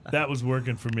me. That was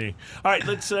working for me. All right,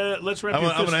 let's wrap your fist. I'm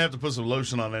going to have to put some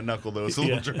lotion on that knuckle, though. It's a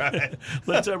little dry.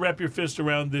 Let's wrap your fist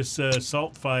around this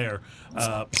Saltfire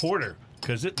Porter,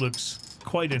 because it looks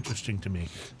quite interesting to me.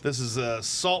 This is a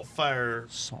Saltfire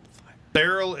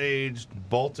barrel-aged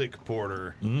Baltic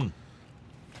Porter.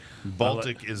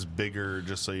 Baltic is bigger,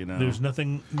 just so you know. There's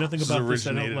nothing about this I don't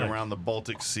originated like. around the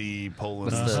Baltic Sea,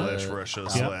 Poland What's / Russia /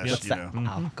 What's you the know.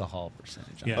 alcohol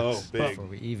percentage? Yeah. Oh, big. Before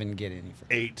we even get any further.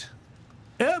 8.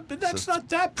 Yeah, but that's not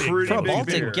that big. pretty For a big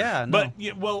Baltic, beer. yeah. No.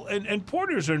 But well, and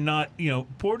porters are not.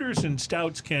 Porters and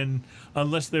stouts can,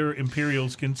 unless they're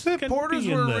imperials, can. Porters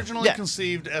be in were the- originally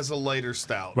conceived as a lighter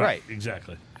stout. Right.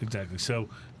 Exactly. So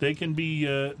they can be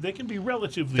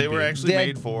relatively. They were big. actually The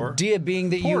made for idea being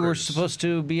that you were porters. supposed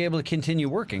to be able to continue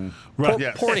working. Right.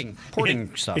 Yes.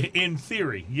 Porting stuff. In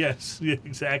theory, yes, yeah,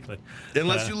 exactly.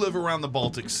 unless you live around the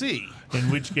Baltic Sea.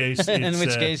 In which case, In it's,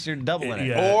 which case you're doubling it.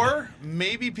 yeah. Or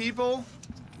maybe people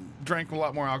drank a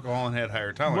lot more alcohol and had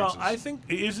higher tolerances. Well, I think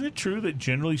isn't it true that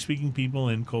generally speaking, people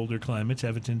in colder climates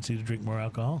have a tendency to drink more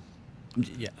alcohol?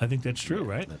 Yeah. I think that's true,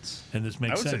 right? And this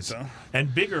makes I would say sense. so.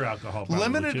 And bigger alcohol, probably,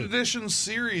 Limited too. edition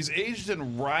series aged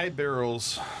in rye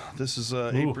barrels. This is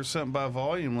 8% by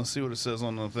volume. Let's see what it says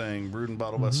on the thing. Brewed and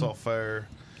bottled by Saltfire.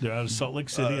 They're out of Salt Lake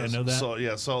City. I know that.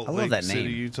 Salt I love Lake that City,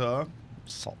 name. Utah.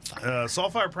 Saltfire.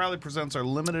 Saltfire proudly presents our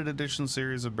limited edition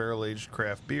series of barrel-aged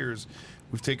craft beers.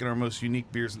 We've taken our most unique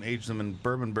beers and aged them in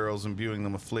bourbon barrels, imbuing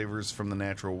them with flavors from the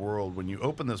natural world. When you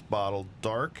open this bottle,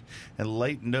 dark and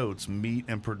light notes meet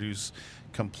and produce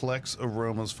complex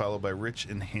aromas followed by rich,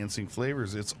 enhancing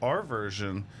flavors. It's our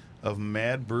version of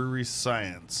Mad Brewery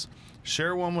science.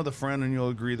 Share one with a friend and you'll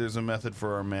agree there's a method to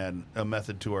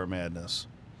our madness.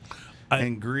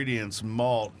 Ingredients: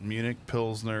 malt, Munich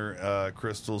Pilsner,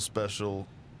 Crystal Special,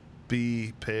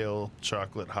 B, pale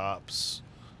chocolate hops.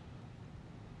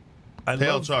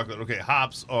 Pale chocolate. Okay,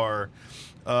 hops are,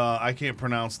 I can't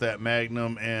pronounce that,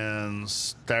 Magnum and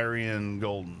Styrian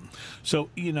Golden. So,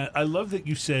 I love that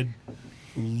you said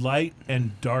light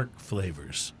and dark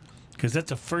flavors, because that's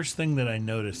the first thing that I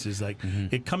noticed is like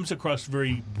it comes across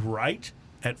very bright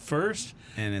at first,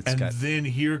 And then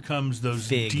here comes those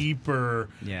fig. more deeper,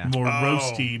 more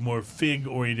roasty, more fig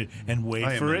oriented, and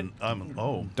wait for it.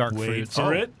 Dark Wait fruits.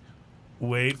 for it.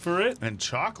 Wait for it. And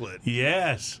chocolate.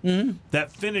 Yes.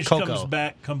 That finish Cocoa. comes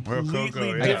back completely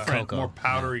Cocoa, yeah. different. Cocoa. More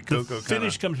powdery The cocoa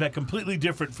finish comes back completely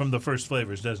different from the first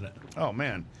flavors, doesn't it? Oh,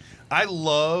 man. I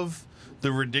love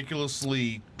the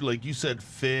ridiculously, like you said,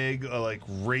 fig, like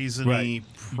raisiny,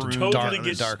 prune. Totally Dark-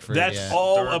 gets dark fruit, That's yeah.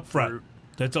 all Dark up front. fruit.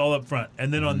 That's all up front.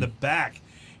 And then on the back,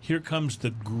 here comes the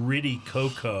gritty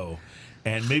cocoa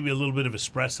and maybe a little bit of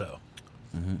espresso.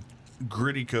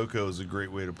 Gritty cocoa is a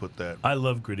great way to put that. I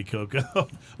love gritty cocoa.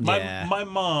 Yeah. My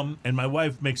mom and my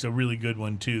wife makes a really good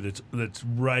one too. That's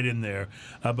right in there.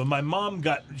 But my mom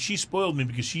she spoiled me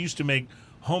because she used to make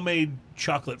homemade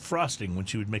chocolate frosting when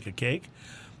she would make a cake,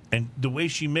 and the way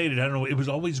she made it, I don't know, it was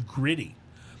always gritty.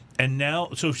 And now,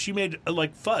 so if she made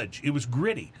like fudge, it was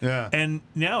gritty. Yeah. And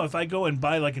now, if I go and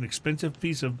buy like an expensive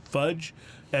piece of fudge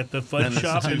at the fudge Then it's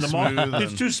shop in too the mall, smooth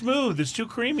it's and- too smooth. It's too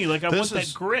creamy. Like I want This that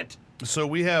is- grit. So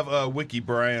we have Wiki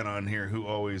Brian on here who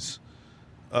always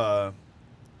helps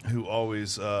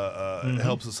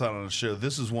us out on the show.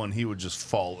 This is one he would just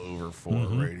fall over for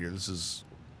right here. This is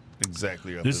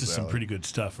exactly up This his is some alley. pretty good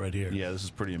stuff right here. Yeah, this is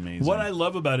pretty amazing. What I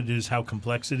love about it is how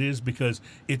complex it is, because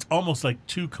it's almost like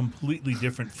two completely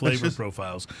different flavor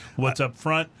profiles. What's up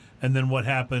front and then what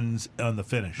happens on the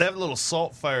finish. They have a little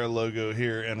Saltfire logo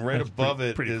here, and right That's above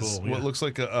pretty it is cool, yeah. what looks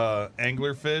like a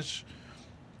anglerfish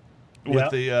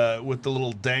with the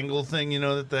little dangle thing,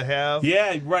 that they have.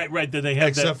 Yeah, right. That they have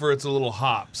Except for it's a little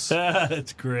hops.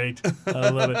 That's great. I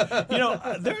love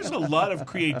it. There's a lot of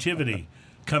creativity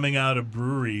coming out of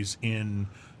breweries in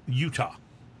Utah,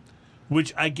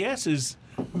 which I guess is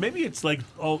maybe it's like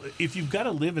if you've got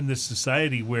to live in this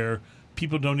society where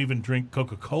people don't even drink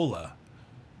Coca-Cola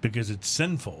because it's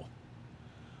sinful.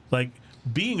 Like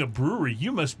being a brewery,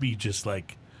 you must be just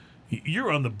like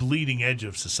you're on the bleeding edge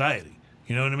of society.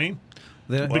 You know what I mean?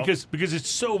 Because it's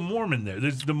so Mormon there.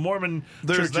 There's the Mormon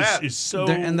church is so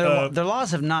their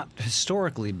laws have not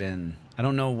historically been. I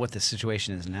don't know what the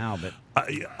situation is now, but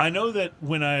I know that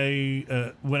when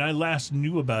I last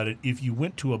knew about it, if you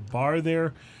went to a bar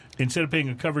there, instead of paying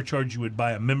a cover charge, you would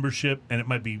buy a membership, and it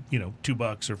might be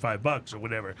 $2 or $5 or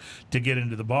whatever to get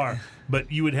into the bar.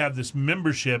 But you would have this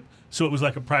membership, so it was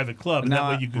like a private club, and that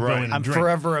way you could go in and I'm drink.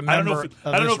 forever a member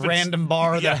of this random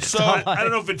bar. Yeah, that so I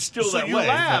don't know if it's still So that you way.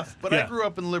 laugh, but yeah. I grew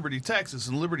up in Liberty, Texas,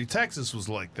 and Liberty, Texas was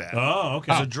like that. Oh,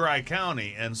 okay. It's a dry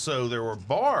county, and so there were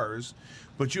bars,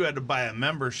 but you had to buy a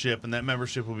membership, and that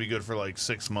membership would be good for like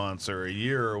 6 months or a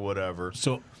year or whatever.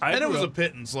 So and it was a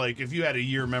pittance. Like if you had a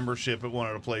year membership at one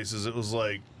of the places, it was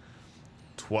like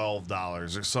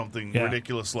 $12 or something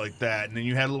ridiculous like that. And then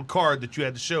you had a little card that you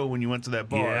had to show when you went to that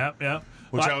bar. Yeah.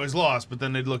 Which I always lost, but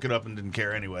then they'd look it up and didn't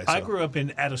care anyway. So. I grew up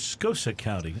in Atascosa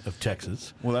County of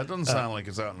Texas. Well, that doesn't sound like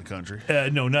it's out in the country.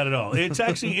 No, not at all. It's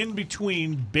actually in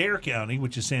between Bexar County,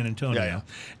 which is San Antonio,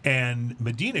 and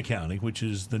Medina County, which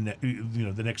is the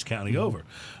next county over.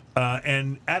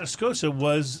 And Atascosa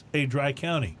was a dry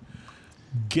county.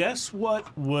 Guess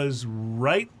what was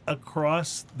right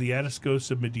across the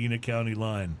Atascosa-Medina County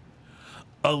line?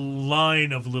 A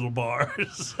line of little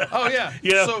bars. Oh yeah,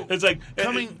 So it's like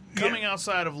coming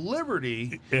outside of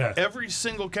Liberty. Yeah. Every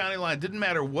single county line didn't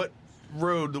matter what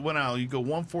road that went out. You go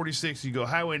 146, you go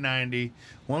Highway 90,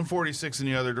 146 in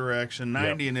the other direction,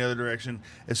 90 in the other direction.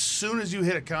 As soon as you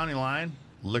hit a county line,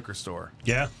 liquor store.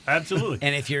 Yeah, absolutely.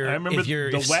 And if you're, I remember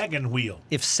the wagon wheel.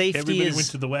 If safety everybody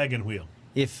went to the wagon wheel.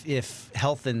 If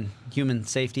health and human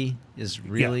safety is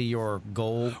really your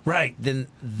goal, right? Then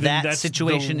that's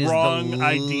situation the is wrong the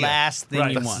idea. last thing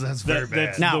you want. That's very bad.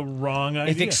 That's now, the wrong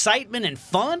idea. If excitement and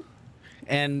fun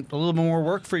and a little more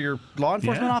work for your law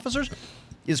enforcement officers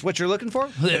is what you're looking for,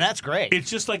 that's great. It's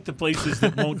just like the places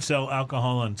that won't sell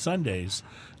alcohol on Sundays.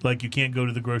 Like you can't go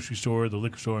to the grocery store or the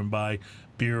liquor store and buy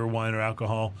beer or wine or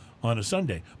alcohol on a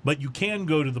Sunday. But you can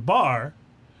go to the bar,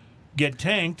 get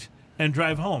tanked, and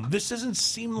drive home. This doesn't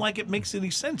seem like it makes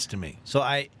any sense to me. So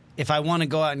if I want to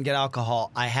go out and get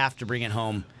alcohol, I have to bring it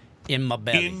home in my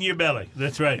belly. In your belly.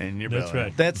 That's right. In your That's belly.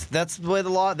 right. That's the way the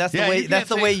law. That's the way. That's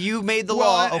the way you made the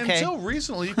law. Okay. Until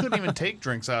recently, you couldn't even take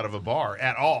drinks out of a bar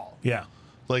at all. Yeah.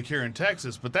 Like here in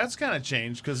Texas, but that's kind of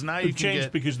changed because now you It can changed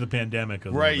get because of the pandemic.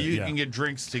 you can get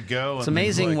drinks to go. It's and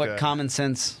things amazing like what that. common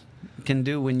sense can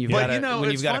do when you've But got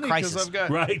it's a funny crisis.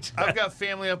 I've got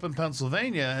family up in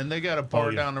Pennsylvania, and they got a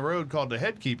bar down the road called the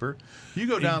Headkeeper. You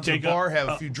go down to the bar, have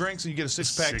a few drinks, and you get a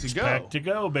six-pack to go. Six-pack to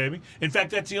go, baby. In fact,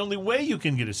 that's the only way you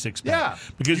can get a six-pack. Yeah,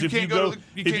 because you if you can't go to the-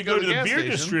 you if you can't go go to to the the gas beer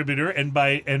station. distributor and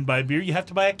buy beer, you have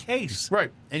to buy a case.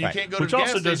 Right, and you can't go to which the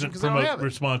also gas station doesn't because they don't promote have it.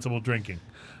 responsible drinking.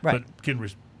 Right. But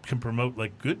can promote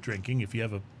like good drinking if you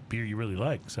have a beer you really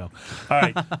like. So, all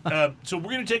right. So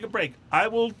we're going to take a break. I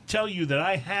will tell you that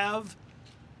I have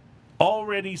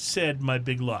already said my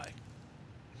big lie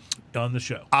on the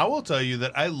show. I will tell you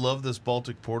that I love this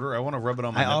Baltic Porter. I want to rub it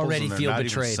on my I nipples, already and they're feel not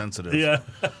betrayed. even sensitive. Yeah.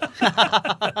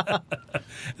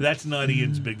 That's not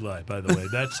Ian's big lie, by the way.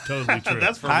 That's totally true.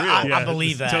 That's for real. I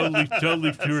believe it's that.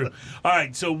 Totally true. All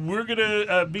right, so we're going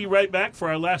to be right back for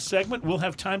our last segment. We'll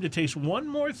have time to taste one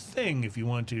more thing if you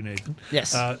want to, Nathan.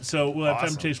 Yes. So we'll have time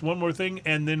Awesome. to taste one more thing,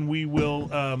 and then we will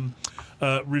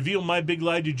reveal my big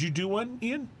lie. Did you do one,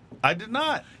 Ian? I did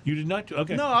not. You did not do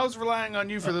Okay. No, I was relying on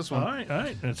you for this one. All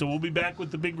right. And so we'll be back with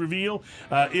the big reveal.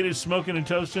 It is Smoking and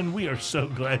Toasting. We are so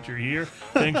glad you're here.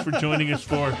 Thanks for joining us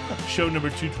for show number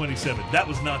 227. That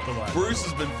was not the lie. Bruce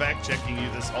has been fact-checking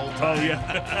you this whole Oh, time.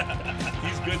 yeah.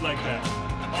 He's good like that.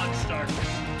 On start.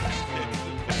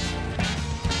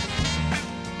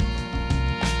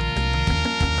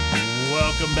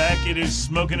 Welcome back. It is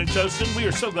Smoking and Toasting. We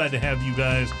are so glad to have you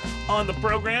guys on the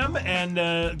program and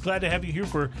glad to have you here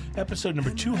for episode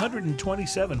number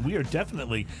 227. We are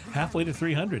definitely halfway to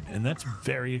 300, and that's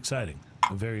very exciting.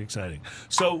 Very exciting.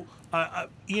 So,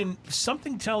 Ian,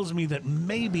 something tells me that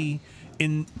maybe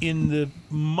in the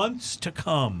months to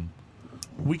come,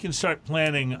 we can start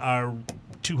planning our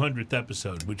 200th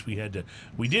episode, which we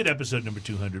did episode number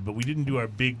 200, but we didn't do our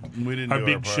big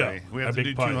show. We have our to big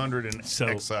do party. 200 in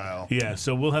exile. Yeah,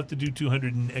 so we'll have to do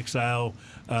 200 in exile.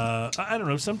 I don't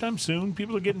know, sometime soon.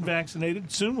 People are getting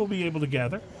vaccinated. Soon we'll be able to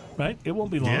gather, right? It won't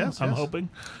be long. Yes, I'm yes. hoping.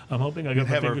 I got We'd my have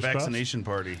our fingers crossed. vaccination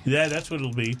party. Yeah, that's what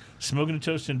it'll be. Smoking and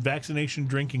Toasting vaccination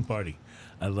drinking party.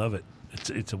 I love it.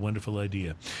 It's a wonderful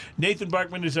idea. Nathan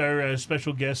Barkman is our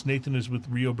special guest. Nathan is with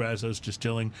Rio Brazos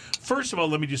Distilling. First of all,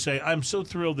 let me just say I'm so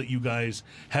thrilled that you guys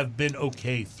have been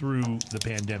okay through the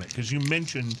pandemic, because you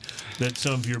mentioned that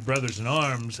some of your brothers in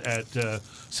arms at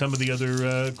some of the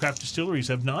other craft distilleries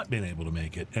have not been able to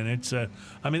make it, and it's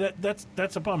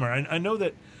that's a bummer. I know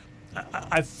that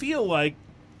I feel like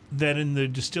that in the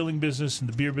distilling business and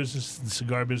the beer business, the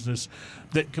cigar business,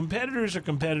 that competitors are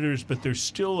competitors, but there's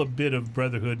still a bit of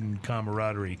brotherhood and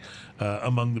camaraderie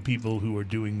among the people who are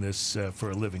doing this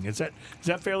for a living. Is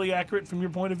that fairly accurate from your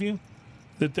point of view?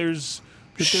 That there's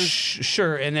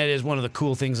Sure, and that is one of the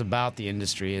cool things about the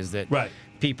industry is that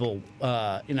people,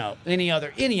 any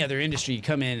other industry, you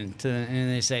come in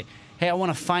and they say, "Hey, I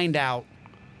want to find out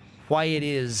why it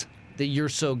is that you're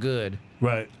so good."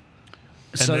 Right.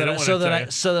 So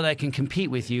that I can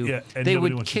compete with you. Yeah, they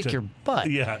would kick your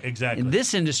butt. Yeah, exactly. In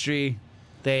this industry,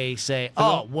 they say,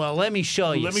 "Oh, well, let me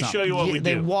show you. Let me show you what we do."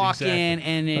 They walk exactly. in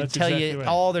and they tell you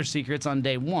all their secrets on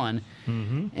day one,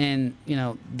 and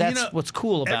that's what's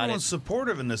cool about everyone's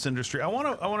supportive in this industry. I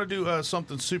want to do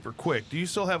something super quick. Do you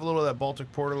still have a little of that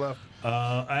Baltic Porter left?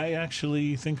 I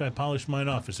actually think I polished mine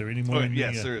off. Is there any more?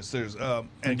 Yes, there is.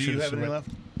 And do you have any left?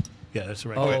 Yeah, that's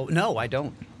right. Oh no, I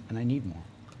don't, and I need more.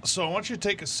 So I want you to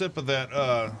take a sip of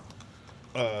that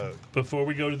before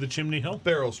we go to the Chimney Hill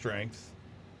barrel strength.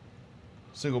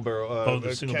 Single barrel.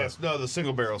 The single barrel. No, the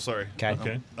single barrel. Sorry.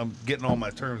 Okay. I'm getting all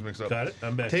my terms mixed up. Got it.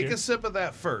 I'm back Take here. a sip of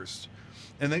that first,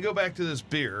 and then go back to this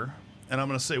beer, and I'm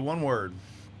going to say one word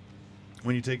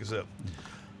when you take a sip.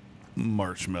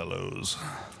 Marshmallows.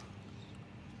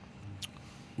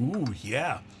 Ooh,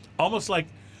 yeah. Almost like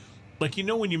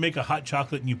when you make a hot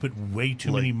chocolate and you put way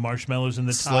too many marshmallows in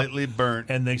the top, slightly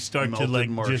burnt, and they start to just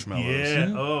marshmallows.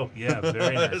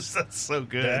 very nice. That's so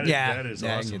good. That is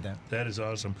I awesome. get that. That is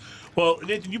awesome. Well,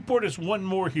 Nathan, you poured us one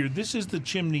more here. This is the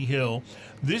Chimney Hill.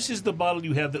 This is the bottle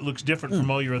you have that looks different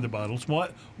from all your other bottles.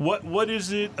 What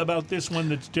is it about this one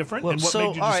that's different? Well, and what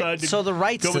made you decide to go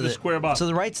with a square bottle? So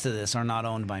the rights to this are not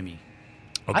owned by me.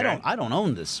 Okay. I don't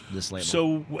own this label.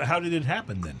 So how did it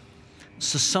happen then?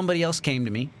 So somebody else came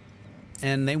to me,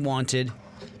 and they wanted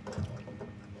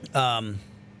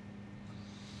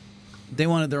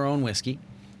their own whiskey.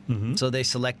 Mm-hmm. So they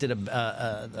selected a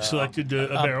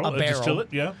barrel, a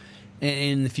distillate, yeah.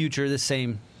 In the future, the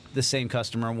same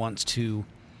customer wants to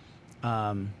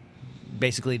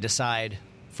basically decide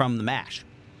from the mash.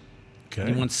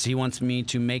 Okay. He wants me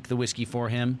to make the whiskey for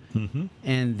him,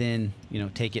 and then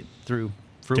take it through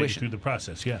fruition. Take it through the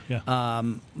process, yeah.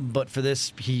 But for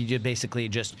this, he basically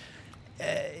just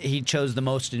he chose the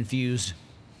most infused,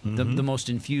 the most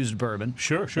infused bourbon.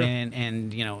 Sure.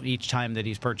 And each time that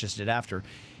he's purchased it after,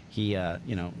 he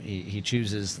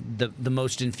chooses the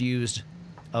most infused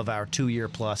of our 2-year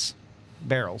plus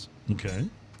barrels. Okay.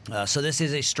 So this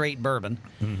is a straight bourbon.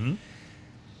 Mm-hmm.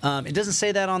 It doesn't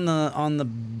say that on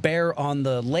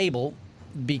the label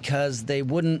because they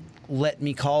wouldn't let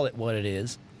me call it what it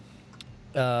is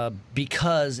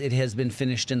because it has been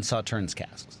finished in Sauternes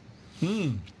casks.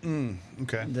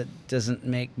 Okay. That doesn't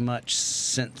make much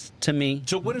sense to me.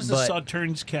 So what does the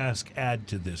Sauternes cask add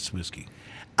to this whiskey?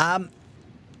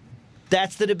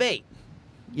 That's the debate.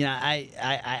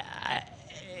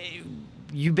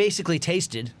 You basically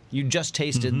just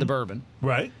tasted the bourbon.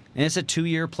 Right. And it's a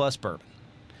 2-year plus bourbon.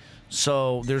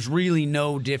 So there's really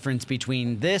no difference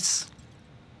between this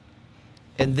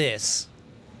and this,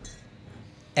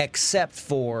 except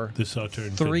for the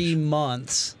Sauternes 3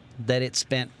 months that it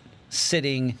spent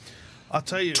sitting. I'll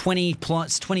tell you,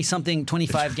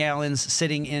 25 gallons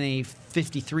sitting in a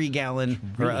 53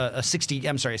 gallon or a 60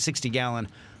 gallon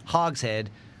hogshead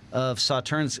of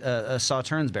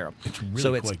Sauternes barrel. It's really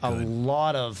so it's quite a good.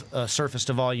 lot of surface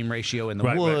to volume ratio in the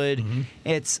Right. wood. Mm-hmm.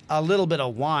 It's a little bit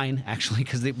of wine actually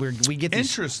because we get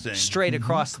these straight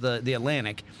across the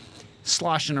Atlantic,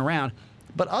 sloshing around.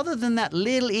 But other than that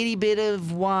little itty bit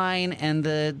of wine and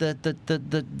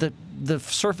the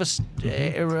surface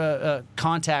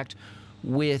contact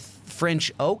with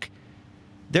French oak,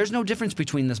 there's no difference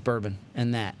between this bourbon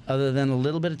and that, other than a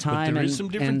little bit of time. But there is some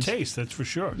different taste, that's for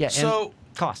sure. Yeah. So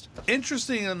cost.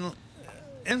 interestingly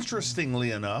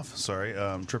enough, sorry,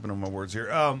 I'm tripping on my words here.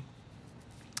 And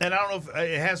I don't know if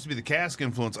it has to be the cask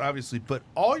influence, obviously, but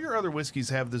all your other whiskeys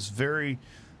have this very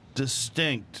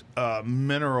distinct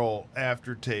mineral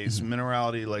aftertaste,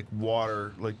 minerality like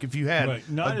water. Like if you had a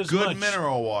good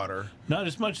mineral water. Not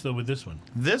as much, though, with this one.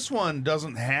 This one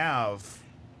doesn't have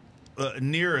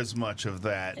near as much of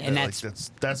that. And that's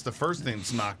the first thing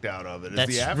that's knocked out of it.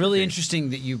 That's is the really aftertaste. interesting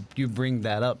that you bring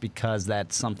that up because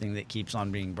that's something that keeps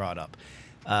on being brought up.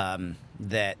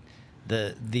 That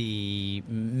the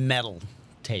metal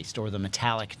taste or the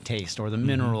metallic taste or the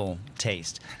mineral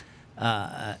taste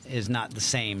is not the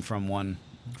same from one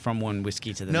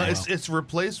whiskey to the next. No, it's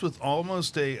replaced with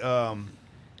almost a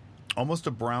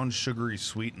brown sugary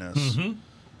sweetness.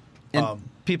 And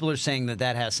people are saying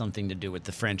that has something to do with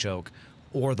the French oak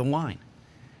or the wine.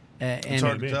 It's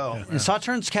hard to tell. And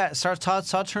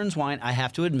Sauternes wine, I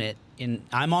have to admit,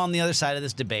 I'm on the other side of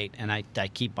this debate, and I'm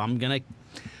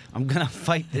gonna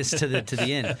fight this to the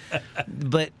end.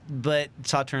 But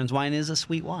Sauternes wine is a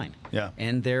sweet wine. Yeah.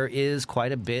 And there is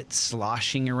quite a bit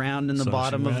sloshing around in the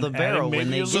bottom of the barrel when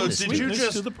they so get the did sweetness. you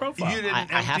just to the profile? You didn't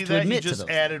I have empty to that, admit you to just those.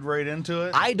 added right into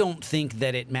it? I don't think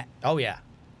that it oh yeah.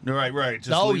 Right.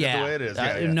 Just leave it the way it is.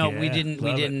 No, Yeah, we didn't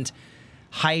love it.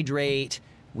 hydrate.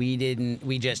 We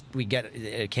get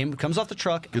it comes off the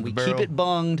truck and the we barrel. keep it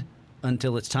bunged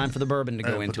until it's time for the bourbon to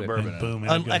go put into the it. bourbon in. Boom.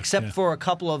 and it goes, Except yeah. for a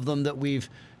couple of them that we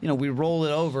roll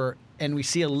it over and we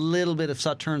see a little bit of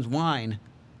Sauternes wine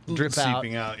drip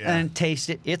Seeping out, yeah. and taste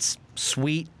it. It's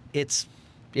sweet. It's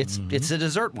a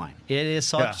dessert wine. It is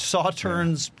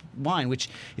Sauternes wine, which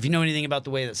if you know anything about the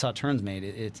way that Sauternes made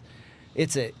it,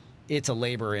 it's a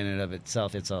labor in and of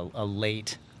itself. It's a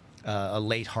late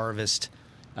harvest.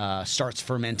 Starts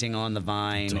fermenting on the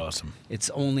vine. That's awesome. It's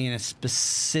only in a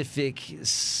specific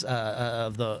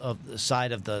of the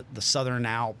side of the Southern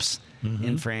Alps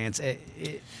in France.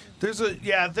 There's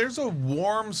a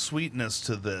warm sweetness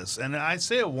to this, and I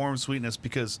say a warm sweetness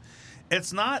because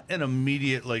it's not an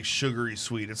immediate like sugary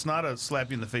sweet. It's not a slap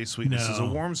you in the face sweetness. There's a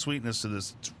warm sweetness to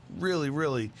this. It's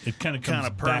really It kind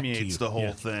of permeates the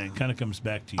whole thing. Kind of comes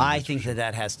back to you. I think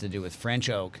that has to do with French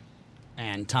oak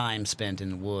and time spent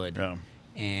in wood. Yeah.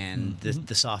 And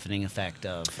the softening effect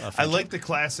of I like the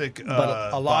classic.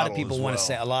 but a lot of bottle people as want well. to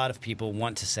say. A lot of people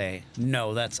want to say,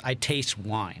 no. I taste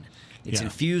wine. It's Yeah.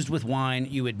 infused with wine.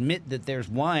 You admit that there's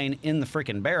wine in the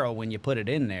frickin' barrel when you put it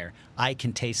in there. I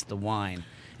can taste the wine,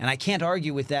 and I can't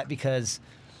argue with that because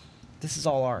this is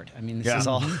all art. I mean, this is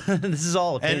all this is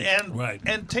all opinion. and Right.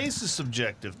 and taste is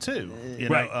subjective too. You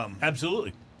Right. know,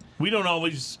 Absolutely. We don't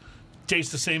always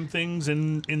taste the same things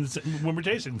when we're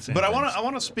tasting the same. But things. I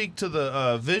want to speak to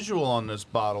the visual on this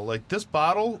bottle. Like this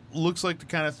bottle looks like the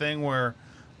kind of thing where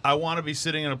I want to be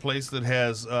sitting in a place that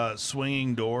has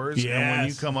swinging doors, and when you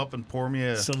Yes. come up and pour me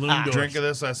a Saloon doors. drink of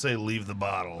this, I say leave the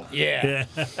bottle. yeah,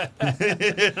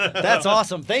 that's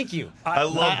awesome. Thank you. I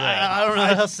love that. I don't know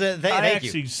how else to say I thank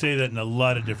actually you. say that in a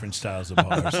lot of different styles of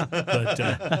bars,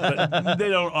 but they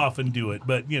don't often do it.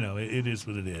 But it is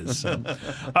what it is. So.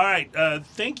 All right,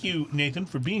 thank you, Nathan,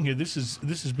 for being here. This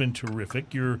has been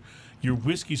terrific. Your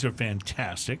whiskeys are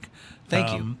fantastic.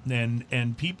 Thank you.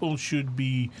 And people should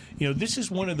be. This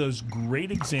is one of those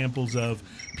great examples of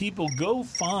people go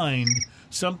find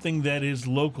something that is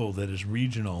local, that is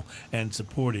regional, and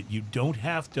support it. You don't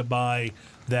have to buy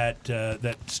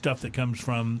that stuff that comes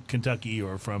from Kentucky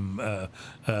or from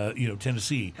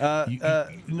Tennessee. Not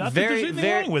that there's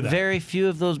anything wrong with that. Very few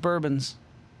of those bourbons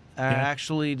are Yeah.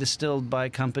 actually distilled by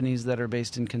companies that are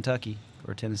based in Kentucky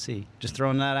or Tennessee. Just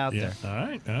throwing that out Yeah. there. All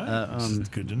right. It's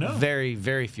good to know. Very,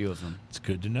 very few of them. It's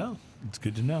good to know.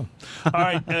 All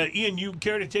right, Ian, you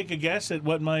care to take a guess at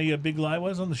what my big lie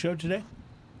was on the show today?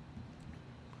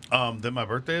 That my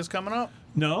birthday is coming up.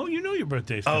 No, you know your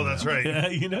birthday's coming up. Oh, that's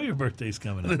right. You know your birthday's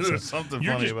coming up. There's something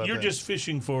you're funny just, about You're that. just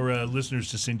fishing for listeners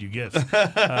to send you gifts.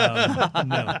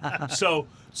 No.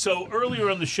 So earlier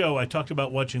on the show, I talked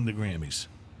about watching the Grammys.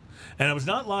 And I was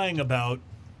not lying about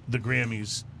the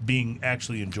Grammys being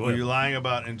actually enjoyable. Were you lying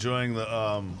about enjoying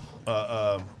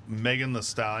the Megan the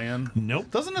Stallion? Nope.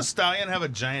 Doesn't a stallion have a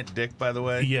giant dick, by the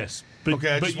way? Yes. But,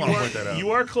 Okay, I but just you wanna are- point that out.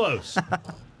 You are close.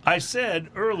 I said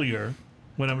earlier,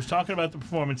 when I was talking about the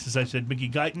performances, I said Mickey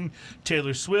Guyton,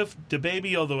 Taylor Swift,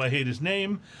 DaBaby, although I hate his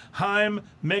name, Haim,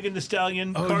 Megan Thee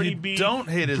Stallion, Oh, Cardi you B, don't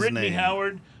hate his Brittany name.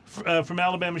 Howard from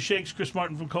Alabama Shakes, Chris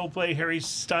Martin from Coldplay, Harry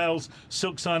Styles,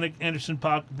 Silk Sonic, Anderson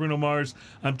 .Paak, Bruno Mars.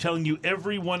 I'm telling you,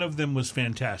 every one of them was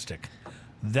fantastic.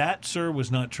 That, sir,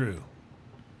 was not true.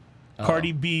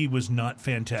 Cardi B was not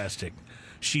fantastic.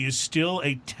 She is still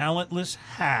a talentless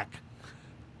hack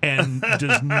and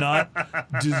does not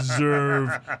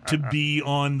deserve to be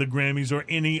on the Grammys or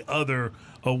any other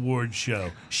award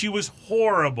show. She was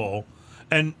horrible.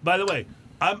 And by the way,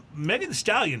 Megan Thee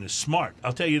Stallion is smart.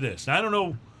 I'll tell you this. I don't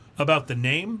know about the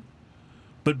name,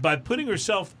 but by putting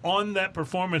herself on that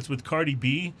performance with Cardi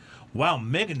B, wow,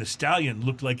 Megan Thee Stallion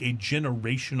looked like a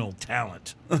generational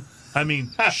talent. I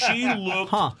mean, she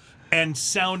looked and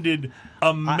sounded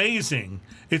amazing.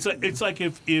 It's like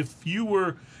if you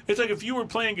were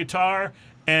playing guitar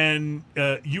and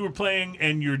you were playing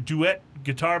and your duet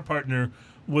guitar partner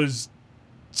was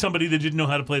somebody that didn't know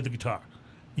how to play the guitar.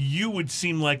 You would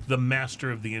seem like the master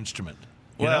of the instrument.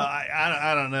 You Well, know?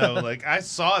 I don't know. Like I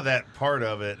saw that part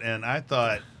of it, and I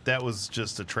thought that was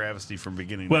just a travesty from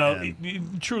beginning to Well,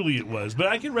 end. truly it was. But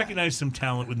I can recognize some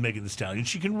talent with Megan Thee Stallion.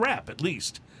 She can rap, at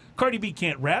least. Cardi B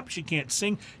can't rap. She can't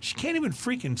sing. She can't even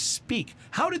freaking speak.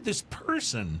 How did this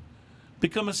person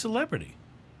become a celebrity?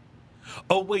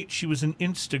 Oh, wait, she was an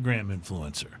Instagram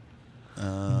influencer.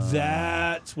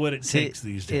 That's what it takes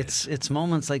these days. It's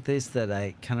moments like this that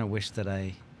I kind of wish that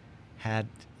I had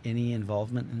any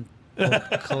involvement in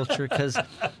pop culture, because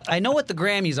I know what the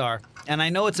Grammys are, and I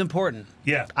know it's important.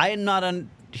 Yeah. I am not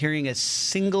hearing a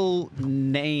single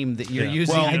name that you're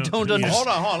using. Well, I don't understand. Hold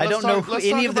on. I don't know who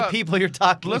any of the people you're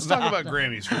talking Let's about. talk about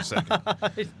Grammys for a second.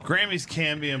 Grammys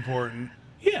can be important.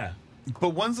 Yeah. But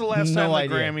when's the last time idea.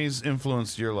 the Grammys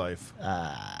influenced your life?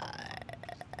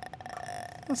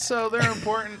 So they're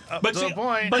important up to a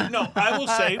point. But no, I will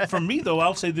say, for me, though,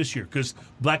 I'll say this year, because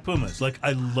Black Pumas, like,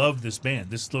 I love this band.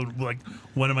 This is, like,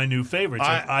 one of my new favorites.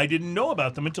 I didn't know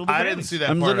about them until the Grammys. I didn't see that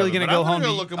I'm part literally going to go home. I'm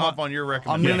going to look them up on your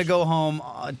recommendation. I'm going to go home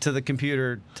to the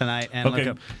computer tonight and look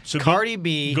up Cardi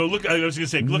B. Go look. I was going to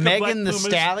say, look up Megan Black the Pumas,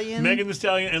 Stallion. Megan the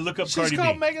Stallion, and look up She's Cardi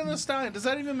called B. Megan the Stallion. Does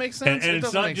that even make sense? And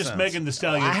it's not just Megan the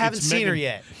Stallion. I haven't it's seen her Megan-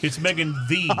 yet. It's Megan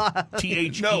the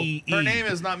T-H-E-E. No, her name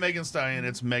is not Megan Stallion.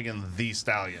 It's Megan the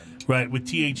Stallion. Right, with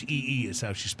T-H-E-E is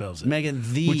how she spells it. Megan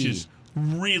the. Which is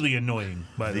really annoying,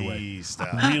 by the way. The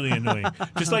Stallion. Really annoying.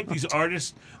 Just like these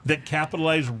artists that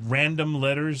capitalize random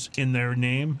letters in their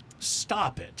name.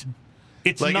 Stop it.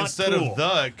 It's Like not instead cool. of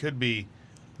the, it could be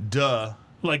duh.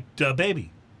 Like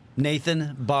baby.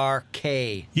 Nathan Bar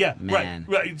K. Yeah, man.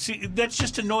 right. See, that's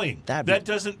just annoying. That'd be That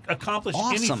doesn't accomplish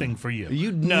awesome. anything for you.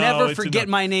 You'd No, never it's forget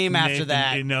my name after Nathan,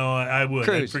 that. No, I would.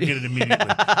 Cruz. I'd forget it immediately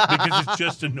because it's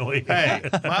just annoying. Hey,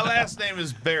 my last name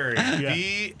is Barry.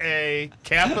 B-A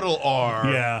capital R.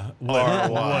 Yeah, R-Y.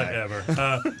 whatever.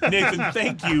 Nathan,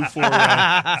 thank you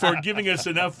for giving us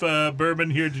enough bourbon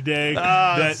here today. This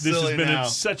has silly been now.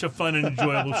 such a fun and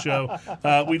enjoyable show.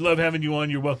 We love having you on.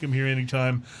 You're welcome here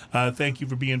anytime. Thank you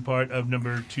for being part of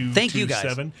number 227. Thank you,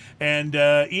 guys. And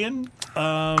Ian,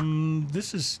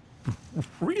 this is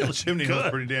real Chimney good.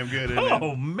 was pretty damn good, isn't it?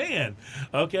 Oh, man.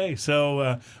 Okay,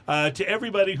 so to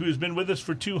everybody who's been with us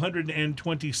for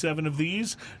 227 of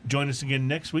these, join us again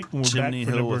next week when we're Chimney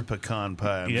back for Hill number... with pecan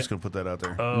pie. I'm just going to put that out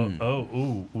there.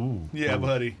 ooh. Yeah,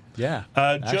 buddy. Yeah. Joe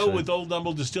actually. with Old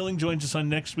Dumble Distilling joins us on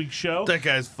next week's show. That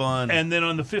guy's fun. And then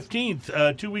on the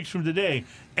 15th, 2 weeks from today,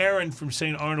 Aaron from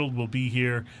St. Arnold will be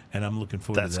here, and I'm looking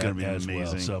forward That's to that gonna be as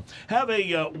amazing. well. So have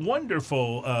a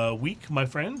wonderful week, my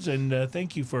friends, and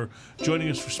thank you for joining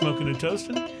us for Smoking and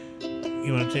Toasting.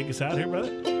 You want to take us out here, brother?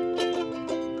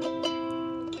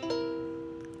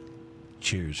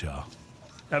 Cheers, y'all.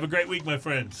 Have a great week, my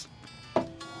friends.